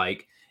of us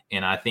like.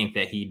 And I think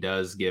that he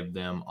does give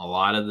them a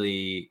lot of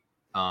the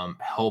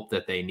help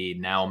that they need.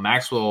 Now,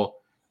 Maxwell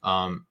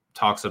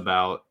talks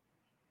about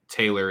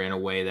Taylor in a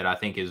way that I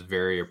think is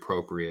very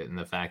appropriate, in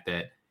the fact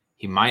that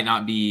he might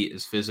not be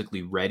as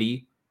physically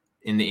ready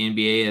in the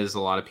NBA as a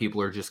lot of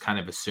people are just kind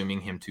of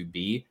assuming him to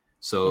be.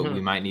 So we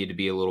might need to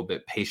be a little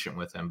bit patient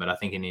with him. But I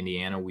think in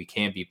Indiana, we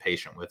can be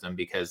patient with him,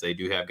 because they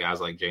do have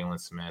guys like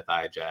Jalen Smith,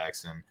 Isaiah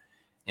Jackson,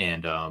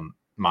 and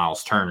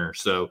Miles Turner.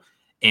 So,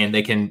 and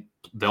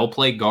they'll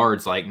play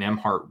guards like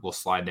Nembhard will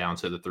slide down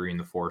to the 3 and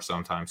the 4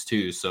 sometimes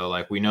too. So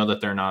like, we know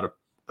that they're not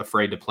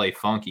afraid to play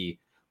funky.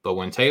 But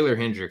when Taylor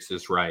Hendricks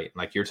is right,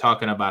 like, you're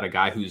talking about a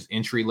guy whose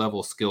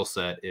entry-level skill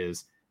set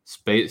is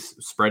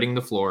spreading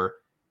the floor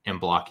and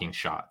blocking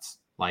shots.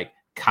 Like,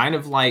 kind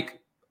of like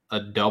a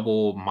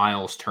double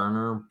Miles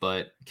Turner,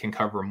 but can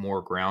cover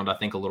more ground, I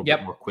think, a little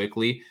bit more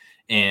quickly.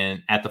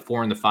 And at the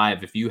 4 and the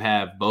 5, if you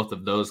have both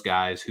of those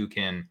guys who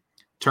can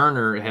 –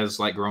 Turner has,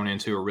 like, grown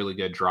into a really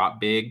good drop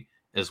big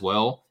as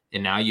well.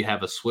 And now you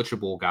have a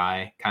switchable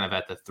guy kind of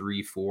at the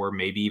 3, 4,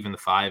 maybe even the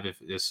 5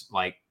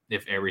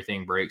 if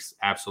everything breaks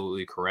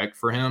absolutely correct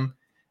for him.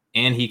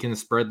 And he can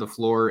spread the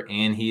floor,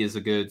 and he is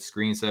a good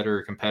screen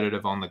setter,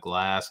 competitive on the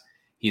glass.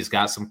 He's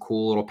got some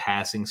cool little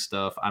passing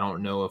stuff. I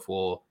don't know if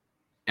we'll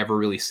ever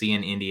really see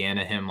in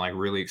Indiana him like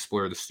really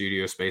explore the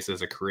studio space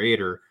as a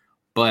creator,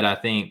 but I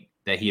think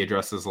that he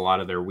addresses a lot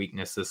of their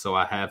weaknesses. So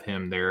I have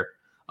him there.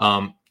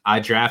 I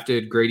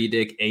drafted Grady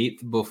Dick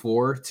 8th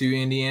before to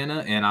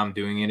Indiana, and I'm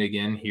doing it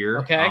again here.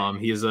 Okay.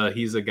 He's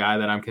a guy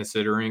that I'm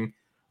considering.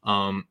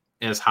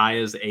 as high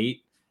as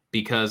 8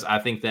 because I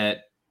think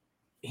that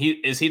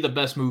is he the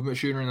best movement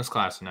shooter in this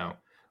class? No,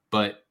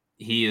 but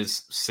he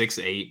is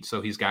 6'8",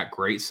 so he's got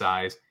great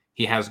size.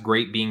 He has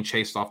great being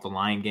chased off the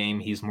line game.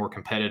 He's more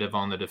competitive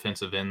on the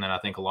defensive end than I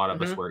think a lot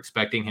of us were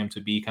expecting him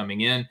to be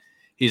coming in.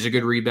 He's a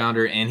good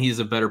rebounder, and he's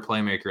a better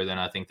playmaker than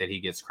I think that he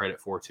gets credit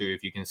for, too.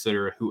 If you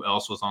consider who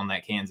else was on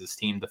that Kansas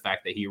team, the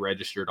fact that he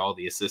registered all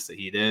the assists that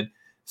he did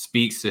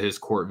speaks to his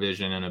court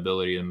vision and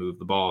ability to move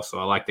the ball. So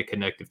I like the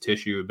connective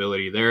tissue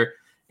ability there.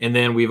 And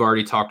then we've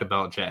already talked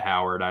about Jett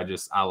Howard.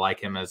 I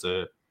like him as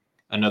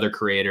another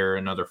creator,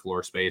 another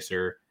floor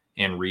spacer,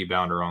 and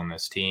rebounder on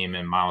this team.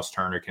 And Miles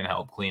Turner can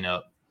help clean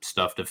up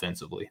stuff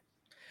defensively.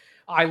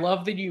 I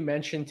love that you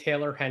mentioned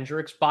Taylor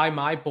Hendricks. By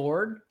my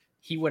board,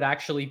 he would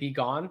actually be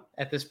gone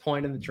at this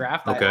point in the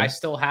draft. Okay. I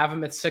still have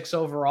him at 6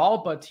 overall,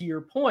 but to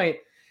your point,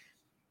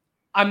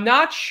 I'm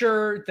not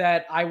sure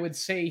that I would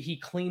say he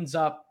cleans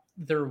up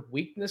their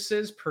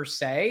weaknesses per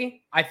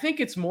se. I think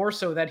it's more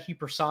so that he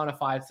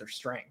personifies their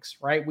strengths,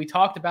 right? We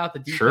talked about the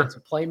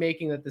defensive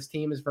playmaking that this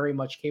team is very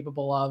much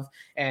capable of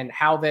and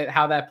how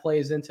that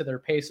plays into their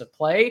pace of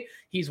play.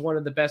 He's one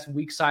of the best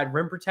weak side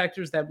rim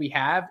protectors that we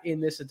have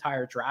in this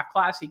entire draft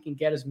class. He can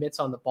get his mitts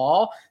on the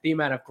ball, the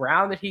amount of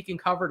ground that he can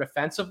cover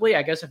defensively.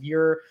 I guess if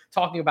you're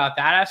talking about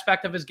that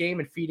aspect of his game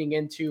and feeding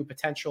into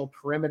potential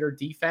perimeter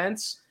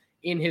defense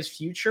in his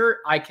future,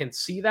 I can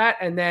see that.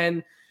 And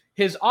then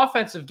his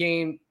offensive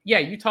game, yeah,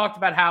 you talked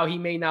about how he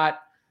may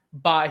not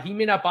buy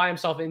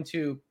himself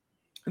into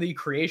the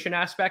creation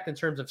aspect in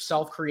terms of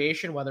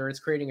self-creation, whether it's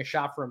creating a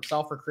shot for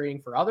himself or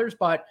creating for others,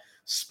 but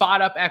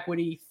spot up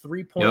equity,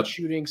 3-point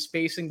shooting,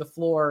 spacing the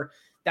floor,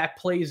 that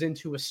plays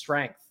into a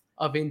strength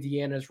of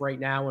Indiana's right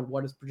now and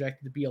what is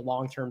projected to be a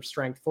long-term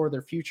strength for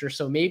their future.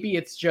 So maybe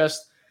it's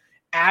just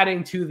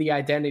adding to the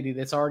identity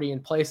that's already in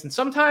place. And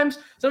sometimes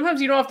you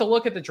don't have to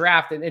look at the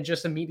draft and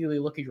just immediately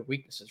look at your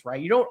weaknesses,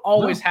 right? You don't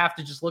always have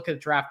to just look at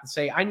the draft and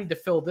say, I need to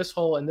fill this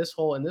hole and this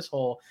hole and this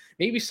hole.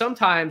 Maybe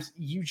sometimes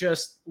you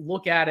just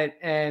look at it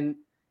and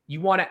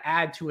you want to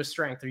add to a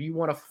strength or you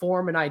want to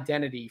form an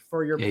identity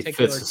for your particular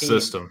team. He fits the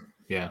system.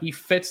 Yeah. He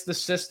fits the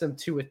system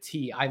to a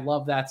T. I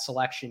love that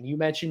selection. You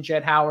mentioned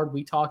Jett Howard.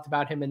 We talked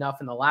about him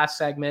enough in the last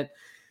segment.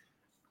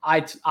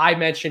 I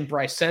mentioned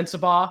Bryce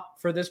Sensabaugh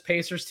for this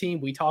Pacers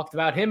team. We talked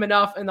about him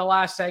enough in the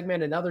last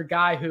segment. Another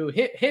guy who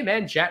him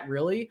and Jett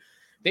really,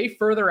 they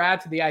further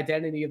add to the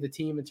identity of the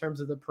team in terms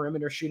of the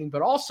perimeter shooting,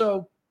 but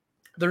also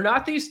they're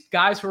not these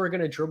guys who are going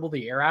to dribble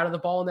the air out of the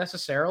ball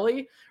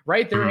necessarily,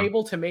 right? They're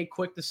able to make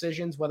quick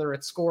decisions, whether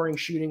it's scoring,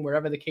 shooting,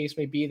 wherever the case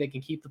may be. They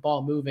can keep the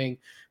ball moving.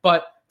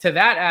 But to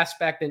that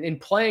aspect and in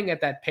playing at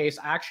that pace,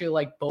 I actually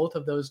like both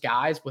of those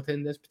guys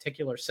within this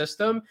particular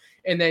system.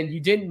 And then you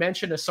didn't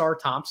mention Ausar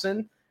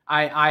Thompson.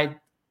 I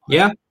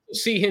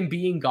see him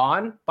being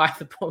gone by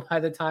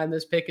the time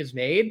this pick is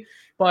made,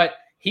 but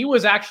he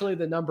was actually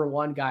the number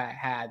one guy I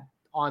had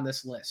on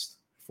this list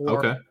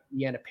for the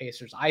Indiana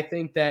Pacers. I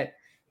think that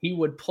he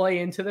would play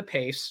into the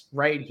pace,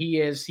 right? He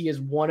is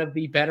one of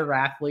the better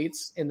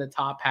athletes in the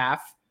top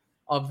half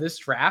of this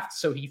draft,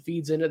 so he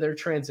feeds into their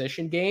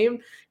transition game.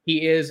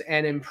 He is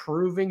an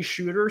improving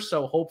shooter,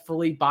 so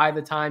hopefully by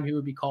the time he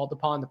would be called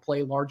upon to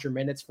play larger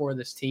minutes for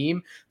this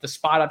team, the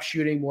spot-up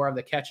shooting, more of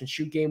the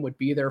catch-and-shoot game would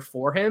be there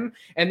for him.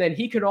 And then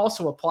he can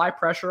also apply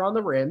pressure on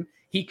the rim.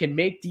 He can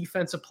make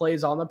defensive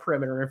plays on the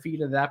perimeter and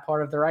feed into that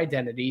part of their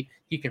identity.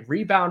 He can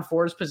rebound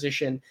for his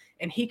position,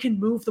 and he can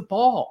move the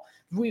ball.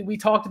 We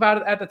talked about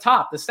it at the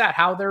top, the stat,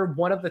 how they're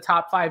one of the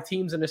top 5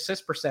 teams in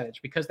assist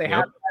percentage because they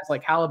have guys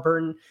like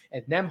Halliburton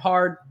and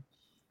Nembhard.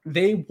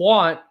 They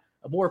want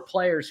more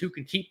players who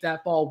can keep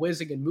that ball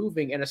whizzing and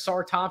moving. And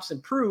Ausar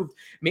Thompson proved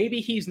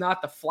maybe he's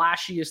not the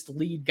flashiest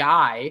lead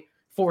guy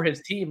for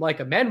his team like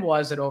Amen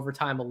was at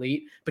Overtime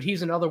Elite, but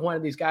he's another one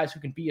of these guys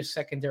who can be a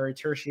secondary,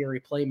 tertiary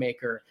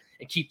playmaker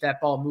and keep that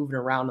ball moving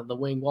around on the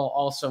wing while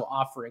also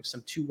offering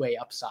some two-way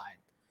upside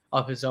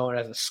of his own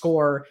as a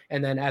scorer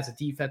and then as a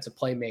defensive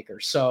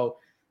playmaker. So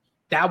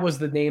that was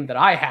the name that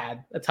I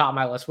had atop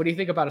my list. What do you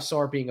think about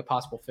Ausar being a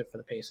possible fit for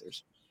the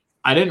Pacers?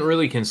 I didn't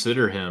really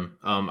consider him.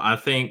 I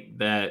think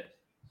that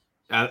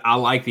I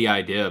like the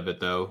idea of it,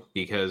 though,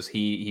 because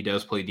he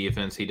does play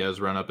defense. He does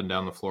run up and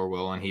down the floor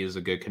well, and he is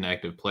a good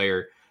connective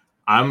player.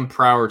 I'm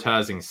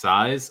prioritizing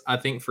size, I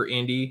think, for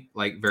Indy,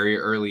 like very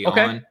early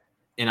on.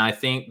 And I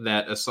think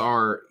that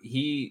Ausar,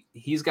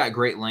 he's got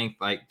great length,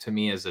 like to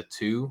me as a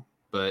 2,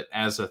 but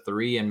as a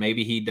 3, and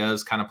maybe he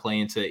does kind of play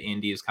into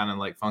Indy's kind of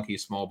like funky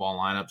small ball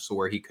lineup, so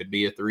where he could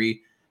be a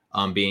 3,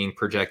 being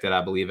projected,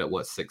 I believe, at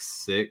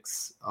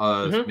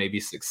 6'6",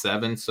 maybe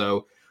 6'7".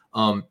 So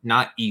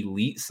not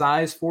elite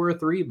size for a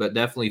 3, but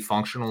definitely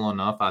functional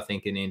enough, I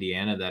think, in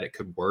Indiana that it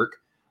could work.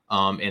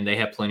 And they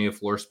have plenty of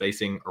floor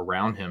spacing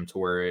around him to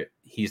where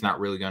he's not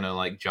really going to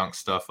like junk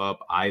stuff up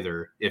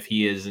either. If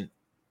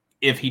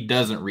he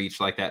doesn't reach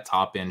like that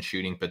top end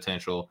shooting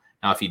potential.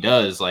 Now, if he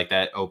does, like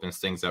that opens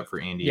things up for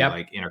Indy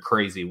like in a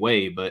crazy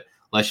way. But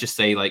let's just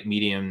say like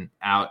medium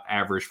out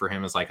average for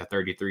him is like a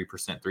 33%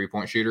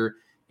 3-point shooter.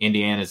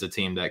 Indiana is a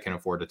team that can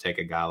afford to take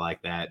a guy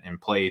like that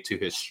and play to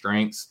his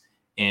strengths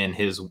and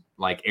his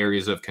like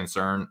areas of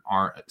concern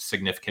aren't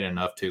significant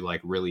enough to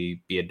like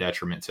really be a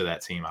detriment to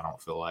that team. I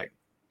don't feel like.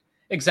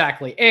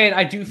 Exactly. And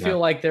I do feel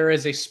like there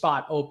is a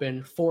spot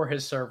open for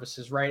his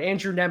services, right?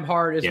 Andrew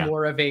Nembhard is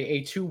more of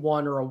a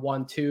 2-1 or a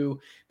 1-2.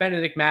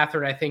 Benedict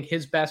Mathern, I think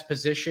his best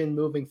position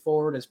moving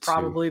forward is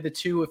probably the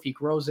 2. If he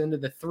grows into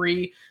the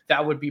 3,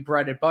 that would be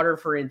bread and butter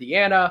for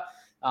Indiana.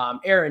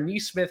 Aaron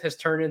Nesmith has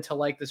turned into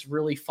like this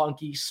really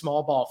funky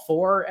small ball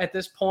 4 at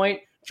this point.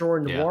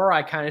 Jordan Nwora,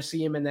 I kind of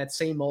see him in that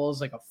same mold as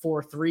like a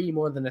 4-3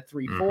 more than a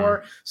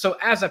 3-4. So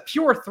as a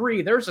pure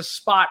 3, there's a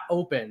spot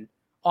open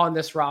on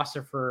this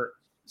roster for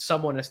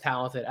someone as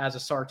talented as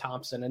Ausar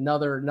Thompson,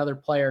 another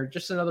player,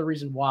 just another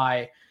reason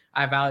why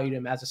I valued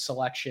him as a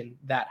selection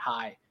that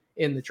high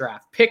in the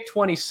draft. Pick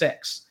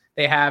 26.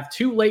 They have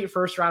 2 late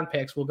first round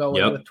picks. We'll go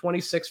with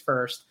 26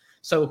 first.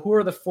 So who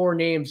are the 4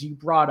 names you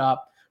brought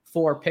up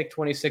for pick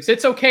 26?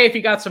 It's okay if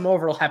you got some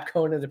overlap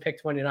going into pick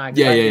 29.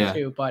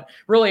 Too, but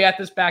really at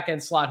this back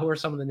end slot, who are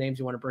some of the names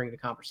you want to bring to the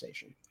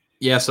conversation?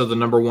 Yeah, so the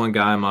number 1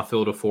 guy in my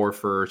field of 4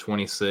 for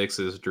 26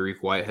 is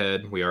Dariq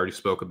Whitehead. We already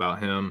spoke about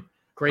him.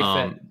 Great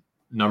fit.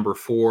 Number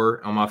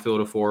 4 on my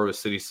field of 4 was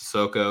Sidy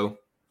Cissoko.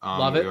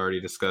 Love it. We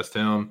already discussed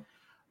him.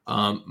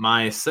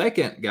 My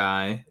second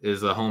guy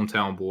is a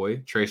hometown boy,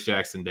 Trayce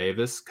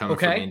Jackson-Davis, coming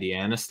from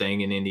Indiana, staying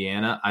in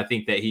Indiana. I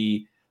think that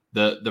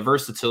the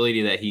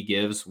versatility that he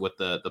gives with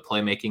the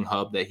playmaking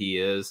hub that he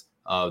is,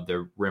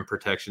 the rim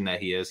protection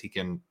that he is, he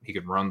can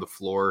run the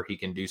floor. He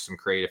can do some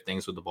creative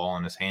things with the ball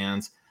in his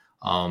hands,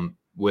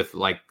 with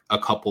like a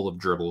couple of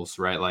dribbles,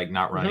 right? Like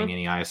not running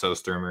any ISO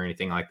storm or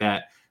anything like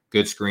that.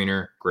 Good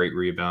screener, great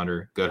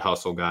rebounder, good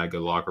hustle guy,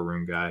 good locker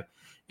room guy.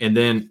 And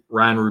then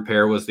Ryan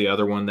Rupert was the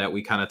other one that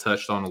we kind of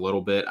touched on a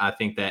little bit. I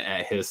think that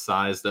at his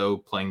size, though,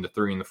 playing the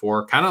 3 and the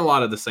 4, kind of a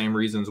lot of the same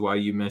reasons why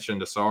you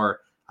mentioned Ausar.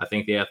 I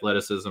think the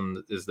athleticism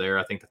is there.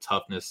 I think the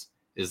toughness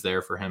is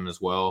there for him as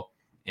well.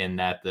 And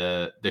that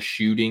the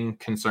shooting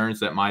concerns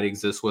that might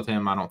exist with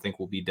him, I don't think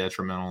will be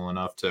detrimental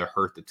enough to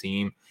hurt the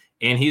team.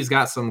 And he's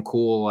got some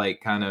cool,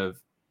 like kind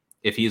of,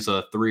 if he's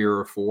a 3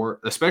 or a 4,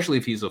 especially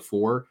if he's a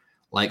 4,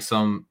 like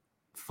some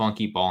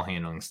funky ball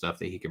handling stuff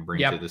that he can bring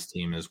to this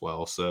team as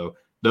well. So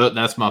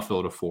that's my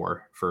field of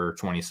 4 for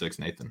 26,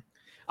 Nathan.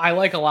 I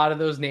like a lot of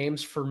those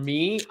names. For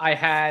me, I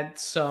had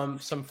some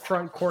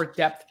front court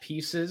depth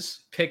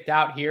pieces picked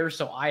out here.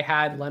 So I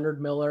had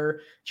Leonard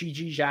Miller,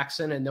 G.G.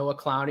 Jackson, and Noah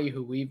Clowney,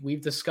 who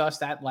we've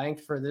discussed at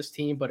length for this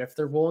team. But if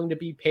they're willing to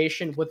be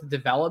patient with the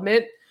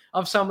development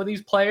of some of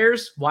these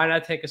players, why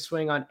not take a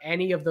swing on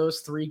any of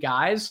those 3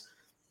 guys?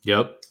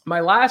 Yep.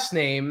 My last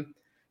name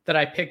that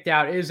I picked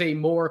out is a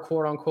more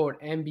quote-unquote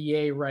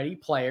NBA-ready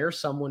player,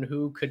 someone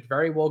who could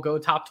very well go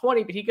top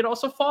 20, but he could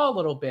also fall a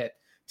little bit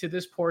to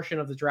this portion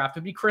of the draft.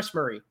 Would be Kris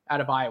Murray out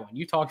of Iowa.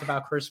 You talked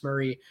about Kris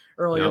Murray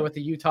earlier with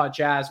the Utah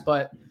Jazz,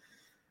 but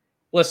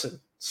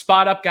listen,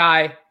 spot-up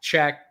guy,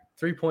 check.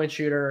 3-point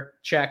shooter,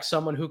 check.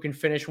 Someone who can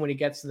finish when he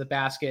gets to the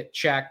basket,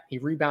 check. He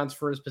rebounds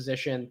for his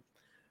position.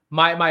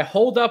 My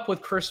hold-up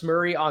with Kris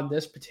Murray on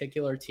this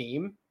particular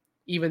team,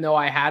 even though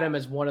I had him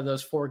as one of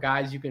those 4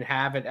 guys you can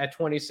have at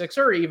 26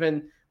 or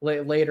even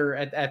later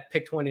at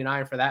pick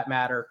 29 for that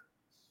matter,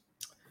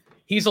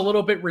 he's a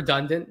little bit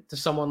redundant to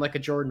someone like a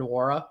Jordan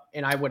Nwora,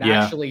 and I would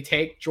actually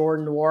take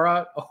Jordan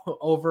Nwora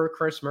over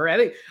Kris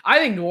Murray. I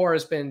think Nwora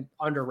has been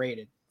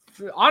underrated,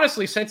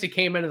 honestly, since he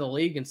came into the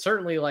league, and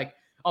certainly like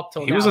up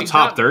till now. He was a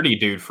top 30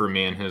 dude for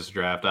me in his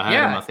draft. I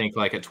had him, I think,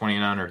 like at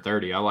 29 or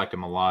 30. I liked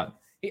him a lot.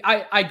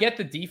 I get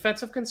the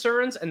defensive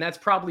concerns, and that's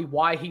probably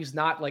why he's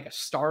not like a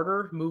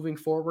starter moving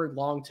forward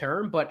long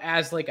term. But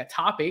as like a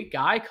top 8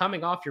 guy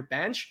coming off your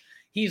bench,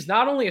 he's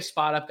not only a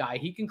spot up guy,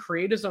 he can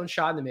create his own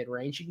shot in the mid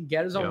range. He can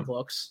get his own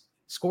looks,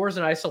 scores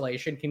in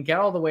isolation, can get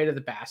all the way to the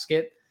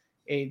basket.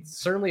 It's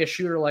certainly a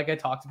shooter, like I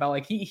talked about.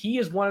 Like he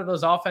is one of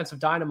those offensive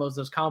dynamos,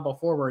 those combo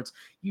forwards.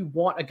 You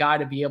want a guy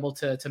to be able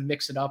to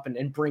mix it up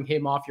and bring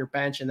him off your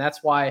bench, and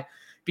that's why.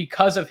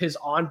 Because of his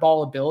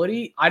on-ball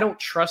ability, I don't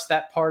trust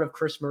that part of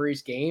Kris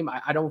Murray's game.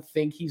 I don't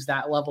think he's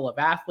that level of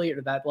athlete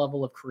or that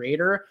level of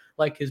creator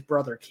like his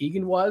brother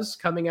Keegan was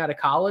coming out of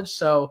college.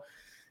 So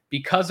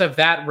because of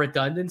that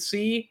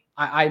redundancy,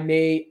 I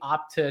may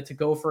opt to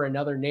go for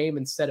another name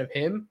instead of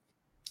him.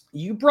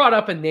 You brought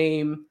up a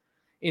name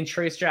in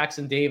Trayce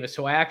Jackson-Davis,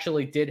 who I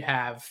actually did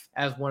have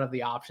as one of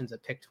the options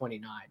at pick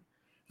 29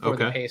 for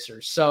the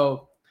Pacers.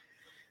 So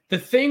the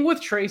thing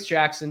with Trayce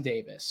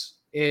Jackson-Davis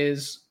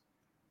is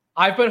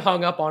I've been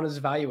hung up on his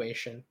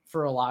evaluation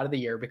for a lot of the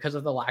year because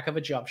of the lack of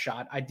a jump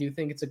shot. I do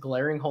think it's a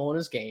glaring hole in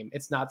his game.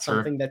 It's not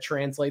something that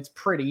translates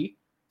pretty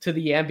to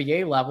the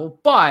NBA level,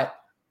 but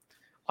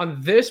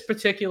on this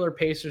particular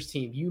Pacers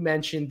team, you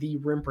mentioned the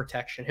rim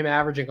protection, him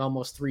averaging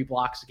almost 3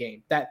 blocks a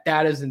game.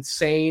 That is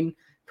insane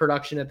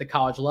production at the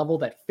college level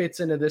that fits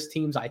into this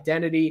team's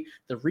identity.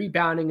 The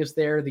rebounding is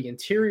there. The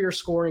interior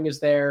scoring is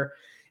there.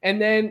 And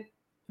then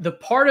the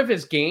part of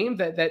his game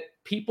that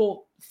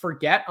people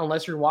forget,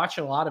 unless you're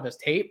watching a lot of his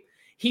tape,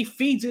 he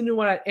feeds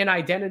into an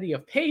identity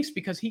of pace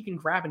because he can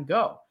grab and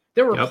go.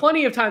 There were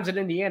plenty of times in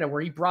Indiana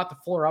where he brought the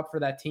floor up for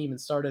that team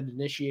and started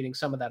initiating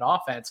some of that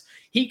offense.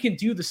 He can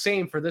do the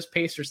same for this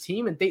Pacers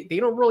team, and they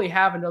don't really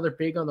have another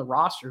big on the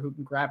roster who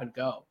can grab and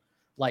go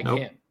like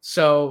him.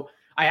 So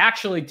I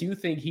actually do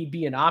think he'd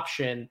be an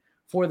option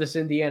for this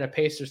Indiana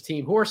Pacers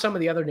team. Who are some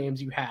of the other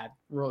names you had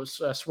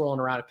swirling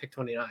around at pick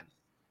 29?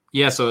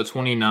 Yeah, so at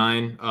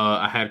 29,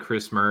 I had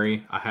Chris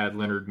Murray. I had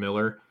Leonard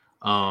Miller.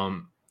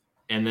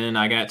 And then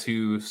I got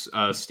two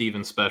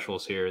Steven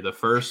specials here. The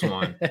first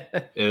one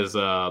is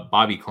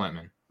Bobby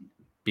Klintman,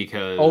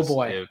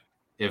 because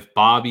if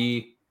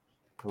Bobby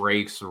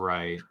breaks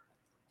right,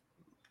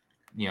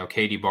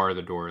 Katie bar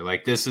the door.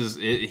 Like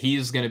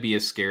he's going to be a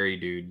scary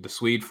dude. The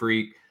Swede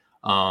Freak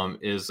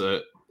is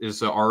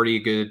already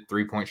a good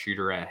 3-point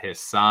shooter at his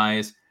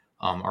size,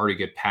 already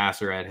good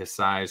passer at his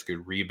size,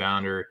 good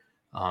rebounder.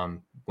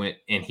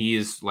 And he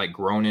is like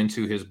grown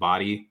into his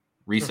body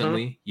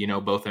recently,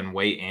 both in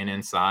weight and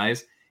in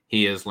size.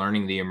 He is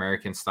learning the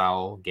American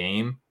style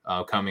game,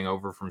 coming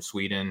over from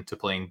Sweden to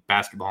playing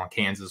basketball in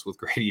Kansas with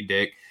Grady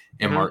Dick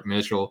and Mark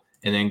Mitchell,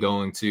 and then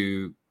going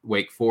to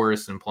Wake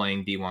Forest and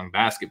playing D1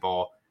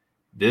 basketball.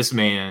 This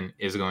man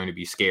is going to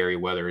be scary,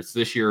 whether it's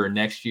this year or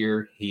next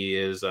year. He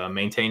is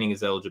maintaining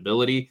his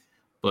eligibility,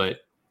 but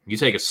you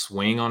take a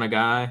swing on a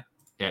guy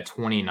at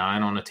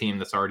 29 on a team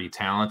that's already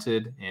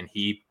talented and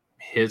he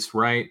hits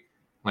right,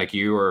 like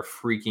you are a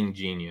freaking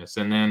genius.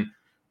 And then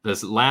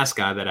this last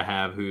guy that I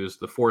have, who's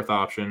the fourth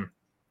option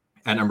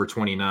at number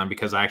 29,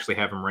 because I actually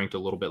have him ranked a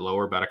little bit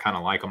lower, but I kind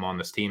of like him on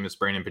this team, is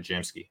Brandon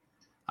Podziemski.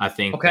 I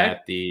think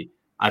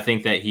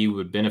that he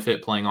would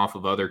benefit playing off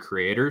of other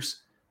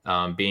creators,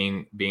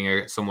 being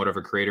somewhat of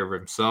a creator of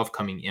himself,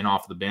 coming in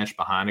off the bench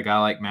behind a guy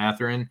like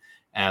Mathurin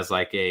as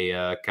like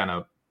a kind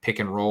of pick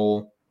and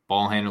roll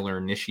ball handler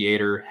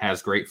initiator,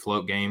 has great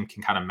float game,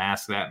 can kind of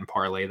mask that and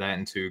parlay that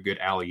into a good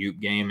alley-oop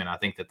game. And I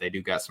think that they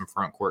do got some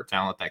front court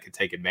talent that could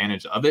take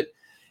advantage of it.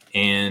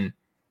 And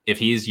if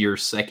he's your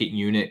second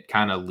unit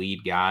kind of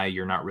lead guy,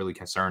 you're not really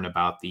concerned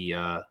about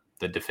the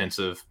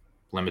defensive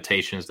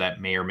limitations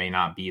that may or may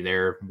not be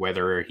there,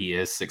 whether he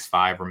is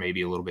 6'5" or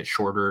maybe a little bit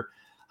shorter.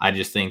 I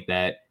just think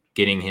that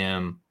getting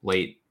him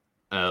late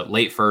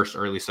first,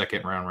 early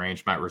second round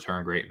range might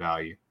return great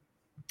value.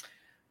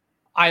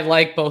 I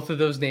like both of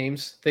those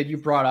names that you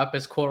brought up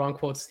as quote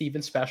unquote Steven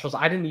specials.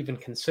 I didn't even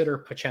consider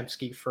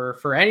Podziemski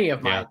for any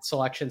of my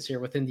selections here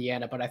with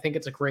Indiana, but I think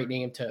it's a great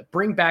name to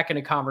bring back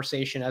into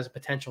conversation as a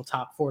potential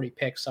top 40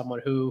 pick,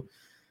 someone who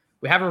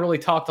we haven't really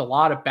talked a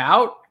lot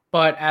about,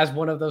 but as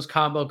one of those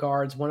combo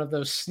guards, one of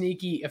those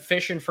sneaky,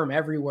 efficient from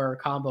everywhere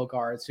combo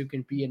guards who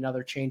can be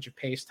another change of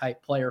pace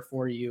type player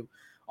for you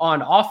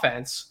on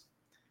offense.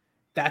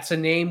 That's a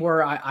name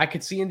where I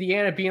could see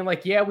Indiana being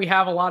like, yeah, we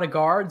have a lot of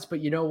guards,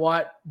 but you know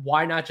what?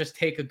 Why not just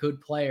take a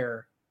good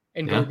player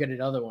and go get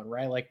another one,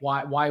 right? Like,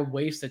 why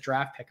waste a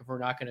draft pick if we're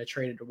not going to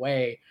trade it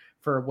away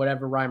for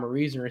whatever rhyme or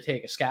reason or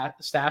take a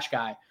stash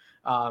guy?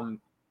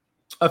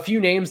 A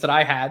few names that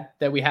I had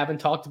that we haven't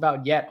talked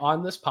about yet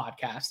on this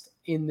podcast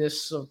in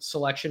this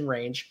selection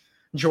range.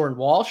 Jordan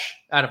Walsh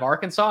out of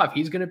Arkansas, if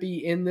he's going to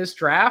be in this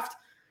draft,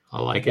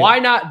 I like it. Why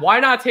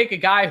not take a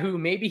guy who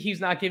maybe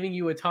he's not giving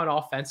you a ton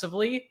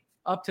offensively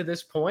up to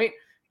this point,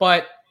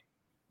 but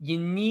you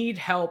need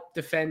help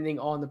defending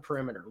on the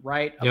perimeter,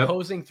 right? Yep.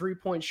 Opposing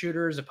 3-point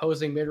shooters,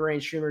 opposing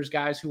mid-range shooters,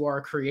 guys who are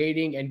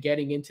creating and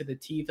getting into the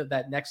teeth of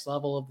that next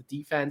level of the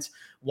defense.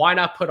 Why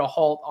not put a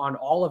halt on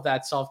all of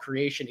that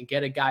self-creation and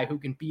get a guy who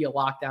can be a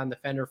lockdown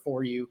defender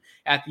for you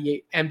at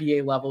the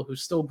NBA level,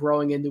 who's still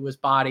growing into his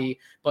body,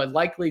 but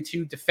likely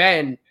to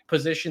defend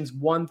positions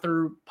 1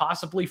 through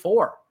possibly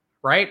 4,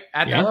 right?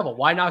 At that level.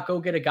 Why not go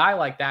get a guy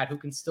like that who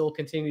can still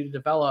continue to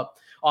develop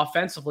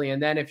offensively?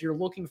 And then if you're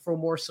looking for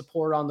more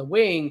support on the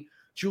wing,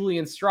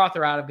 Julian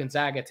Strawther out of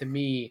Gonzaga, to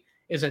me,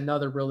 is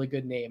another really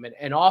good name.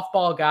 An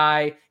off-ball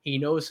guy. He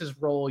knows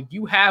his role.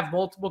 You have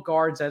multiple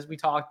guards, as we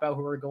talked about,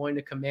 who are going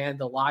to command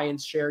the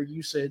lion's share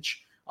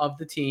usage of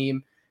the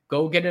team.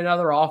 Go get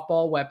another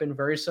off-ball weapon,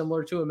 very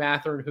similar to a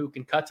Mathurin, who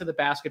can cut to the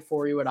basket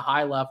for you at a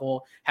high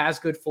level, has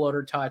good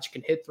floater touch,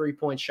 can hit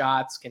 3-point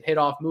shots, can hit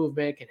off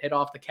movement, can hit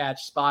off the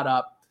catch, spot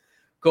up.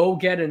 Go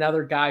get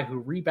another guy who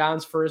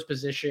rebounds for his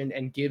position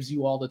and gives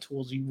you all the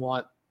tools you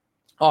want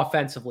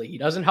offensively. He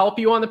doesn't help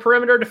you on the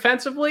perimeter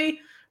defensively,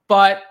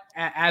 but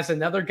as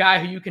another guy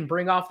who you can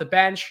bring off the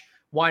bench,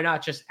 why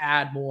not just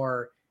add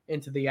more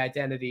into the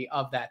identity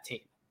of that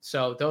team?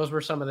 So those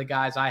were some of the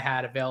guys I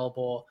had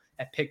available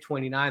at pick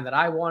 29 that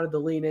I wanted to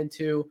lean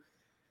into.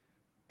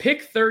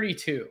 Pick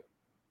 32.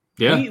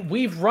 Yeah.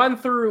 We've run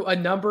through a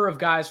number of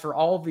guys for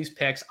all of these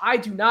picks. I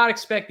do not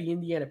expect the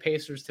Indiana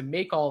Pacers to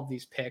make all of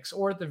these picks,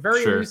 or at the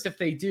very least, if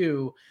they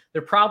do,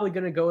 they're probably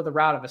going to go the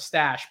route of a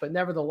stash. But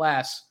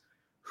nevertheless,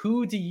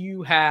 who do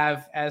you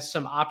have as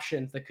some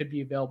options that could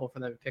be available for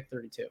them at pick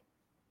 32?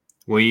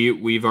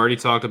 We've already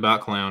talked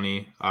about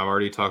Clowney. I've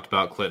already talked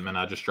about Klintman.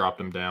 I just dropped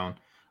him down.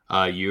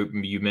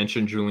 You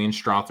mentioned Julian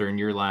Strawther in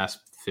your last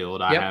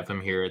field. I have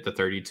him here at the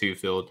 32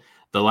 field.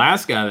 The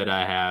last guy that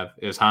I have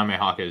is Jaime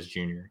Jaquez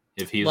Jr.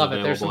 If he's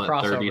available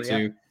at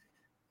 32.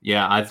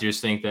 Yeah, I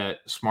just think that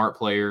smart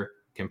player,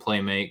 can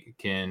play make,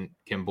 can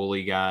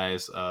bully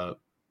guys.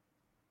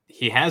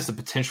 He has the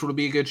potential to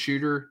be a good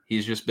shooter.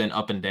 He's just been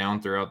up and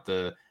down throughout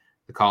the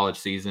college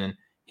season.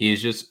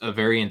 He's just a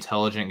very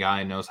intelligent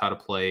guy, knows how to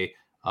play,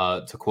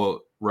 to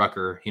quote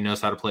Rucker, he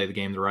knows how to play the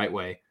game the right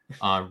way.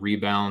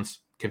 Rebounds,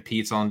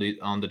 competes on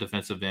the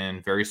defensive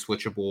end, very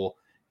switchable,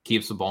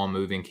 keeps the ball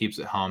moving, keeps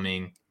it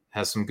humming,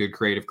 has some good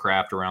creative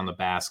craft around the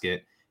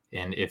basket.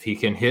 And if he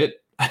can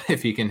hit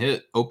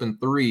open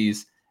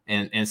threes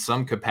and in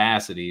some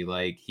capacity,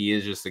 like, he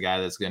is just a guy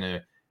that's going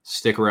to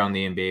stick around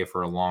the NBA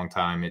for a long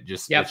time.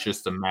 It's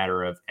just a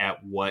matter of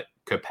at what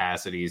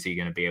capacity is he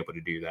going to be able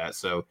to do that.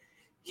 So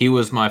he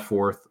was my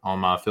fourth on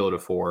my field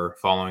of four,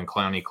 following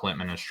Clowney,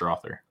 Klintman, and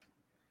Strother.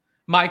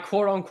 My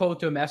quote-unquote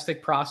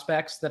domestic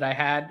prospects that I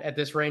had at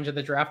this range of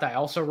the draft, I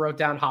also wrote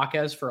down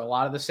Jaquez for a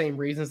lot of the same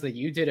reasons that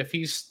you did. If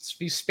he's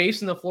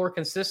spacing the floor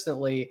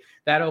consistently,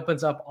 that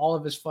opens up all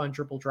of his fun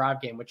dribble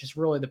drive game, which is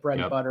really the bread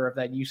and butter of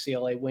that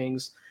UCLA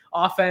Wings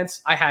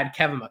offense. I had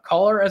Kevin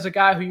McCullough as a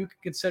guy who you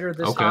could consider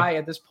this high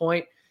at this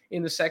point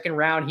in the second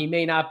round. He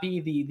may not be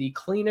the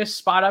cleanest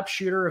spot-up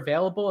shooter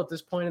available at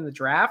this point in the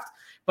draft,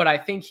 but I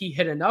think he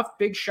hit enough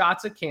big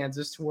shots at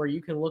Kansas to where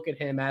you can look at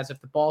him as, if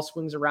the ball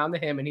swings around to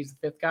him and he's the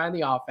fifth guy in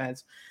the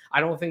offense,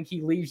 I don't think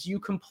he leaves you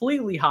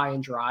completely high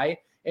and dry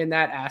in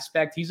that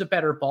aspect. He's a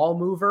better ball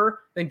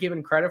mover than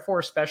given credit for,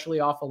 especially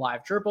off a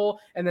live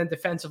dribble. And then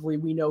defensively,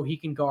 we know he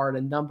can guard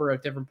a number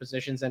of different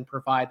positions and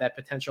provide that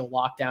potential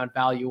lockdown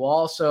value,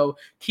 also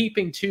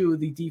keeping to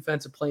the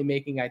defensive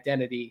playmaking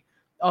identity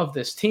of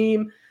this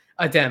team.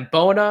 Adem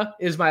Bona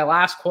is my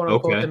last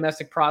quote-unquote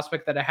domestic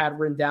prospect that I had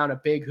written down, a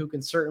big who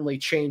can certainly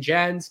change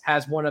ends,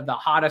 has one of the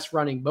hottest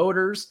running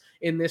motors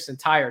in this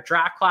entire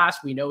draft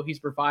class. We know he's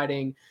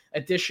providing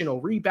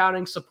additional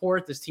rebounding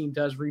support. This team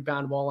does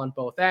rebound well on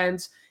both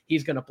ends.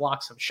 He's going to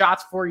block some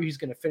shots for you. He's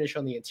going to finish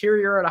on the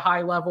interior at a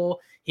high level.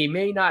 He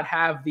may not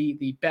have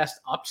the best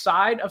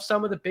upside of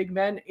some of the big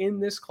men in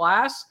this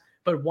class,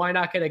 but why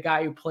not get a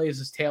guy who plays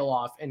his tail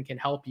off and can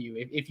help you?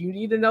 If you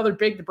need another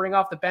big to bring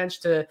off the bench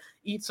to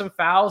eat some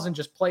fouls and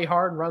just play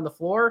hard and run the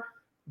floor,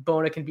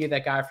 Bona can be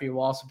that guy for you,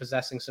 while also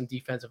possessing some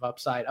defensive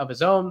upside of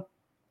his own.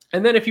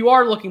 And then if you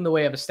are looking the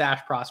way of a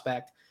stash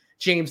prospect,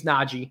 James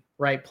Nagy,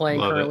 right, playing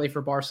currently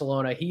for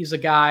Barcelona. He's a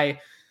guy,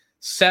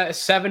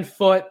 7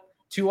 foot,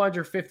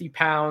 250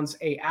 pounds,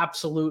 a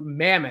absolute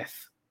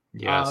mammoth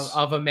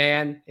of a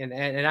man, and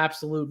an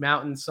absolute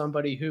mountain,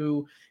 somebody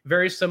who,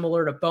 very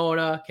similar to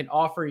Bona, can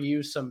offer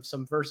you some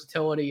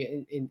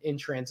versatility in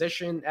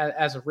transition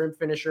as a rim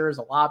finisher, as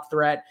a lob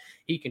threat.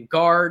 He can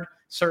guard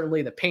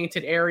certainly the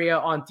painted area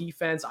on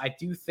defense. I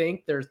do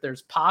think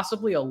there's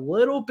possibly a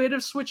little bit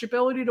of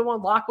switchability to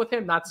unlock with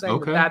him. Not saying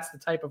that that's the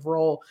type of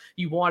role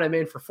you want him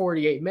in for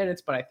 48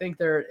 minutes, but I think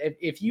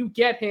if you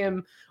get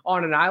him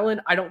on an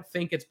island, I don't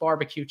think it's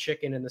barbecue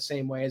chicken in the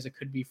same way as it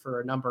could be for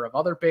a number of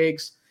other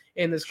bigs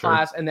in this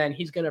class. And then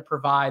he's going to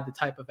provide the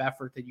type of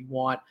effort that you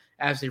want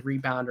as a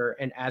rebounder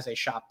and as a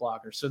shot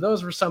blocker. So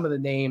those were some of the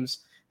names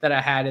that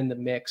I had in the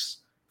mix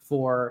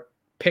for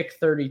pick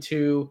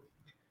 32,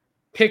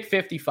 pick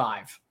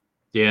 55.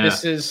 Yeah.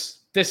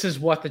 This is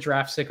what the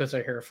draft sickos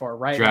are here for,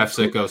 right? Draft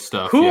sicko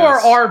stuff. Who are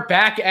our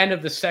back end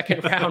of the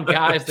second round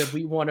guys that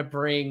we want to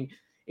bring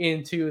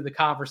into the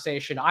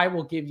conversation? I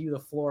will give you the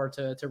floor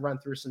to run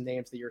through some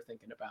names that you're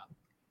thinking about.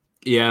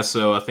 Yeah,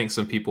 so I think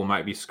some people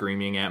might be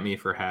screaming at me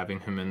for having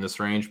him in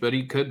this range, but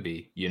he could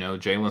be.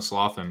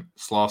 Jalen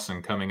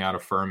Slauson coming out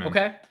of Furman,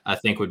 I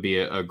think would be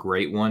a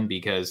great one,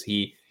 because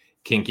he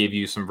can give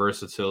you some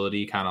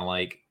versatility, kind of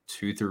like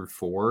 2 through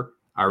 4.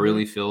 I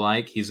really feel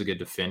like he's a good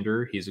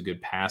defender. He's a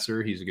good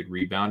passer. He's a good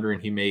rebounder,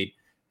 and he made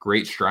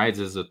great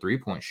strides as a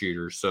three-point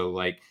shooter. So,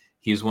 like,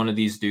 he's one of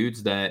these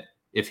dudes that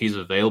if he's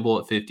available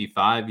at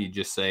 55, you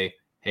just say,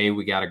 hey,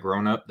 we got a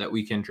grown-up that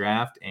we can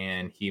draft,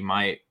 and he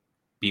might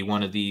be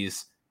one of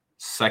these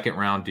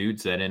second-round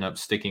dudes that end up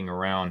sticking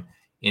around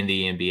in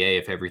the NBA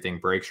if everything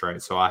breaks right.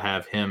 So I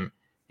have him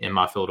in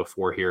my field of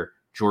 4 here.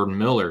 Jordan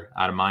Miller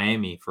out of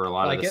Miami for a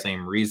lot of the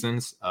same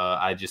reasons.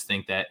 I just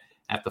think that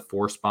at the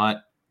 4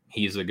 spot,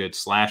 he's a good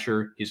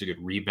slasher. He's a good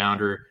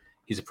rebounder.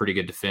 He's a pretty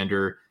good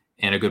defender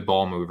and a good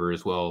ball mover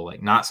as well.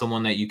 Like, not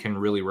someone that you can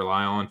really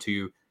rely on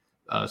to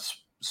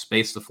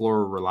space the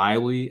floor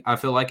reliably, I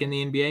feel like, in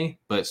the NBA,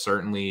 but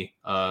certainly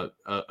a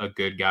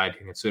good guy to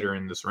consider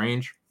in this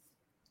range.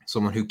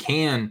 Someone who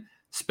can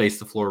space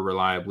the floor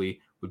reliably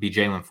would be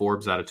Jalen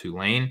Forbes out of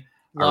Tulane.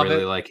 I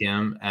really like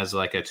him as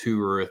like a 2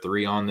 or a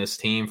 3 on this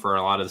team for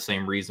a lot of the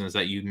same reasons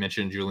that you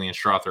mentioned Julian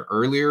Strother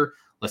earlier.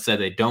 Let's say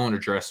they don't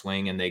address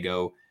wing and they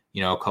go,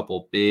 a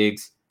couple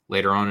bigs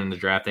later on in the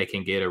draft, they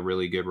can get a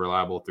really good,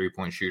 reliable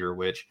 3-point shooter,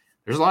 which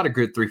there's a lot of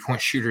good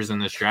 3-point shooters in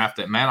this draft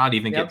that might not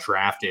even get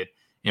drafted.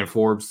 And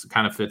Forbes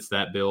kind of fits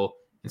that bill.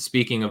 And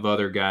speaking of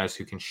other guys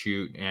who can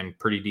shoot and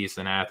pretty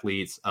decent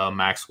athletes,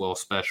 Maxwell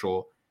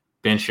Special,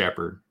 Ben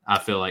Shepherd, I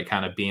feel like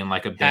kind of being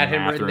like a Ben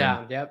Mathurin.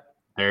 Down. Yep.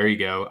 There you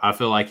go. I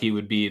feel like he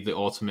would be the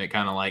ultimate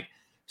kind of like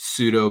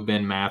pseudo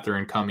Ben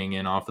Mathurin coming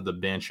in off of the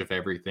bench if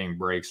everything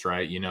breaks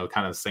right.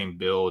 Kind of the same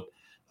build,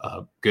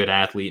 good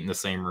athlete in the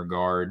same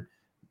regard.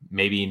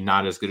 maybe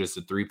not as good as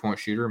a 3-point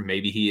shooter.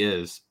 Maybe he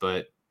is,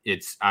 but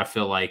I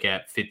feel like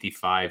at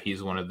 55,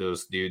 he's one of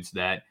those dudes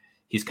that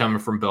he's coming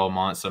from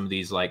Belmont, some of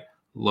these like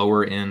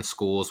lower end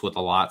schools with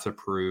a lot to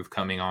prove,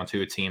 coming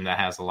onto a team that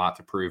has a lot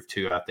to prove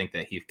too. I think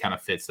that he kind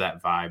of fits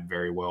that vibe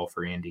very well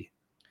for Indy.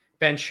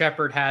 Ben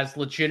Sheppard has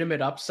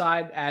legitimate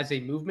upside as a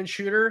movement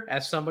shooter,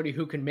 as somebody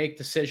who can make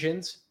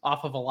decisions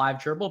off of a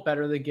live dribble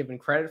better than given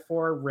credit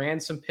for. Ran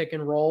some pick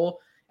and roll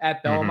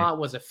at Belmont,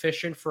 was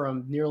efficient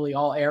from nearly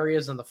all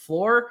areas on the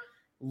floor.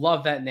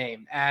 Love that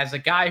name. As a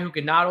guy who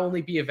can not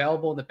only be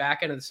available in the back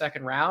end of the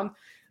second round,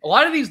 a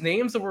lot of these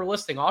names that we're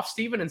listing off,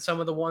 Steven, and some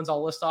of the ones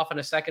I'll list off in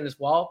a second as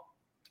well,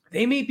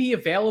 they may be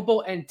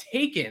available and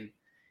taken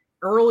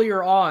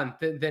earlier on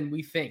than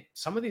we think.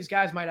 Some of these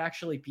guys might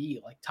actually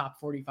be like top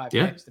 45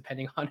 picks,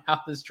 depending on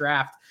how this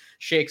draft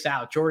shakes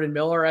out. Jordan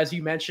Miller, as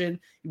you mentioned,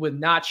 it would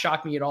not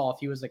shock me at all if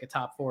he was like a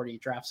top 40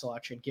 draft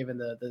selection, given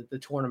the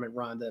tournament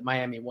run that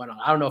Miami went on.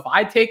 I don't know if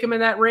I'd take him in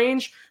that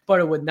range, but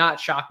it would not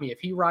shock me if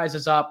he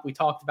rises up. We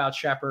talked about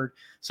Sheppard.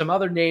 Some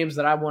other names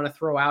that I want to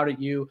throw out at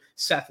you: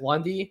 Seth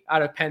Lundy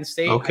out of Penn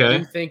State. I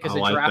do think is a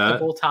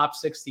draftable top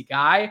 60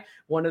 guy,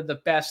 one of the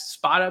best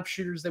spot up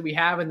shooters that we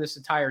have in this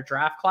entire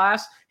draft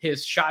class.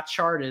 His shot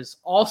chart is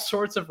all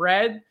sorts of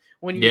red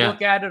when you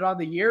look at it on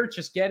the year.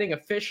 Just getting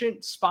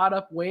efficient spot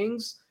up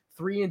wings,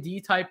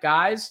 3-and-D type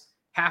guys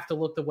have to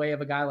look the way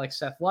of a guy like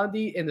Seth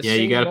Lundy. In the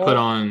you got to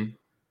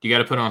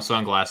put on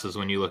sunglasses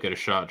when you look at a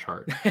shot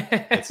chart.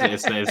 It's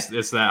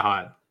that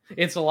hot.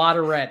 It's a lot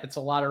of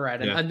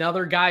red. And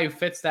another guy who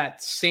fits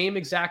that same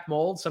exact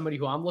mold, somebody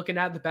who I'm looking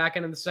at the back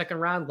end of the second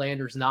round,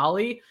 Landers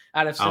Nolley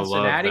out of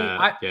Cincinnati.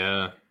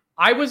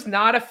 I was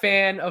not a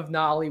fan of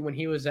Nolley when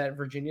he was at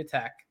Virginia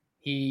Tech.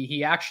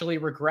 He actually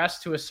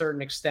regressed to a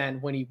certain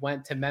extent when he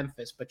went to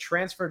Memphis, but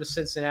transfer to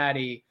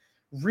Cincinnati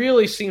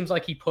really seems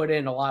like he put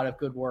in a lot of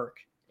good work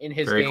in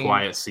his very game.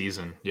 Quiet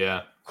season.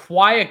 Yeah.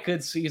 Quiet,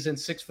 good season.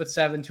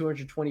 6'7",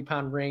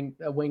 220-pound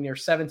wing near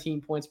 17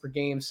 points per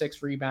game,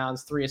 6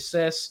 rebounds, 3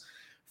 assists,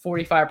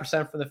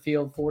 45% from the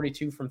field,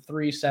 42 from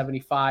 3,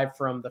 75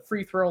 from the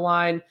free throw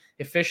line.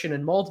 Efficient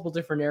in multiple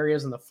different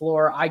areas on the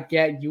floor. I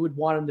get you would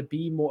want him to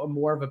be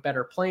more of a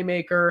better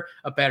playmaker,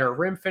 a better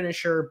rim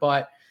finisher,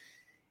 but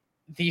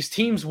these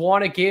teams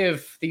want to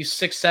give these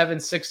 6'7",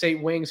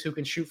 6'8" wings who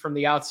can shoot from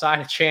the outside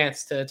a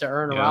chance to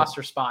earn a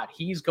roster spot.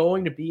 He's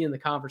going to be in the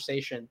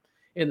conversation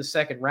in the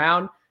second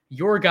round.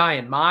 Your guy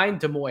in mind,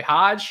 D'Moi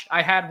Hodge,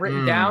 I had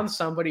written down,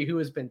 somebody who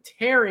has been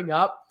tearing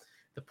up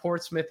the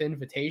Portsmouth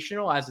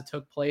Invitational as it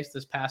took place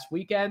this past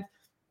weekend.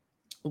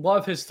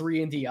 Love his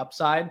 3-and-D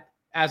upside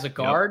as a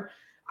guard.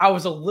 I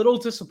was a little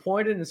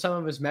disappointed in some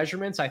of his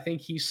measurements. I think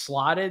he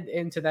slotted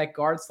into that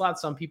guard slot.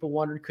 Some people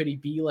wondered, could he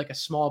be like a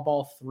small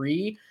ball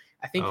 3?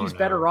 I think he's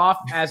better off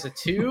as a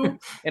 2,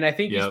 and I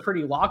think he's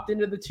pretty locked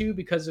into the 2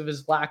 because of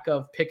his lack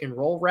of pick and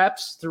roll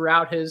reps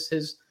throughout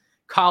his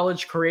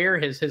college career,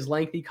 his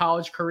lengthy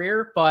college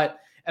career. But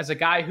as a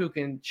guy who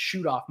can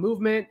shoot off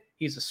movement,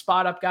 he's a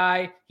spot up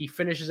guy. He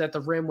finishes at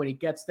the rim when he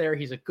gets there.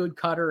 He's a good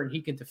cutter, and he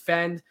can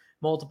defend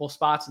multiple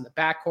spots in the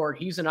backcourt.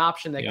 He's an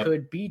option that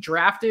could be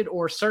drafted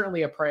or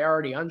certainly a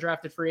priority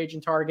undrafted free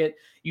agent target.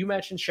 You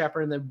mentioned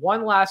Sheppard, and then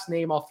one last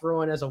name I'll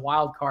throw in as a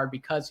wild card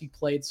because he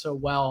played so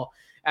well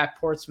at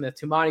Portsmouth,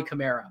 Toumani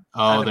Camara.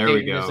 Oh, there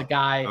we go. As a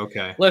guy.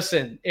 Okay.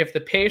 Listen, if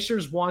the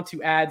Pacers want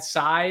to add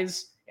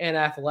size and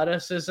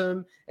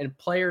athleticism and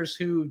players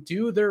who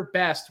do their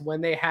best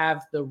when they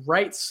have the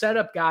right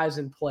setup guys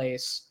in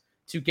place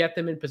to get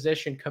them in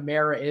position,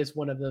 Camara is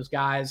one of those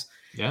guys.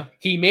 Yeah.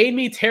 He made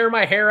me tear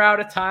my hair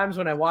out at times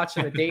when I watched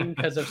him at Dayton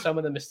because of some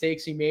of the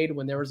mistakes he made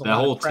when there was a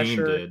lot of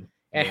pressure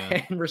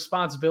and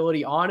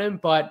responsibility on him.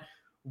 But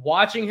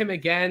watching him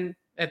again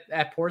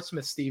at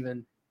Portsmouth,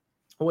 Steven,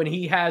 when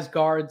he has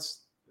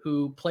guards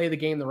who play the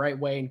game the right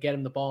way and get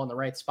him the ball in the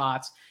right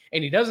spots,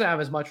 and he doesn't have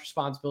as much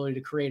responsibility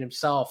to create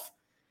himself,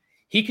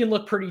 he can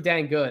look pretty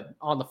dang good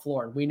on the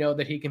floor. And we know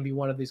that he can be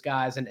one of these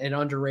guys, an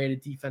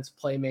underrated defensive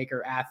playmaker,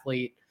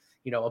 athlete,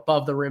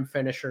 above the rim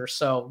finisher.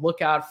 So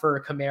look out for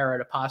Camara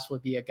to possibly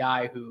be a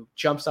guy who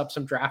jumps up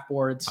some draft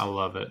boards. I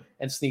love it.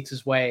 And sneaks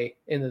his way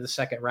into the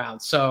second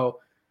round. So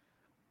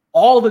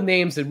all the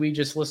names that we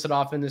just listed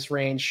off in this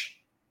range,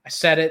 I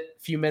said it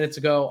a few minutes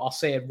ago. I'll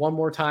say it one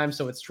more time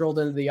so it's drilled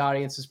into the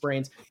audience's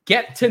brains.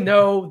 Get to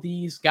know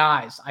these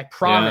guys. I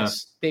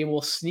promise they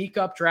will sneak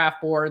up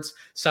draft boards.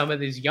 Some of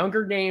these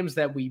younger names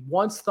that we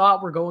once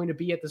thought were going to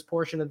be at this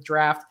portion of the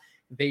draft,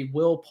 they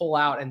will pull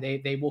out and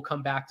they will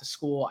come back to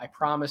school. I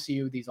promise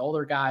you, these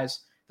older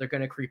guys, they're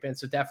going to creep in.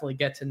 So definitely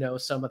get to know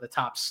some of the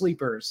top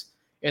sleepers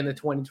in the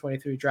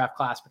 2023 draft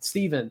class. But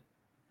Steven,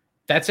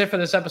 that's it for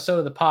this episode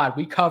of the pod.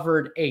 We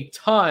covered a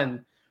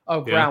ton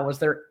of ground. Was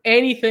there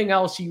anything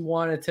else you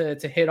wanted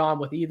to hit on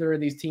with either of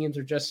these teams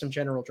or just some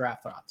general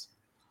draft thoughts?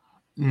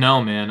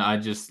 No, man. I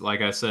just,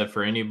 like I said,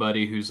 for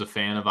anybody who's a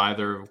fan of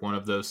either one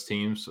of those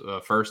teams,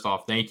 first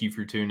off, thank you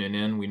for tuning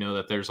in. We know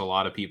that there's a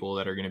lot of people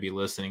that are going to be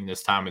listening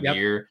this time of the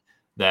year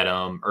that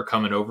are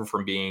coming over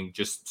from being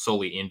just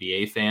solely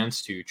NBA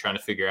fans to trying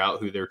to figure out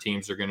who their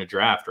teams are going to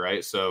draft,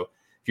 right? So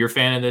if you're a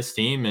fan of this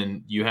team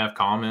and you have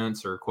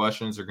comments or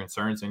questions or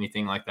concerns,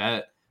 anything like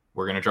that,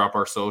 we're going to drop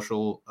our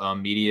social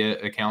media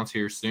accounts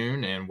here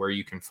soon, and where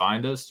you can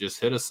find us, just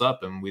hit us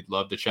up, and we'd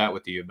love to chat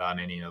with you about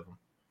any of them.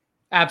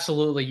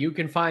 Absolutely. You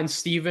can find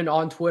Steven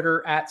on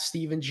Twitter at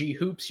Steven G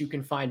Hoops. You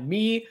can find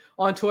me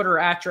on Twitter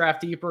at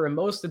Draft Deeper. And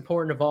most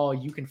important of all,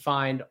 you can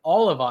find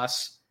all of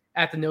us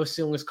at the No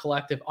Ceilings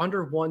Collective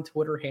under one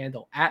Twitter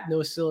handle at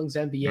No Ceilings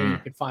NBA. You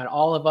can find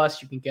all of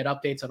us. You can get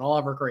updates on all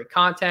of our great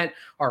content,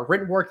 our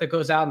written work that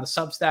goes out on the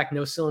Substack,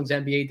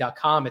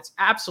 NoCeilingsNBA.com. It's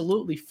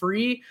absolutely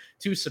free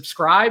to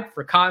subscribe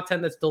for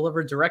content that's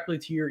delivered directly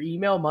to your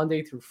email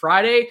Monday through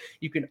Friday.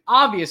 You can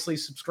obviously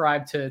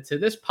subscribe to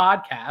this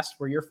podcast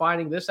where you're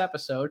finding this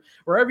episode,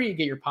 wherever you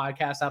get your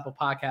podcast, Apple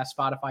Podcasts,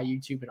 Spotify,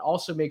 YouTube, and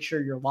also make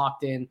sure you're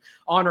locked in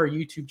on our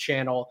YouTube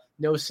channel,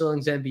 No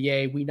Ceilings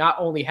NBA. We not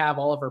only have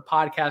all of our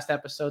podcast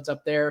episodes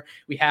up there,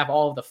 we have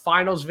all of the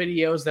finals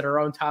videos that our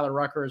own Tyler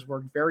Rucker has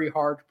worked very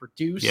hard to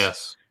produce.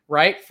 Yes.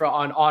 Right,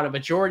 on a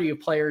majority of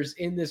players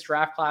in this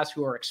draft class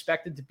who are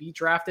expected to be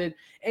drafted.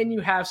 And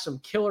you have some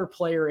killer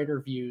player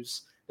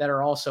interviews that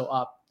are also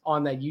up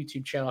on that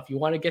YouTube channel. If you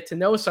want to get to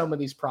know some of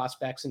these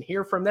prospects and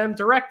hear from them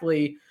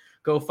directly,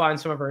 go find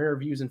some of our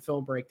interviews and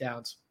film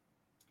breakdowns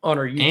on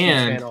our YouTube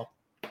channel.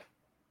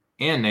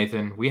 And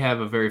Nathan, we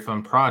have a very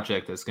fun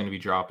project that's going to be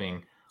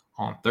dropping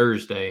on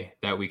Thursday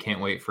that we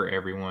can't wait for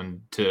everyone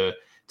to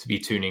be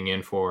tuning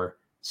in for.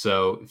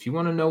 So if you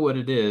want to know what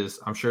it is,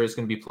 I'm sure it's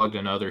going to be plugged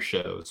in other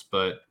shows,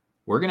 but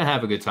we're going to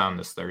have a good time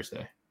this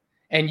Thursday.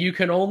 And you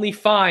can only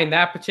find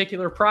that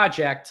particular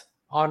project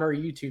on our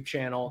YouTube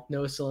channel,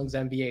 No Ceilings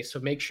NBA. So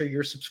make sure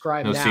you're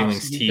subscribed No now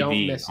Ceilings so you don't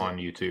TV miss it. on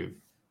YouTube.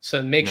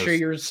 So make sure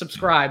you're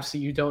subscribed so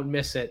you don't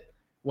miss it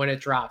when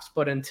it drops.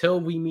 But until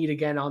we meet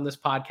again on this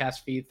podcast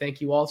feed, thank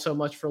you all so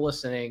much for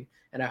listening,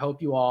 and I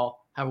hope you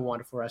all have a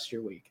wonderful rest of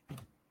your week.